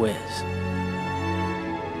tomorrow is.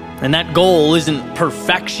 And that goal isn't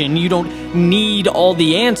perfection. You don't need all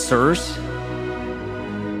the answers.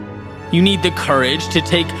 You need the courage to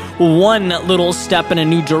take one little step in a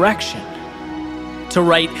new direction, to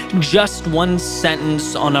write just one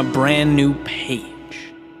sentence on a brand new page.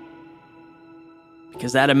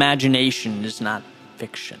 Because that imagination is not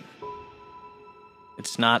fiction.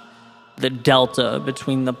 It's not the delta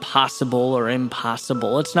between the possible or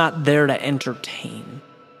impossible. It's not there to entertain.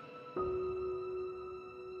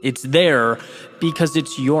 It's there because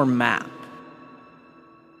it's your map.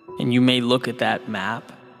 And you may look at that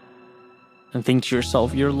map and think to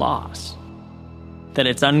yourself, you're lost. That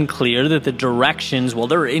it's unclear, that the directions, well,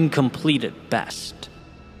 they're incomplete at best.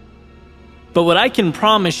 But what I can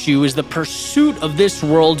promise you is the pursuit of this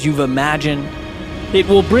world you've imagined It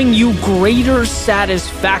will bring you greater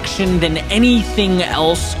satisfaction than anything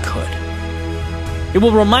else could. It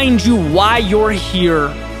will remind you why you're here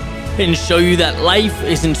and show you that life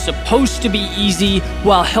isn't supposed to be easy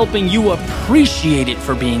while helping you appreciate it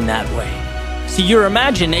for being that way. See, your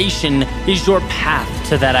imagination is your path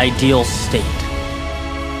to that ideal state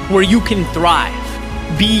where you can thrive,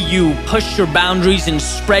 be you, push your boundaries, and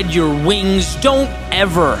spread your wings. Don't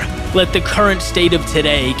ever let the current state of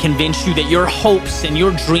today convince you that your hopes and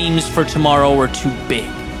your dreams for tomorrow are too big,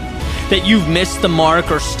 that you've missed the mark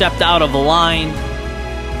or stepped out of line.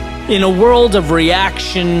 In a world of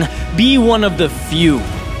reaction, be one of the few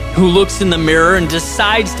who looks in the mirror and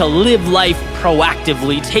decides to live life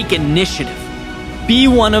proactively, take initiative. Be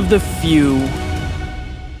one of the few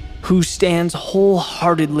who stands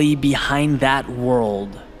wholeheartedly behind that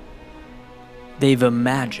world they've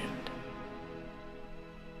imagined.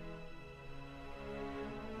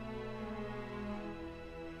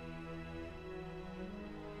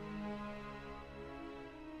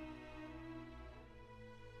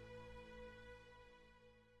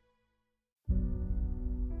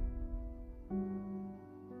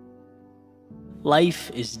 Life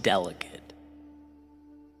is delicate,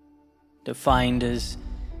 defined as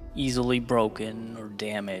easily broken or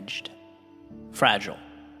damaged, fragile.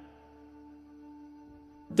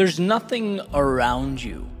 There's nothing around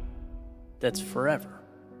you that's forever.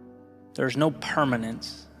 There's no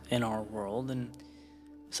permanence in our world, and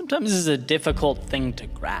sometimes this is a difficult thing to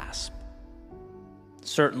grasp.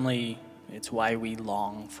 Certainly, it's why we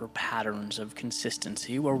long for patterns of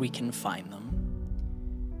consistency where we can find them.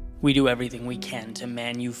 We do everything we can to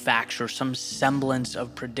manufacture some semblance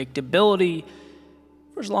of predictability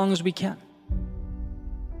for as long as we can,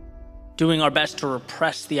 doing our best to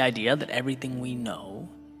repress the idea that everything we know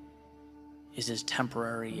is as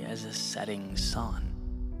temporary as a setting sun.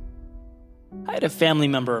 I had a family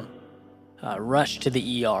member rush to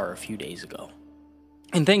the ER a few days ago,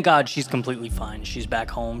 and thank God she's completely fine. She's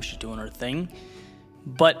back home, she's doing her thing,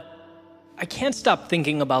 but I can't stop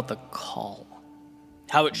thinking about the call.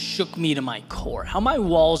 How it shook me to my core, how my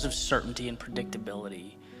walls of certainty and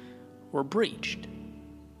predictability were breached.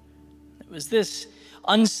 It was this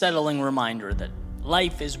unsettling reminder that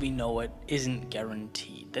life as we know it isn't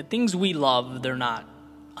guaranteed, that things we love, they're not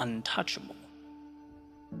untouchable.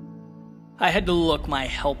 I had to look my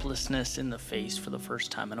helplessness in the face for the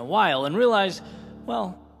first time in a while and realize,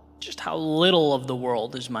 well, just how little of the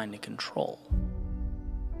world is mine to control.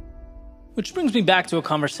 Which brings me back to a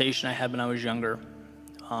conversation I had when I was younger.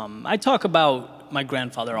 I talk about my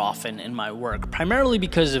grandfather often in my work, primarily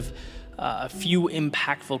because of a few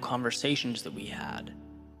impactful conversations that we had.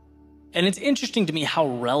 And it's interesting to me how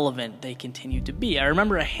relevant they continue to be. I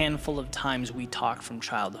remember a handful of times we talked from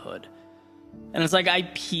childhood, and it's like I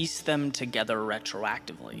piece them together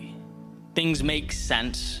retroactively. Things make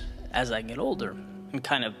sense as I get older and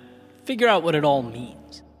kind of figure out what it all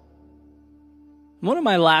means. One of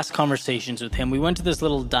my last conversations with him, we went to this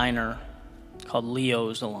little diner called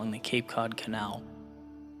Leo's along the Cape Cod Canal.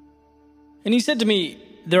 And he said to me,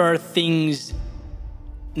 there are things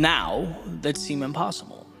now that seem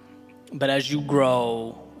impossible, but as you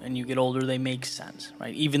grow and you get older, they make sense,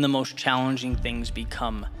 right? Even the most challenging things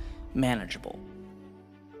become manageable.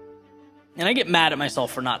 And I get mad at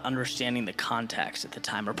myself for not understanding the context at the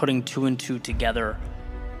time or putting two and two together.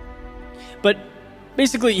 But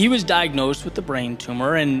basically, he was diagnosed with a brain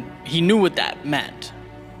tumor and he knew what that meant.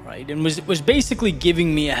 Right? And was basically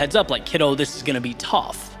giving me a heads up, like, kiddo, this is going to be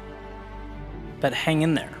tough, but hang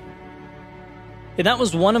in there. And that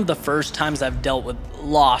was one of the first times I've dealt with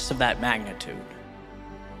loss of that magnitude.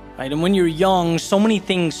 Right? And when you're young, so many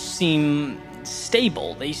things seem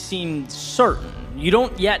stable. They seem certain. You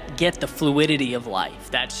don't yet get the fluidity of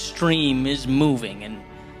life. That stream is moving, and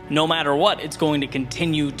no matter what, it's going to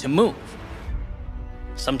continue to move.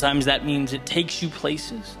 Sometimes that means it takes you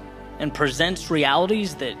places and presents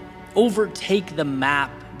realities that overtake the map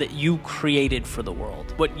that you created for the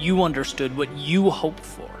world, what you understood, what you hoped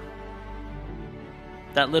for.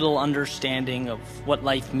 That little understanding of what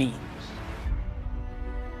life means.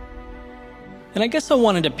 And I guess I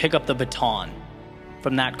wanted to pick up the baton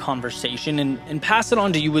from that conversation and pass it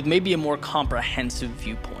on to you with maybe a more comprehensive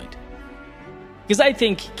viewpoint. Because I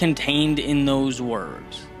think contained in those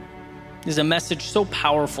words is a message so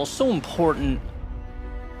powerful, so important,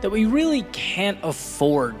 that we really can't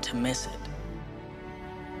afford to miss it.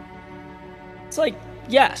 It's like,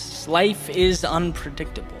 yes, life is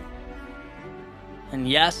unpredictable. And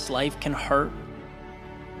yes, life can hurt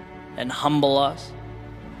and humble us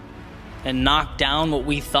and knock down what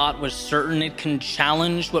we thought was certain. It can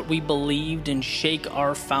challenge what we believed and shake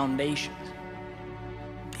our foundations.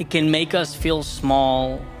 It can make us feel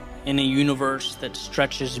small in a universe that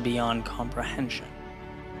stretches beyond comprehension.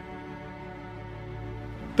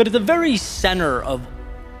 But at the very center of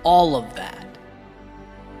all of that,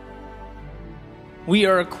 we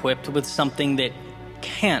are equipped with something that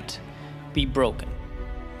can't be broken.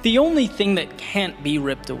 The only thing that can't be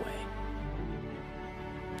ripped away.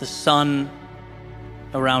 The sun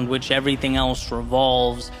around which everything else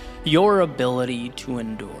revolves, your ability to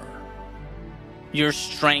endure. Your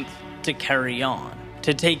strength to carry on,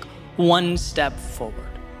 to take one step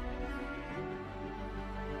forward.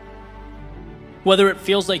 Whether it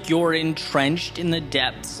feels like you're entrenched in the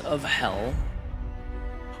depths of hell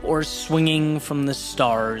or swinging from the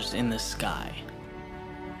stars in the sky.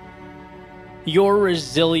 Your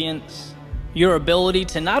resilience, your ability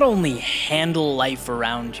to not only handle life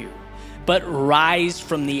around you, but rise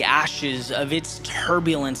from the ashes of its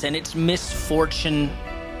turbulence and its misfortune,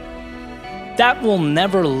 that will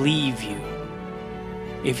never leave you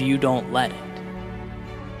if you don't let it.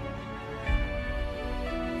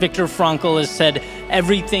 Viktor Frankl has said,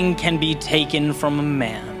 everything can be taken from a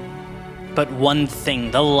man, but one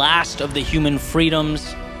thing, the last of the human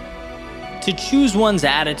freedoms, to choose one's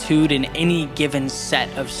attitude in any given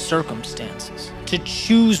set of circumstances, to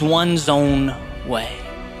choose one's own way.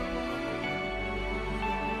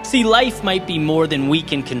 See, life might be more than we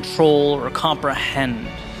can control or comprehend,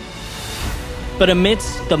 but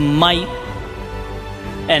amidst the might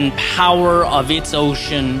and power of its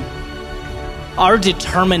ocean, our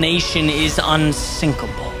determination is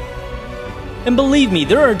unsinkable. And believe me,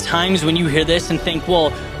 there are times when you hear this and think,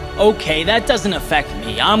 well, okay, that doesn't affect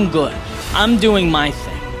me. I'm good. I'm doing my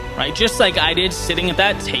thing, right? Just like I did sitting at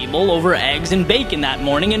that table over eggs and bacon that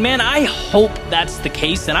morning. And man, I hope that's the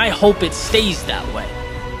case, and I hope it stays that way.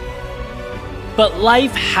 But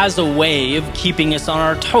life has a way of keeping us on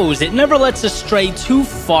our toes. It never lets us stray too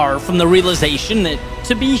far from the realization that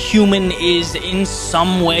to be human is, in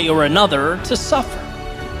some way or another, to suffer.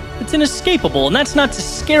 It's inescapable, and that's not to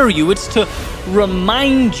scare you. It's to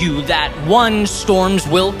remind you that, one, storms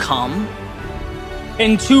will come,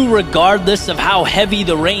 and two, regardless of how heavy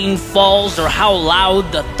the rain falls or how loud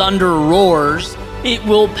the thunder roars, it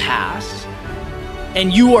will pass,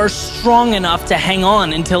 and you are strong enough to hang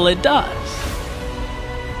on until it does.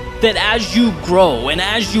 That as you grow and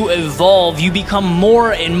as you evolve, you become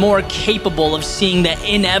more and more capable of seeing the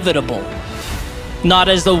inevitable, not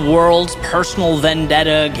as the world's personal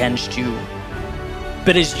vendetta against you,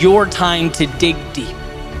 but as your time to dig deep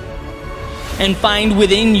and find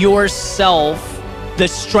within yourself the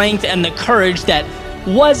strength and the courage that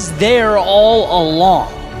was there all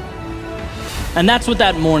along. And that's what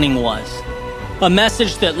that morning was. A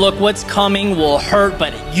message that, look, what's coming will hurt,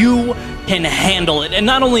 but you can handle it. And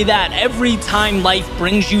not only that, every time life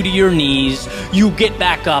brings you to your knees, you get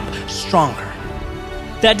back up stronger.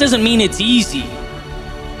 That doesn't mean it's easy,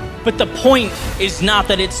 but the point is not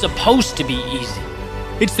that it's supposed to be easy.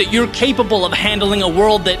 It's that you're capable of handling a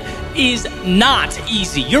world that is not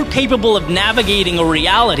easy. You're capable of navigating a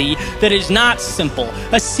reality that is not simple,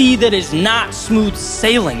 a sea that is not smooth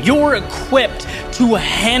sailing. You're equipped to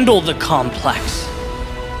handle the complex.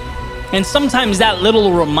 And sometimes that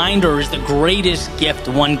little reminder is the greatest gift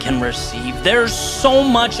one can receive. There's so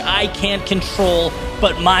much I can't control,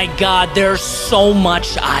 but my God, there's so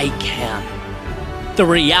much I can. The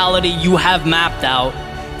reality you have mapped out,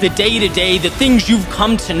 the day-to-day, the things you've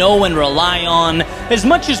come to know and rely on, as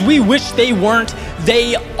much as we wish they weren't,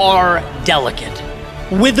 they are delicate,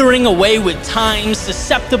 withering away with time,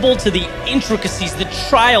 susceptible to the intricacies, the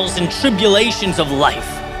trials and tribulations of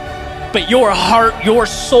life. But your heart, your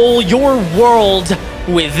soul, your world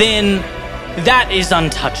within, that is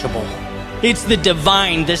untouchable. It's the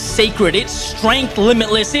divine, the sacred, its strength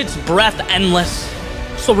limitless, its breath endless.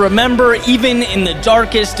 So remember, even in the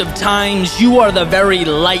darkest of times, you are the very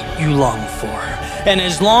light you long for. And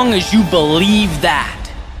as long as you believe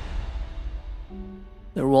that,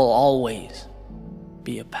 there will always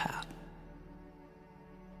be a path.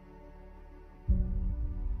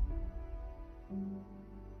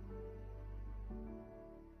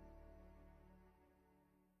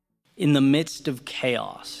 In the midst of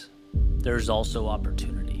chaos, there's also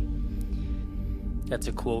opportunity. That's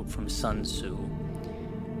a quote from Sun Tzu,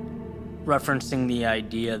 referencing the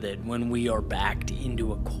idea that when we are backed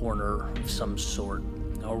into a corner of some sort,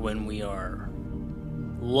 or when we are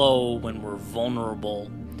low, when we're vulnerable,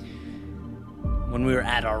 when we're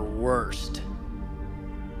at our worst,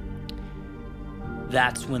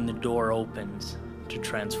 that's when the door opens to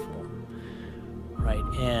transform, right?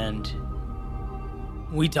 And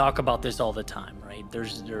we talk about this all the time, right?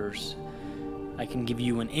 There's I can give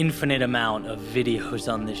you an infinite amount of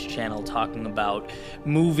videos on this channel talking about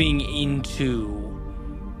moving into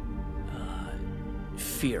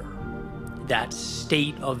fear, that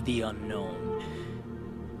state of the unknown,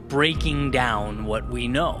 breaking down what we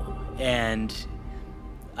know. And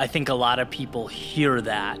I think a lot of people hear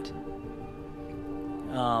that,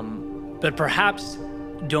 but perhaps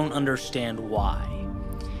don't understand why.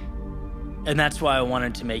 And that's why I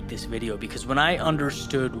wanted to make this video, because when I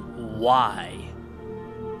understood why,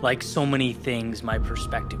 like so many things, my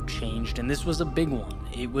perspective changed. And this was a big one.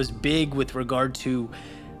 It was big with regard to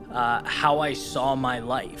how I saw my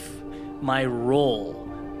life, my role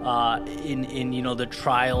in the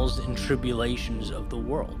trials and tribulations of the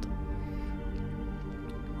world.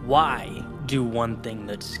 Why do one thing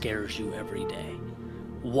that scares you every day?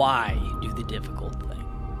 Why do the difficult thing?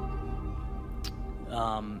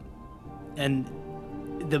 And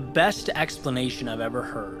the best explanation I've ever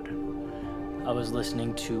heard, I was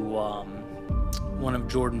listening to one of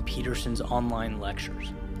Jordan Peterson's online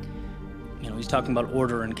lectures. He's talking about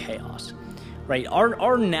order and chaos, right?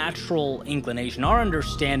 Our natural inclination, our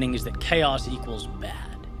understanding is that chaos equals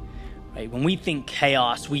bad, right? When we think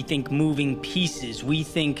chaos, we think moving pieces, we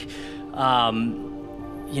think,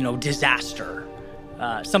 disaster,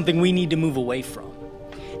 something we need to move away from.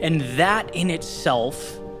 And that in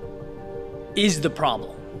itself is the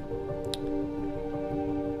problem.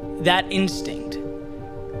 That instinct,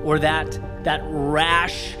 or that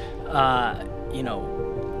rash,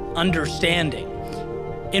 understanding.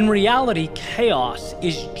 In reality, chaos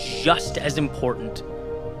is just as important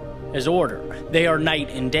as order. They are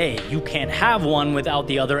night and day. You can't have one without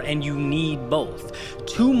the other, and you need both.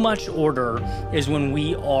 Too much order is when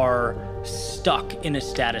we are stuck in a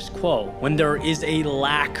status quo, when there is a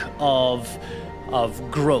lack of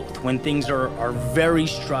growth, when things are very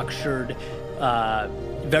structured,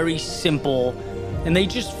 very simple, and they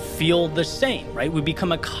just feel the same, right? We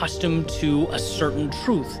become accustomed to a certain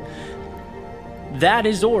truth. That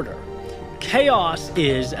is order. Chaos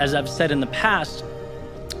is, as I've said in the past,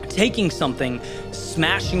 taking something,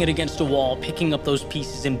 smashing it against a wall, picking up those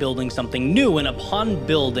pieces and building something new. And upon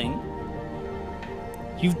building,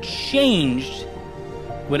 you've changed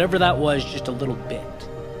whatever that was just a little bit.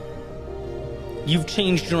 You've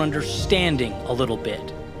changed your understanding a little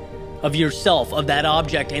bit of yourself, of that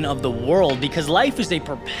object, and of the world, because life is a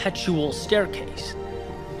perpetual staircase.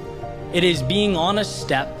 It is being on a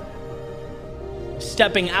step,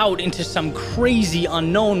 stepping out into some crazy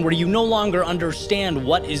unknown where you no longer understand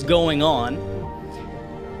what is going on,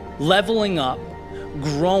 leveling up,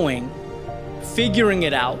 growing, figuring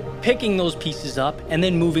it out, picking those pieces up, and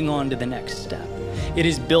then moving on to the next step. It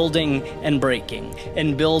is building and breaking,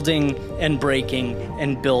 and building and breaking,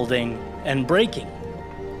 and building and breaking.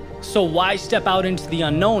 So why step out into the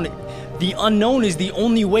unknown? The unknown is the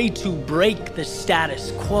only way to break the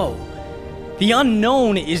status quo. The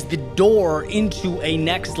unknown is the door into a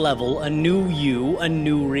next level, a new you, a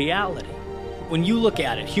new reality. When you look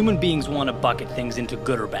at it, human beings want to bucket things into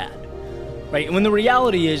good or bad, right? And when the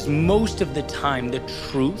reality is, most of the time, the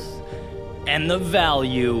truth and the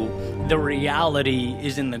value, the reality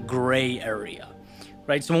is in the gray area,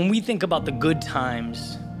 right? So when we think about the good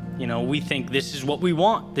times, we think this is what we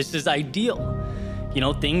want. This is ideal.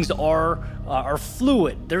 Things are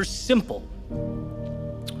fluid. They're simple.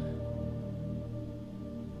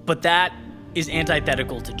 But that is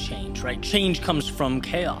antithetical to change, right? Change comes from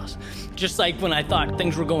chaos. Just like when I thought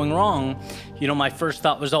things were going wrong, my first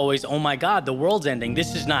thought was always, oh my God, the world's ending.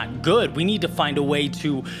 This is not good. We need to find a way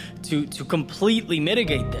to completely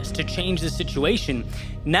mitigate this, to change the situation.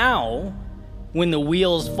 Now, when the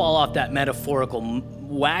wheels fall off that metaphorical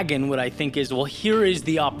wagon, what I think is, well, here is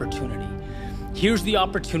the opportunity. Here's the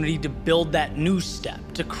opportunity to build that new step,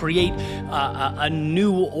 to create a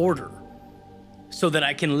new order so that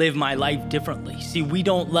I can live my life differently. See, we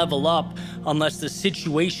don't level up unless the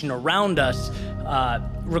situation around us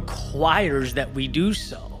requires that we do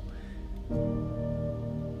so.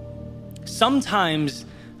 Sometimes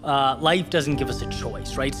life doesn't give us a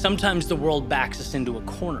choice, right? Sometimes the world backs us into a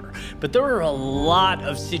corner, but there are a lot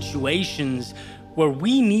of situations where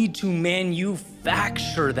we need to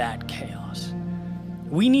manufacture that chaos.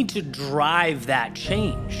 We need to drive that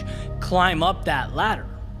change, climb up that ladder.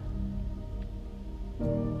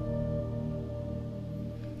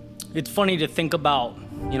 It's funny to think about,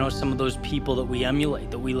 some of those people that we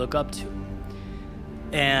emulate, that we look up to.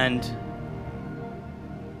 And,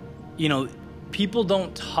 people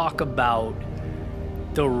don't talk about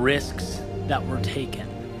the risks that were taken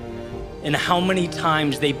and how many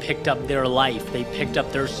times they picked up their life, they picked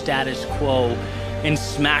up their status quo and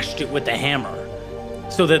smashed it with a hammer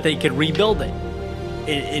so that they could rebuild it.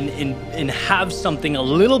 and have something a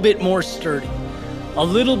little bit more sturdy, a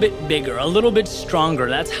little bit bigger, a little bit stronger.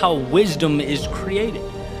 That's how wisdom is created.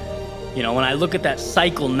 You know, when I look at that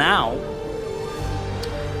cycle now,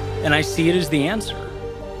 and I see it as the answer.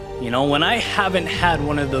 You know, when I haven't had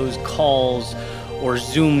one of those calls or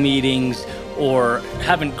Zoom meetings, or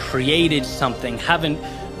haven't created something, haven't,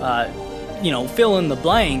 fill in the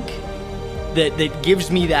blank, that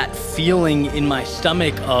gives me that feeling in my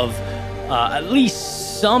stomach of at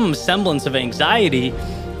least some semblance of anxiety,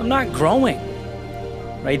 I'm not growing,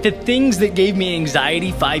 right? The things that gave me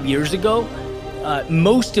anxiety 5 years ago,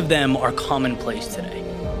 most of them are commonplace today,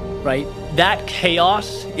 right? That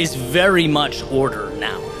chaos is very much order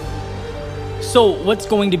now. So what's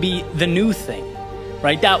going to be the new thing,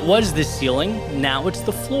 right? That was the ceiling, now it's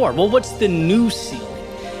the floor. Well, what's the new ceiling?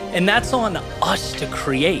 And that's on us to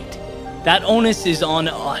create. That onus is on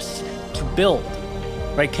us to build,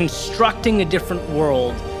 right? Constructing a different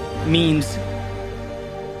world means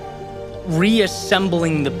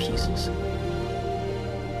reassembling the pieces.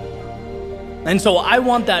 And so I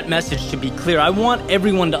want that message to be clear. I want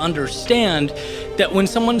everyone to understand that when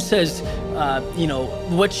someone says,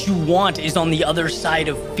 what you want is on the other side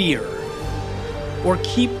of fear, or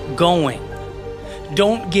keep going,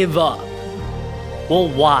 don't give up. Well,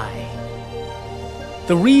 why?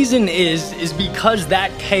 The reason is because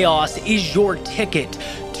that chaos is your ticket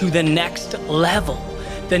to the next level,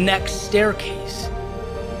 the next staircase.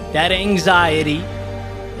 That anxiety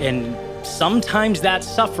and sometimes that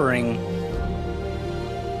suffering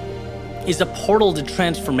is a portal to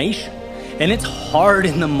transformation. And it's hard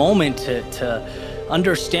in the moment to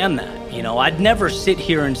understand that. You know, I'd never sit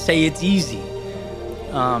here and say it's easy.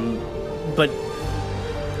 But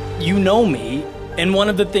you know me, and one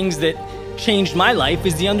of the things that changed my life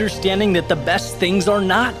is the understanding that the best things are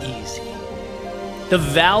not easy. The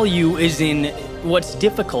value is in what's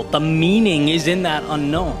difficult. The meaning is in that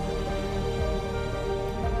unknown.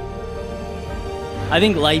 I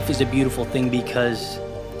think life is a beautiful thing because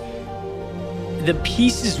the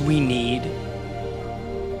pieces we need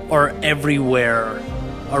are everywhere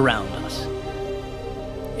around us.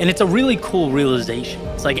 And it's a really cool realization.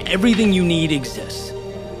 It's like everything you need exists.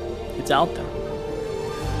 It's out there.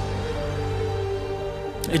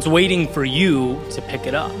 It's waiting for you to pick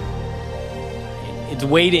it up. It's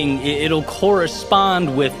waiting, it'll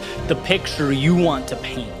correspond with the picture you want to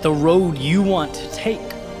paint, the road you want to take.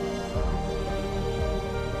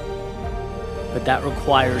 But that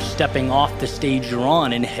requires stepping off the stage you're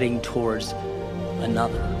on and heading towards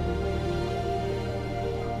another.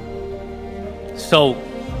 So,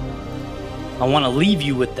 I want to leave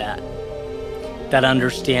you with that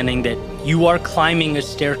understanding that you are climbing a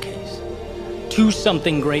staircase to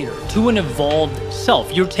something greater, to an evolved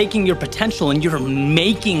self. You're taking your potential and you're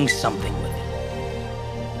making something with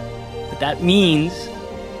it. But that means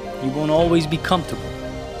you won't always be comfortable.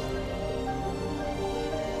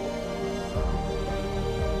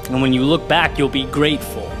 And when you look back, you'll be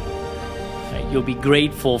grateful. Right? You'll be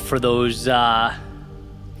grateful for those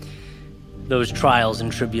trials and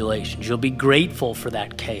tribulations. You'll be grateful for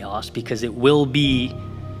that chaos because it will be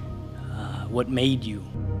what made you.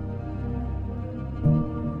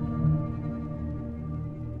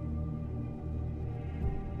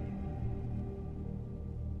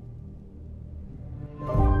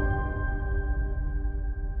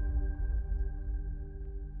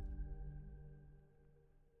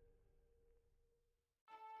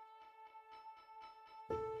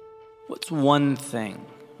 What's one thing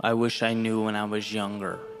I wish I knew when I was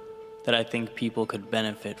younger that I think people could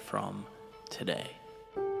benefit from today?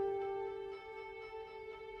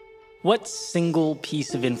 What single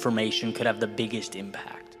piece of information could have the biggest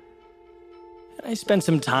impact? And I spent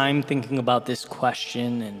some time thinking about this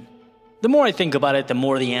question, and the more I think about it, the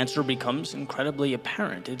more the answer becomes incredibly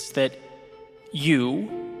apparent. It's that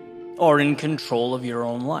you are in control of your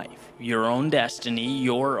own life, your own destiny,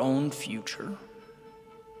 your own future.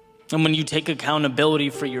 And when you take accountability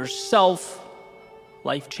for yourself,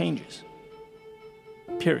 life changes.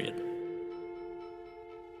 Period.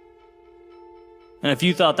 And if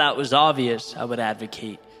you thought that was obvious, I would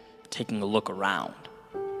advocate taking a look around.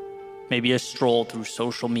 Maybe a stroll through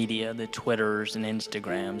social media, the Twitters and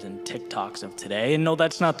Instagrams and TikToks of today. And no,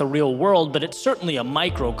 that's not the real world, but it's certainly a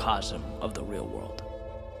microcosm of the real world.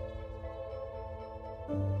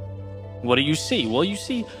 What do you see? Well, you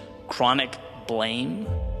see chronic blame.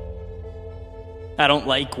 I don't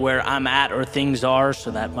like where I'm at or things are,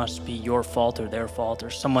 so that must be your fault or their fault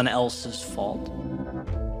or someone else's fault.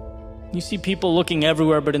 You see people looking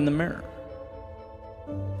everywhere but in the mirror,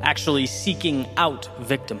 actually seeking out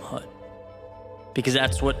victimhood. because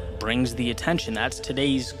that's what brings the attention. That's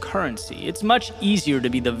today's currency. It's much easier to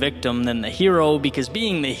be the victim than the hero, because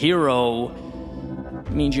being the hero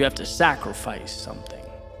means you have to sacrifice something.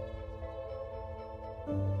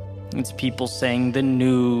 It's people saying the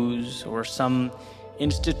news or some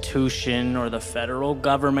institution or the federal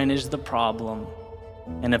government is the problem.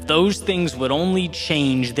 And if those things would only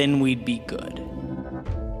change, then we'd be good.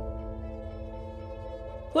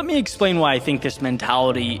 Let me explain why I think this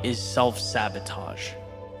mentality is self-sabotage,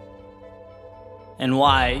 and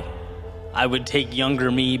why I would take younger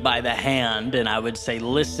me by the hand and I would say,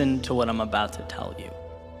 listen to what I'm about to tell you.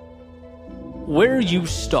 Where you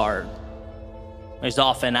start is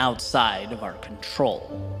often outside of our control.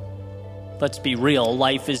 Let's be real,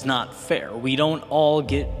 life is not fair. We don't all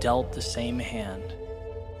get dealt the same hand.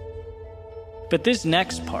 But this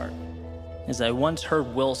next part, as I once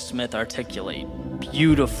heard Will Smith articulate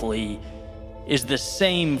beautifully, is the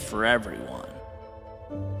same for everyone.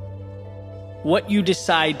 What you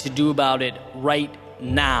decide to do about it right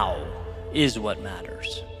now is what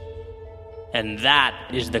matters. And that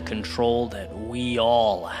is the control that we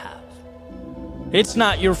all have. It's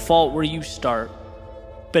not your fault where you start,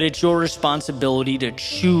 but it's your responsibility to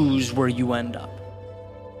choose where you end up.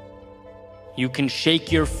 You can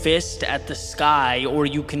shake your fist at the sky, or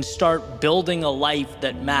you can start building a life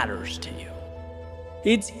that matters to you.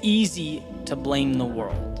 It's easy to blame the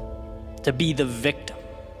world, to be the victim,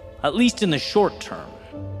 at least in the short term.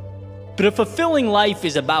 But a fulfilling life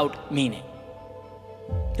is about meaning,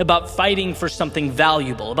 about fighting for something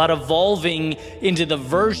valuable, about evolving into the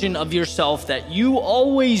version of yourself that you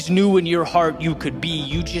always knew in your heart you could be.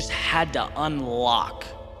 You just had to unlock.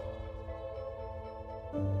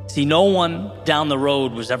 See, no one down the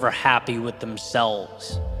road was ever happy with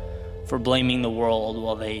themselves for blaming the world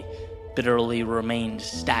while they bitterly remained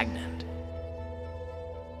stagnant.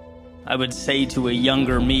 I would say to a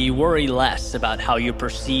younger me, worry less about how you're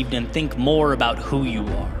perceived and think more about who you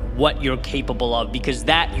are, what you're capable of, because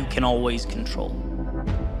that you can always control.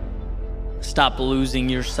 Stop losing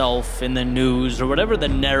yourself in the news or whatever the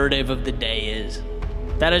narrative of the day is.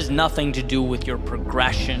 That has nothing to do with your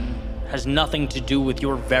progression, has nothing to do with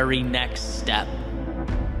your very next step.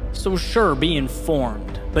 So sure, be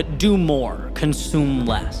informed, but do more, consume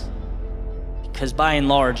less. Because by and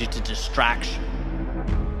large, it's a distraction.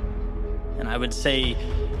 And I would say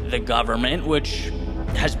the government, which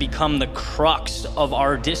has become the crux of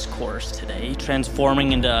our discourse today,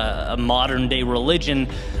 transforming into a modern day religion.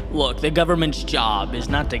 Look, the government's job is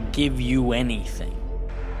not to give you anything.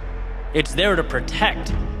 It's there to protect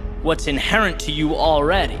what's inherent to you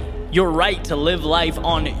already. Your right to live life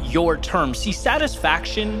on your terms. See,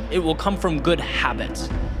 satisfaction, it will come from good habits.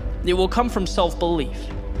 It will come from self-belief.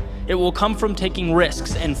 It will come from taking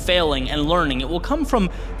risks and failing and learning. It will come from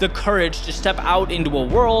the courage to step out into a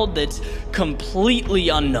world that's completely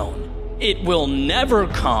unknown. It will never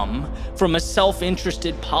come from a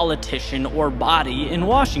self-interested politician or body in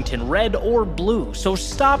Washington, red or blue. So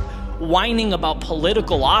stop whining about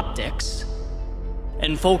political optics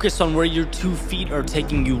and focus on where your 2 feet are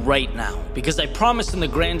taking you right now. Because I promise, in the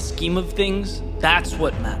grand scheme of things, that's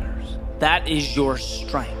what matters. That is your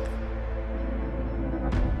strength.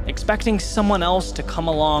 Expecting someone else to come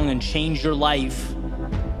along and change your life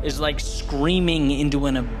is like screaming into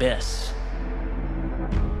an abyss.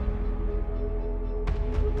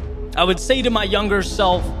 I would say to my younger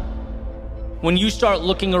self, when you start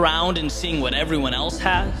looking around and seeing what everyone else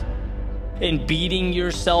has, and beating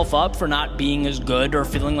yourself up for not being as good or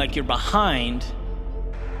feeling like you're behind,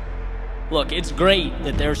 look, it's great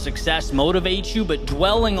that their success motivates you, but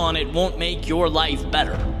dwelling on it won't make your life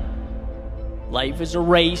better. Life is a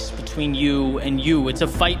race between you and you. It's a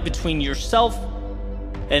fight between yourself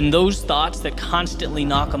and those thoughts that constantly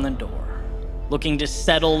knock on the door, looking to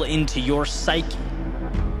settle into your psyche.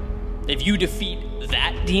 If you defeat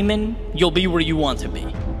that demon, you'll be where you want to be,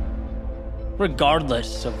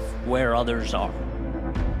 regardless of where others are.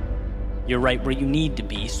 You're right where you need to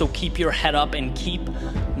be, so keep your head up and keep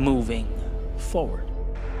moving forward.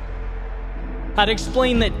 I'd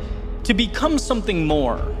explain that to become something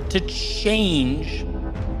more, to change,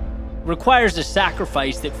 requires a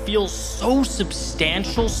sacrifice that feels so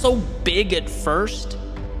substantial, so big at first,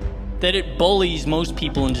 that it bullies most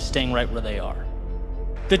people into staying right where they are.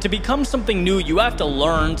 That to become something new, you have to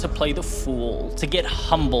learn to play the fool, to get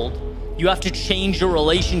humbled. You have to change your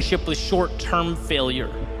relationship with short-term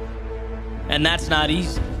failure. And that's not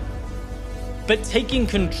easy. But taking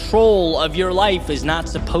control of your life is not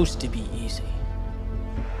supposed to be easy.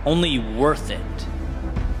 Only worth it.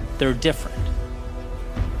 They're different.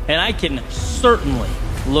 And I can certainly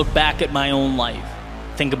look back at my own life,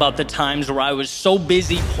 think about the times where I was so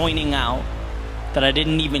busy pointing out that I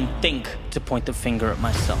didn't even think to point the finger at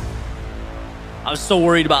myself. I was so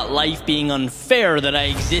worried about life being unfair that I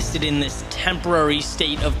existed in this temporary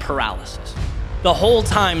state of paralysis, the whole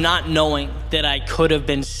time not knowing that I could have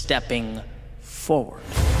been stepping forward.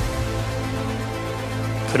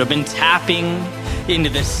 Could have been tapping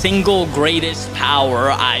into the single greatest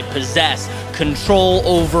power I possess, control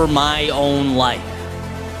over my own life.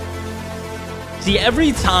 See,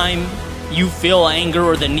 every time you feel anger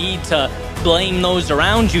or the need to blame those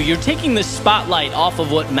around you, you're taking the spotlight off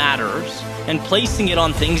of what matters and placing it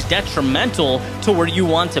on things detrimental to where you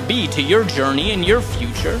want to be, to your journey and your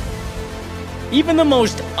future. Even the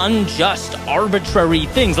most unjust, arbitrary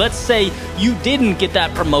things. Let's say you didn't get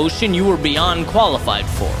that promotion you were beyond qualified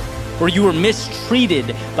for, or you were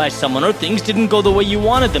mistreated by someone, or things didn't go the way you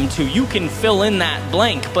wanted them to. You can fill in that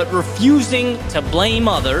blank, but refusing to blame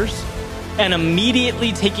others and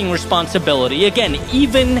immediately taking responsibility, again,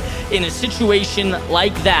 even in a situation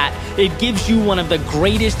like that, it gives you one of the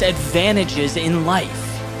greatest advantages in life.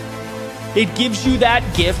 It gives you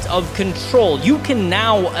that gift of control. You can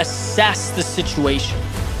now assess the situation.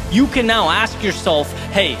 You can now ask yourself,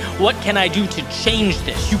 hey, what can I do to change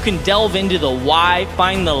this? You can delve into the why,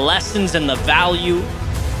 find the lessons and the value.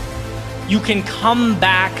 You can come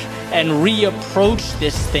back and reapproach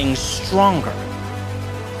this thing stronger.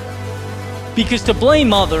 Because to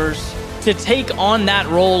blame others, to take on that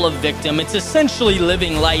role of victim, it's essentially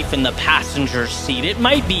living life in the passenger seat. It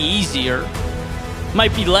might be easier,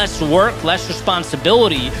 might be less work, less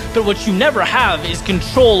responsibility, but what you never have is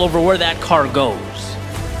control over where that car goes.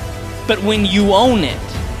 But when you own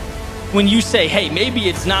it, when you say, hey, maybe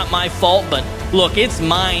it's not my fault, but look, it's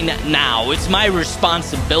mine now. It's my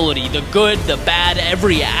responsibility, the good, the bad,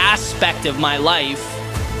 every aspect of my life.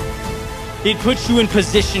 It puts you in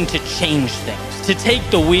position to change things, to take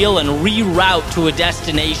the wheel and reroute to a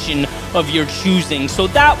destination of your choosing. So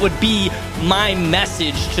that would be my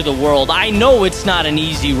message to the world. I know it's not an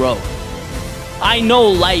easy road. I know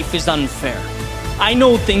life is unfair. I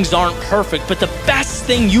know things aren't perfect, but the best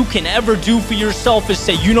thing you can ever do for yourself is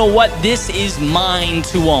say, you know what? This is mine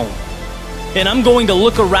to own. And I'm going to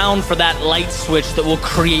look around for that light switch that will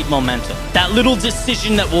create momentum. That little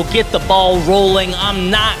decision that will get the ball rolling. I'm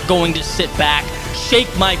not going to sit back, shake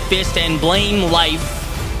my fist, and blame life.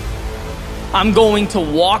 I'm going to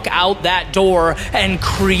walk out that door and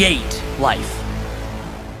create life.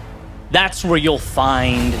 That's where you'll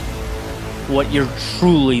find what you're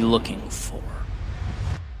truly looking for.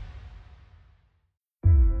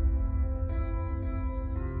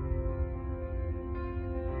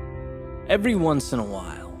 Every once in a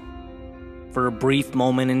while, for a brief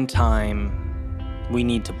moment in time, we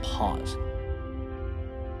need to pause.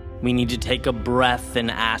 We need to take a breath and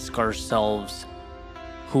ask ourselves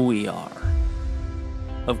who we are.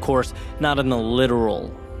 Of course, not in the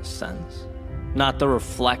literal sense, not the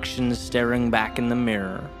reflection staring back in the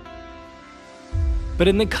mirror, but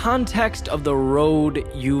in the context of the road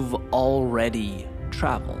you've already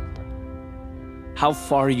traveled, how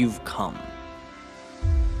far you've come.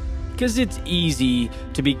 Because it's easy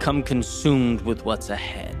to become consumed with what's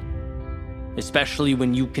ahead, especially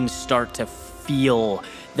when you can start to feel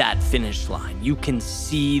that finish line. You can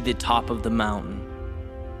see the top of the mountain.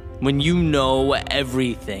 When you know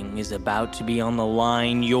everything is about to be on the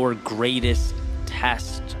line, your greatest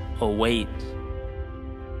test awaits.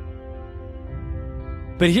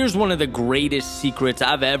 But here's one of the greatest secrets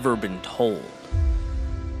I've ever been told.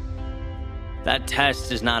 That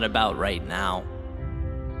test is not about right now.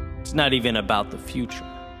 It's not even about the future.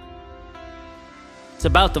 It's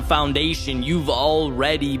about the foundation you've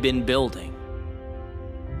already been building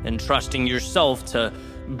and trusting yourself to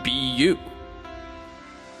be you.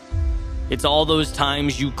 It's all those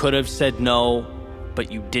times you could have said no,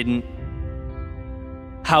 but you didn't.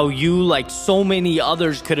 How you, like so many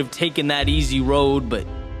others, could have taken that easy road, but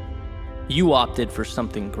you opted for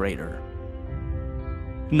something greater.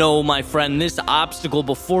 No, my friend, this obstacle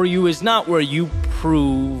before you is not where you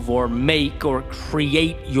prove or make or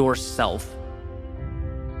create yourself.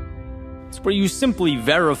 It's where you simply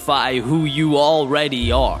verify who you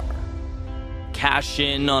already are. Cash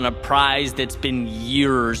in on a prize that's been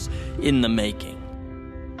years in the making.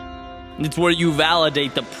 It's where you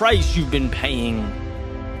validate the price you've been paying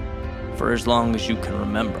for as long as you can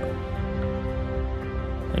remember.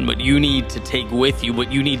 And what you need to take with you, what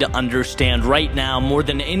you need to understand right now more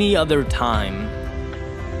than any other time,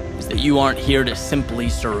 is that you aren't here to simply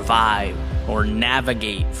survive or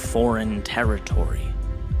navigate foreign territory.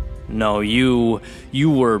 No, you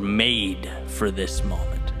were made for this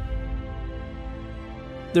moment.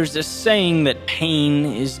 There's a saying that pain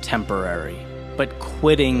is temporary, but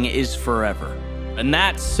quitting is forever. And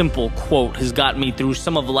that simple quote has got me through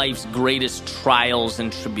some of life's greatest trials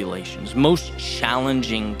and tribulations, most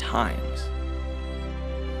challenging times.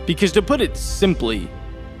 Because to put it simply,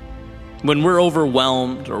 when we're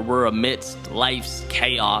overwhelmed or we're amidst life's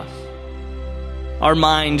chaos, our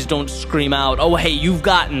minds don't scream out, "Oh, hey, you've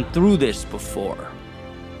gotten through this before,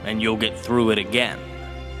 and you'll get through it again."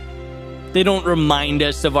 They don't remind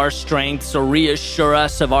us of our strengths or reassure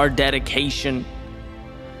us of our dedication.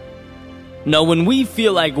 No, when we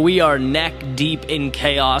feel like we are neck deep in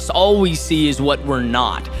chaos, all we see is what we're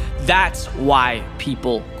not. That's why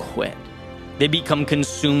people quit. They become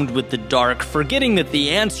consumed with the dark, forgetting that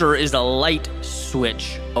the answer is a light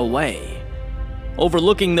switch away,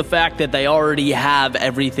 overlooking the fact that they already have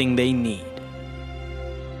everything they need.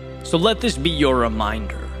 So let this be your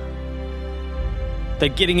reminder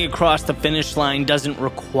that getting across the finish line doesn't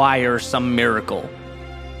require some miracle.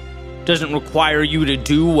 Doesn't require you to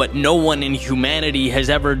do what no one in humanity has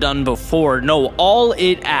ever done before. No, all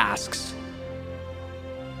it asks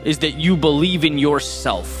is that you believe in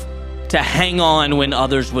yourself, to hang on when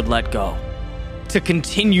others would let go, to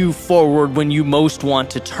continue forward when you most want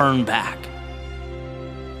to turn back.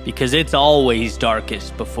 Because it's always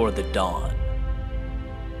darkest before the dawn,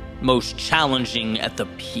 most challenging at the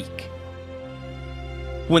peak.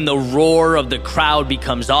 When the roar of the crowd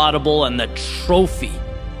becomes audible and the trophy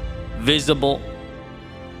visible,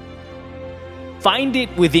 find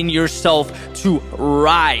it within yourself to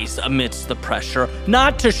rise amidst the pressure,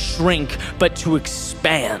 not to shrink, but to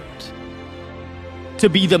expand, to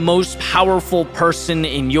be the most powerful person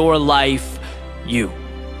in your life, you.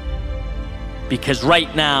 Because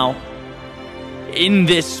right now, in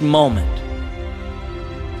this moment,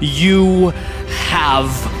 you have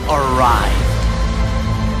arrived.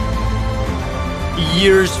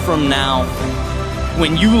 Years from now,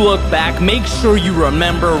 when you look back, make sure you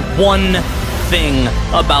remember one thing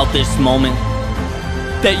about this moment: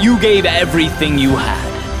 that you gave everything you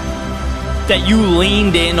had, that you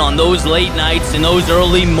leaned in on those late nights and those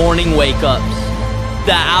early morning wake-ups,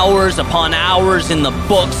 the hours upon hours in the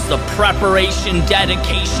books, the preparation,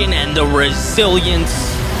 dedication, and the resilience,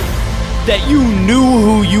 that you knew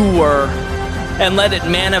who you were and let it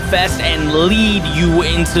manifest and lead you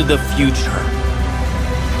into the future.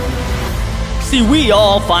 See, we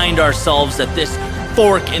all find ourselves at this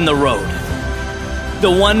fork in the road, the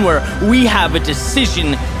one where we have a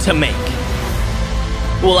decision to make.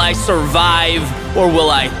 Will I survive or will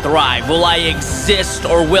I thrive? Will I exist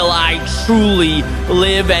or will I truly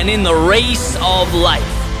live? And in the race of life,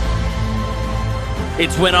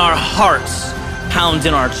 it's when our hearts pound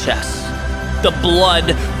in our chests, the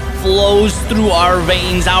blood flows through our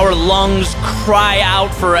veins, our lungs cry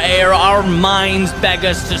out for air, our minds beg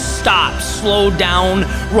us to stop, slow down,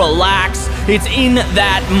 relax. It's in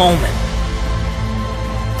that moment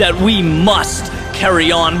that we must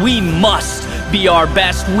carry on. We must be our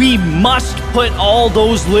best. We must put all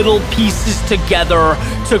those little pieces together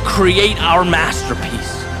to create our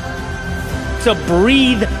masterpiece, to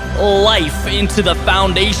breathe life into the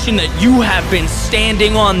foundation that you have been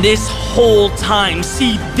standing on this whole time.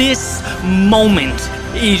 See, this moment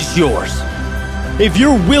is yours. If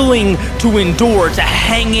you're willing to endure, to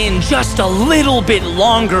hang in just a little bit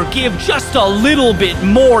longer, give just a little bit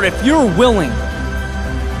more, if you're willing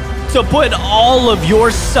to put all of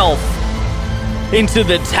yourself into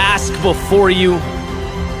the task before you,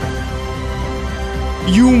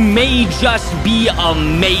 you may just be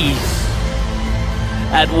amazed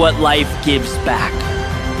at what life gives back.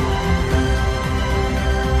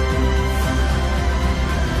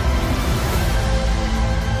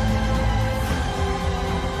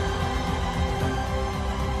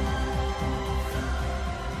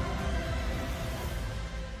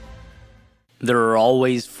 There are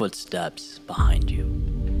always footsteps behind you.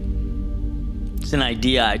 It's an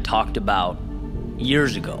idea I talked about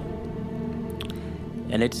years ago,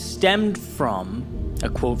 and it stemmed from a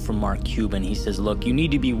quote from Mark Cuban. He says, look, you need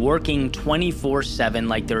to be working 24/7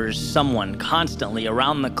 like there is someone constantly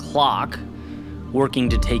around the clock working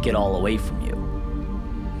to take it all away from you.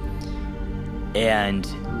 And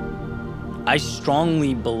I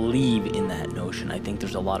strongly believe in that notion. I think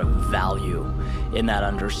there's a lot of value in that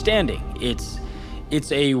understanding.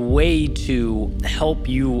 It's a way to help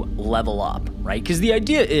you level up, right? Because the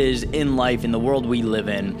idea is, in life, in the world we live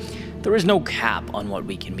in, there is no cap on what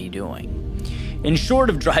we can be doing. And short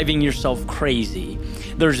of driving yourself crazy,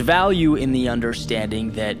 there's value in the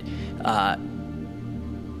understanding that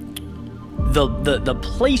the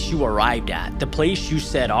place you arrived at, the place you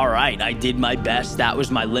said, all right, I did my best, that was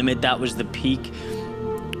my limit, that was the peak,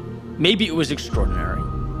 maybe it was extraordinary,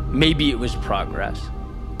 maybe it was progress,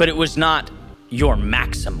 but it was not your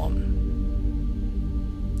maximum.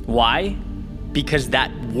 Why? Because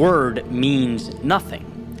that word means nothing.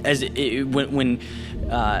 When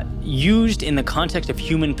used in the context of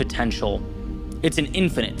human potential, it's an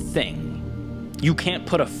infinite thing. You can't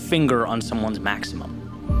put a finger on someone's maximum,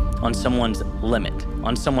 on someone's limit,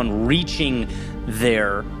 on someone reaching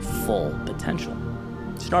their full potential.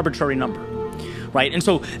 It's an arbitrary number, right? And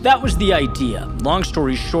so that was the idea. Long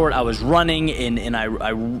story short, I was running and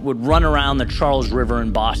I would run around the Charles River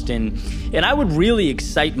in Boston, and I would really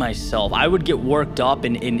excite myself. I would get worked up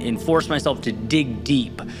and force myself to dig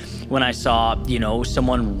deep when I saw,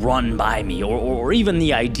 someone run by me, or even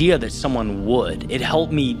the idea that someone would. It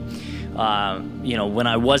helped me, when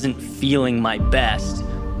I wasn't feeling my best,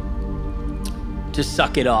 to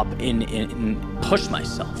suck it up and push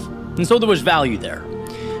myself. And so there was value there,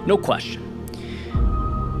 no question.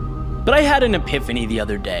 But I had an epiphany the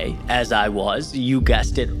other day as I was, you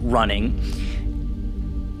guessed it, running.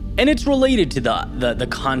 And it's related to the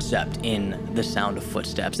concept in The Sound of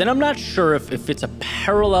Footsteps. And I'm not sure if it's a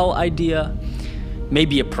parallel idea,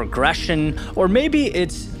 maybe a progression, or maybe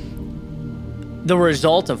it's the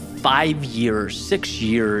result of 5 years, 6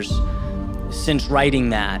 years since writing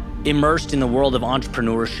that, immersed in the world of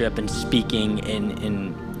entrepreneurship and speaking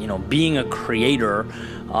and being a creator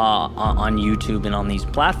on YouTube and on these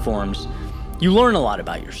platforms. You learn a lot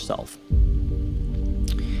about yourself.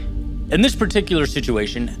 And this particular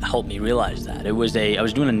situation helped me realize that. I was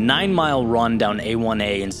doing a 9-mile run down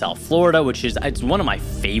A1A in South Florida, it's one of my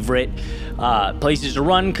favorite places to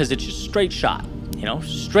run because it's just straight shot,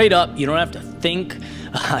 straight up. You don't have to think.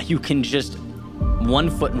 You can just one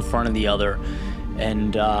foot in front of the other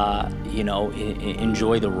and,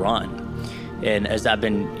 enjoy the run. And as I've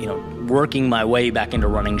been, working my way back into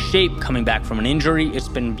running shape, coming back from an injury, it's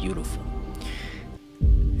been beautiful.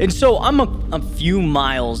 And so I'm a few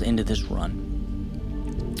miles into this run,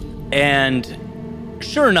 and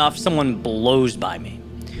sure enough, someone blows by me,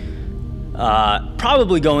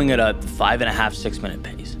 probably going at a 5.5, 6 minute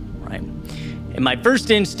pace, right? And my first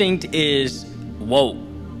instinct is, whoa,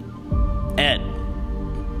 Ed,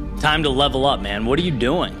 time to level up, man. What are you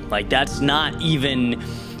doing? Like, that's not even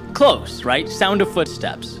close, right? Sound of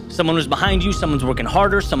footsteps. Someone was behind you, someone's working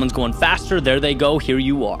harder, someone's going faster, there they go, here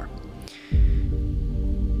you are.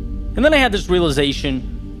 And then I had this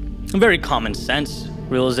realization, a very common sense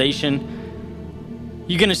realization.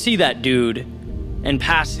 You're gonna see that dude and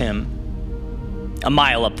pass him a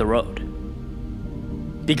mile up the road.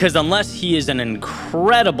 Because unless he is an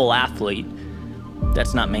incredible athlete,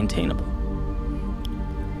 that's not maintainable.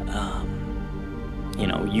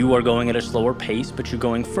 You are going at a slower pace, but you're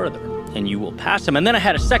going further, and you will pass him. And then I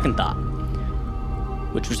had a second thought,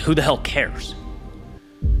 which was, who the hell cares?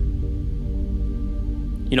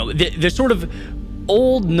 The sort of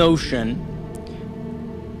old notion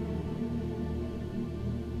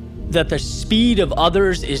that the speed of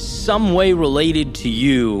others is some way related to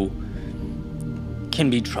you can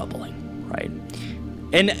be troubling, right?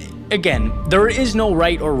 And again, there is no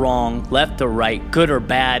right or wrong, left or right, good or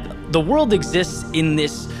bad. The world exists in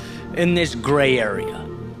this gray area.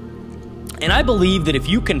 And I believe that if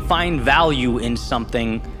you can find value in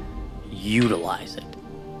something, utilize it.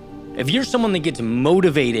 If you're someone that gets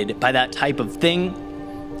motivated by that type of thing,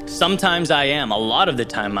 sometimes I am, a lot of the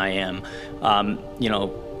time I am,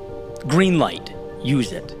 green light,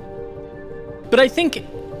 use it. But I think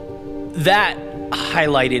that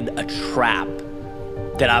highlighted a trap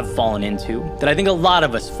that I've fallen into, that I think a lot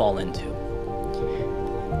of us fall into.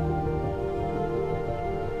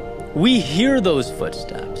 We hear those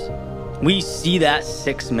footsteps. We see that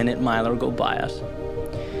 6-minute miler go by us.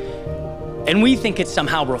 And we think it's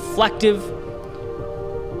somehow reflective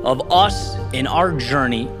of us in our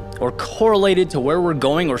journey, or correlated to where we're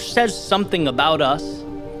going, or says something about us,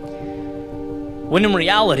 when in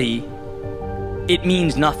reality, it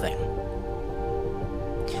means nothing.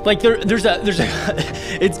 Like there's a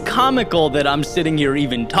it's comical that I'm sitting here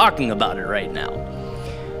even talking about it right now,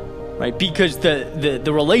 right? Because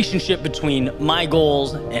the relationship between my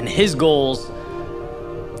goals and his goals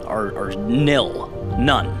are nil,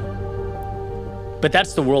 none. But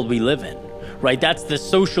that's the world we live in, right? That's the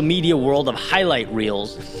social media world of highlight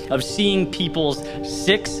reels, of seeing people's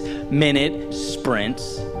 6-minute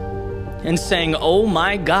sprints and saying, oh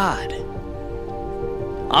my God,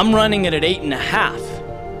 I'm running it at 8.5.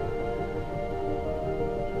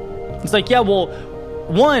 It's like, yeah, well,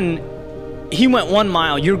 1, he went 1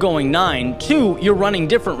 mile, you're going 9. 2, you're running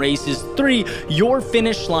different races. 3, your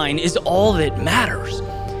finish line is all that matters.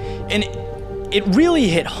 And it really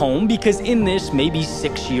hit home because in this maybe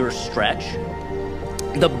 6-year stretch,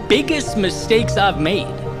 the biggest mistakes I've made,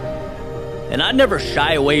 and I never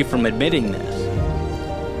shy away from admitting this,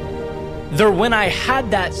 they're when I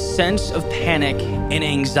had that sense of panic and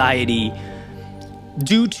anxiety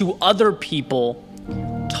due to other people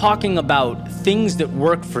talking about things that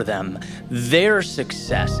work for them, their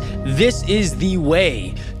success. This is the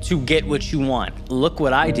way to get what you want. Look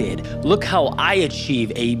what I did. Look how I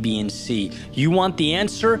achieve A, B, and C. You want the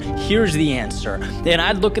answer? Here's the answer. And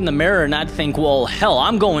I'd look in the mirror and I'd think, well, hell,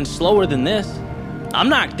 I'm going slower than this. I'm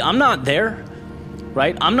not there,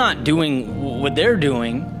 right? I'm not doing what they're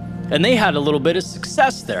doing. And they had a little bit of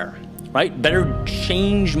success there, right? Better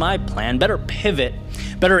change my plan, better pivot,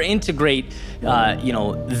 better integrate,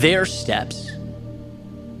 their steps,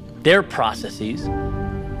 their processes.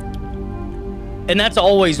 And that's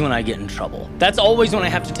always when I get in trouble. That's always when I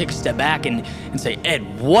have to take a step back and say,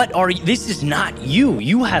 Ed, what are you? This is not you.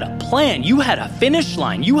 You had a plan. You had a finish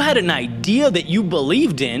line. You had an idea that you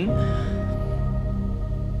believed in.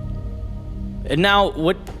 And now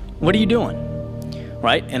what are you doing?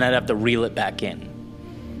 Right? And I'd have to reel it back in.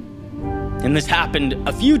 And this happened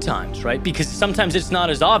a few times, right? Because sometimes it's not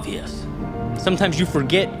as obvious. Sometimes you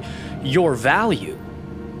forget your value,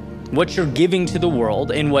 what you're giving to the world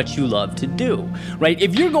and what you love to do, right?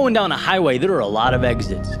 If you're going down a highway, there are a lot of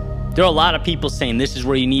exits. There are a lot of people saying this is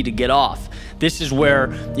where you need to get off. This is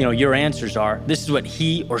where, your answers are. This is what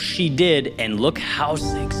he or she did, and look how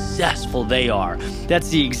successful they are. That's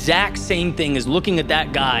the exact same thing as looking at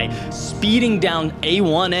that guy speeding down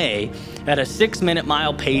A1A at a 6-minute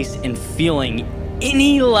mile pace and feeling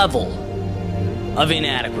any level of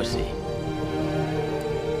inadequacy.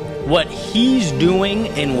 What he's doing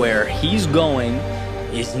and where he's going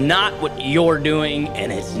is not what you're doing,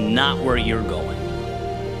 and it's not where you're going.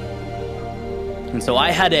 And so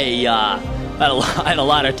I had a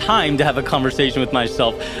lot of time to have a conversation with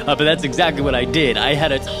myself, but that's exactly what I did. I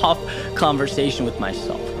had a tough conversation with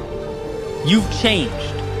myself. You've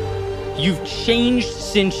changed. You've changed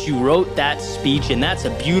since you wrote that speech, and that's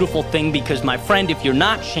a beautiful thing because, my friend, if you're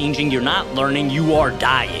not changing, you're not learning, you are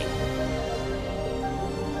dying.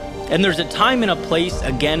 And there's a time and a place,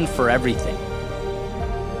 again, for everything.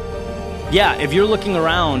 Yeah, if you're looking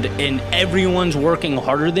around and everyone's working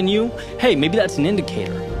harder than you, hey, maybe that's an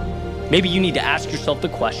indicator. Maybe you need to ask yourself the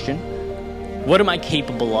question, what am I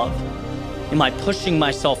capable of? Am I pushing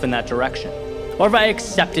myself in that direction? Or have I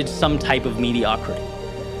accepted some type of mediocrity?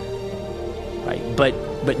 Right? But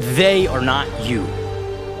they are not you.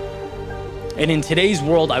 And in today's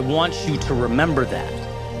world, I want you to remember that.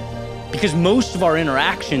 Because most of our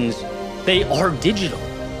interactions, they are digital.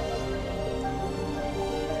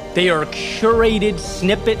 They are curated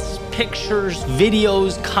snippets, pictures,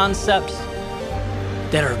 videos, concepts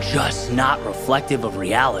that are just not reflective of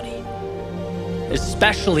reality,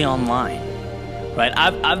 especially online, right?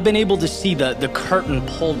 I've been able to see the curtain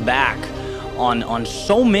pulled back on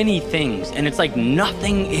so many things, and it's like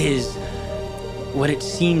nothing is what it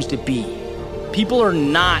seems to be. People are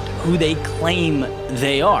not who they claim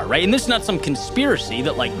they are, right? And this is not some conspiracy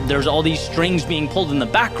that like there's all these strings being pulled in the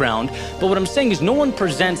background, but what I'm saying is no one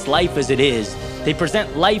presents life as it is. They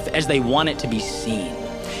present life as they want it to be seen.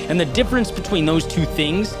 And the difference between those two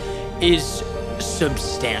things is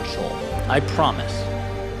substantial, I promise.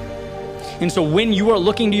 And so when you are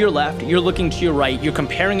looking to your left, you're looking to your right, you're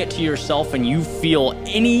comparing it to yourself, and you feel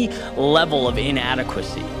any level of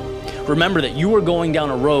inadequacy, remember that you are going down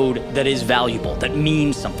a road that is valuable, that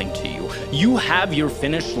means something to you. You have your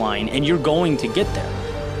finish line and you're going to get there.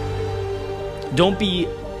 Don't be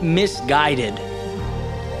misguided,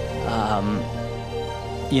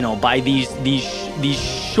 by these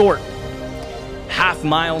short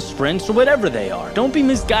half-mile sprints or whatever they are. Don't be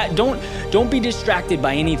misguided. Don't be distracted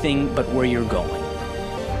by anything but where you're going.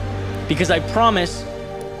 Because I promise,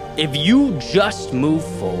 if you just move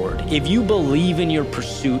forward, if you believe in your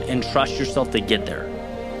pursuit and trust yourself to get there,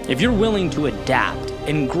 if you're willing to adapt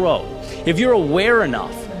and grow, if you're aware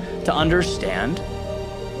enough to understand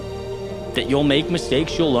that you'll make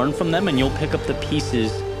mistakes, you'll learn from them, and you'll pick up the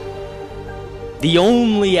pieces, the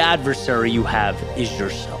only adversary you have is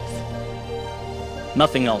yourself.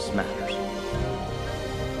 Nothing else matters.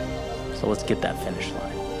 So let's get that finish line.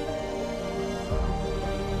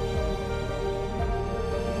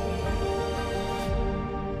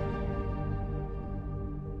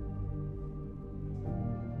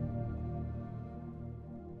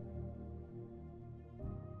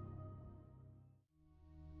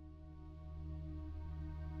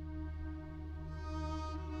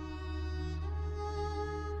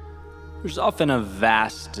 There's often a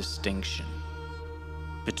vast distinction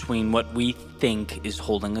between what we think is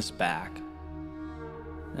holding us back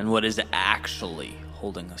and what is actually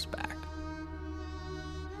holding us back.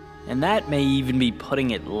 And that may even be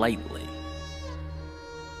putting it lightly.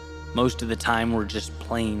 Most of the time, we're just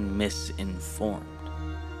plain misinformed.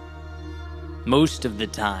 Most of the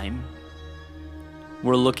time,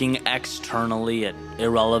 we're looking externally at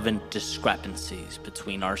irrelevant discrepancies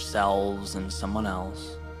between ourselves and someone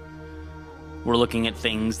else. We're looking at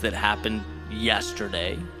things that happened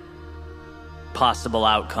yesterday, possible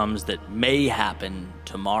outcomes that may happen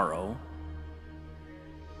tomorrow.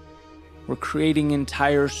 We're creating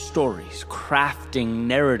entire stories, crafting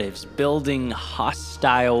narratives, building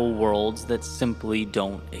hostile worlds that simply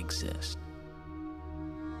don't exist.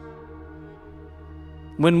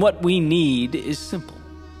 When what we need is simple: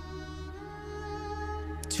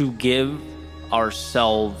 to give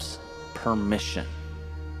ourselves permission,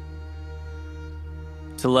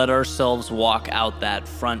 to let ourselves walk out that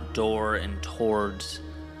front door and towards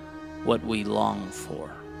what we long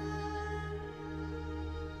for.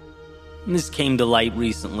 And this came to light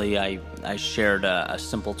recently. I shared a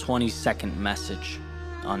simple 20-second message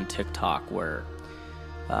on TikTok where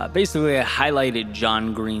basically I highlighted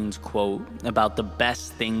John Green's quote about the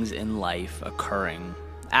best things in life occurring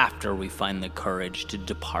after we find the courage to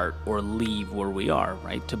depart or leave where we are,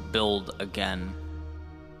 right? To build again.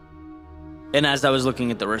 And as I was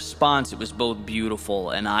looking at the response, it was both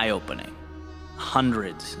beautiful and eye-opening.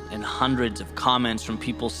 Hundreds and hundreds of comments from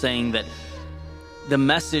people saying that the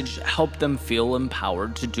message helped them feel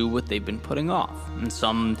empowered to do what they've been putting off. And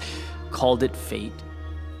some called it fate.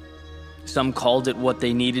 Some called it what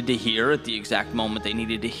they needed to hear at the exact moment they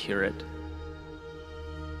needed to hear it.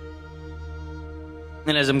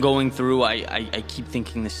 And as I'm going through, I keep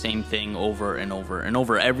thinking the same thing over and over and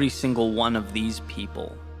over. Every single one of these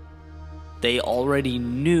people, they already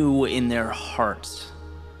knew in their hearts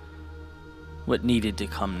what needed to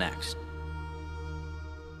come next.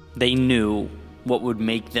 They knew what would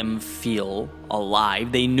make them feel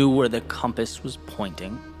alive. They knew where the compass was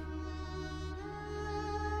pointing.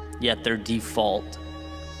 Yet their default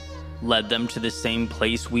led them to the same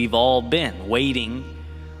place we've all been, waiting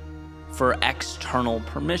for external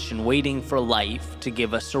permission, waiting for life to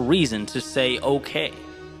give us a reason to say, okay,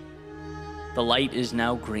 the light is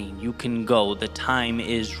now green, you can go, the time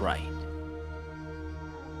is right.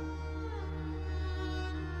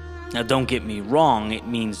 Now, don't get me wrong, it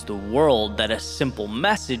means the world that a simple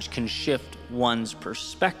message can shift one's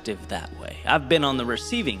perspective that way. I've been on the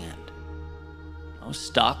receiving end. I was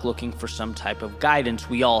stuck looking for some type of guidance.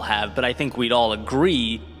 We all have, but I think we'd all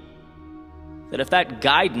agree that if that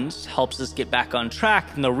guidance helps us get back on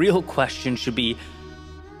track, then the real question should be,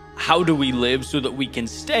 how do we live so that we can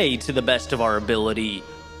stay to the best of our ability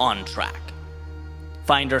on track?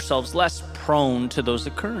 Find ourselves less prone to those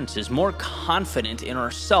occurrences, more confident in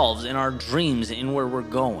ourselves, in our dreams, in where we're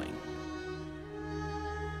going.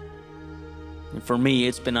 And for me,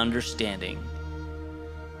 it's been understanding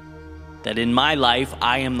that in my life,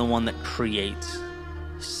 I am the one that creates,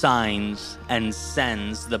 signs, and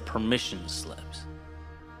sends the permission slips.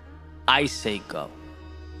 I say go.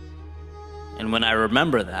 And when I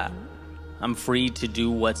remember that, I'm free to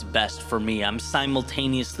do what's best for me. I'm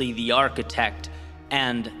simultaneously the architect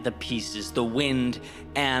and the pieces, the wind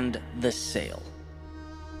and the sail.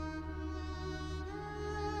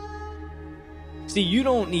 See, you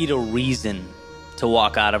don't need a reason to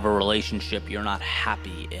walk out of a relationship you're not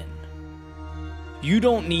happy in. You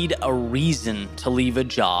don't need a reason to leave a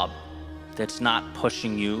job that's not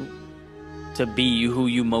pushing you to be who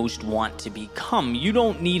you most want to become. You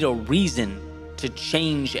don't need a reason to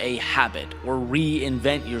change a habit or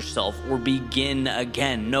reinvent yourself or begin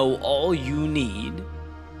again. No, all you need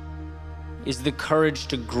is the courage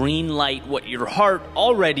to green light what your heart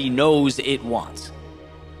already knows it wants.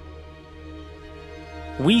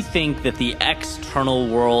 We think that the external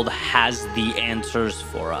world has the answers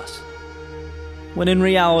for us, when in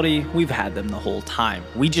reality, we've had them the whole time.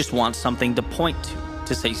 We just want something to point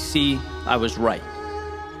to say, see, I was right.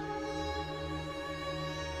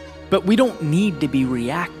 But we don't need to be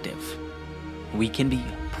reactive. We can be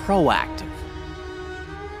proactive.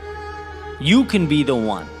 You can be the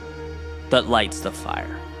one that lights the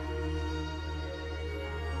fire.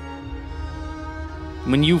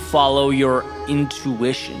 When you follow your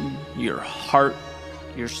intuition, your heart,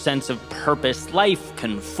 your sense of purpose, life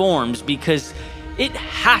conforms because it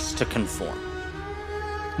has to conform.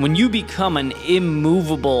 When you become an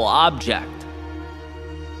immovable object,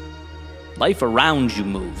 life around you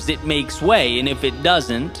moves. It makes way, and if it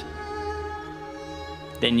doesn't,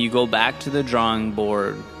 then you go back to the drawing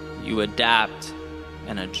board, you adapt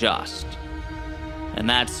and adjust. And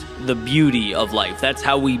that's the beauty of life. That's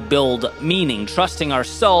how we build meaning, trusting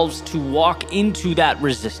ourselves to walk into that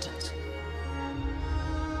resistance.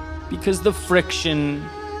 Because the friction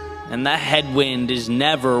and the headwind is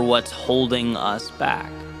never what's holding us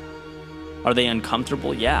back. Are they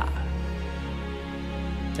uncomfortable? Yeah.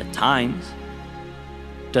 At times.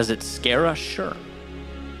 Does it scare us? Sure.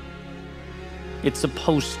 It's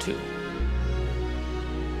supposed to.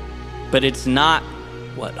 But it's not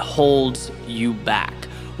what holds you back.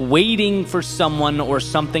 Waiting for someone or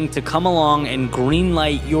something to come along and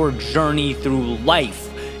greenlight your journey through life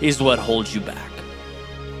is what holds you back.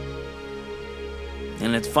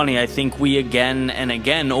 And it's funny, I think we again and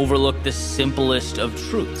again overlook the simplest of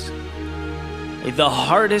truths. The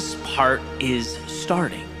hardest part is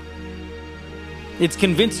starting. It's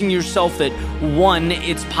convincing yourself that 1,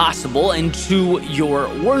 it's possible, and 2, you're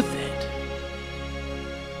worth it.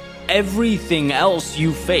 Everything else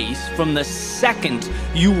you face from the second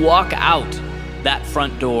you walk out that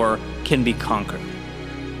front door can be conquered.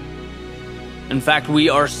 In fact, we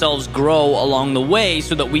ourselves grow along the way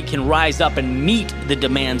so that we can rise up and meet the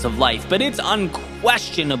demands of life, but it's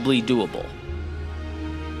unquestionably doable.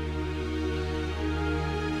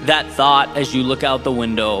 That thought as you look out the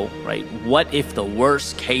window, right? What if the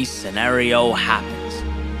worst case scenario happens?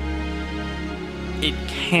 It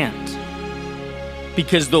can't.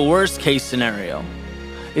 Because the worst case scenario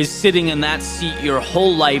is sitting in that seat your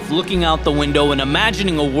whole life, looking out the window and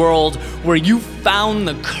imagining a world where you found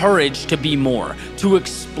the courage to be more, to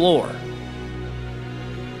explore,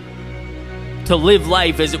 to live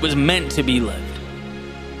life as it was meant to be lived.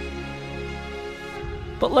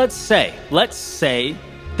 But let's say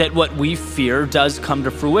that what we fear does come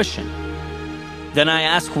to fruition. Then I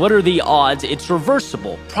ask, what are the odds it's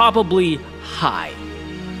reversible? Probably high.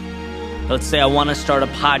 Let's say I want to start a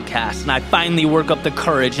podcast and I finally work up the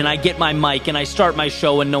courage and I get my mic and I start my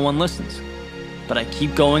show and no one listens. But I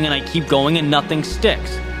keep going and I keep going and nothing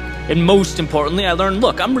sticks. And most importantly, I learned,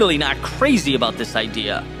 look, I'm really not crazy about this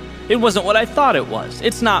idea. It wasn't what I thought it was.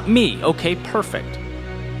 It's not me. Okay, perfect.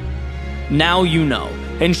 Now you know.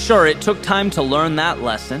 And sure, it took time to learn that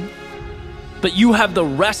lesson, but you have the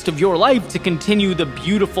rest of your life to continue the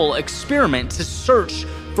beautiful experiment, to search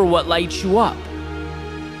for what lights you up.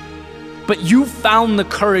 But you found the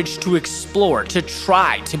courage to explore, to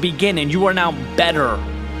try, to begin, and you are now better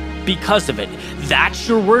because of it. That's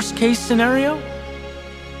your worst case scenario?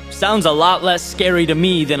 Sounds a lot less scary to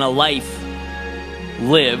me than a life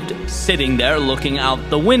lived sitting there looking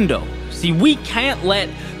out the window. See, we can't let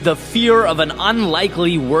the fear of an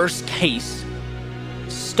unlikely worst case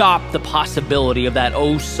stop the possibility of that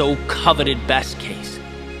oh so coveted best case.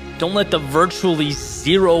 Don't let the virtually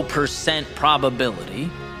 0% probability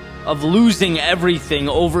of losing everything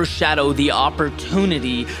overshadow the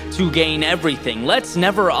opportunity to gain everything. Let's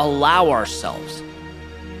never allow ourselves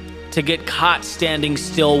to get caught standing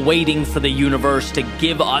still waiting for the universe to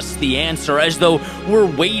give us the answer as though we're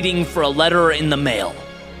waiting for a letter in the mail.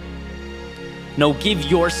 No, give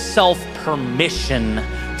yourself permission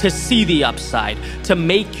to see the upside, to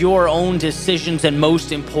make your own decisions, and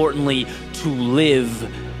most importantly, to live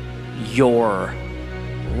your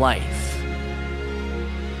life.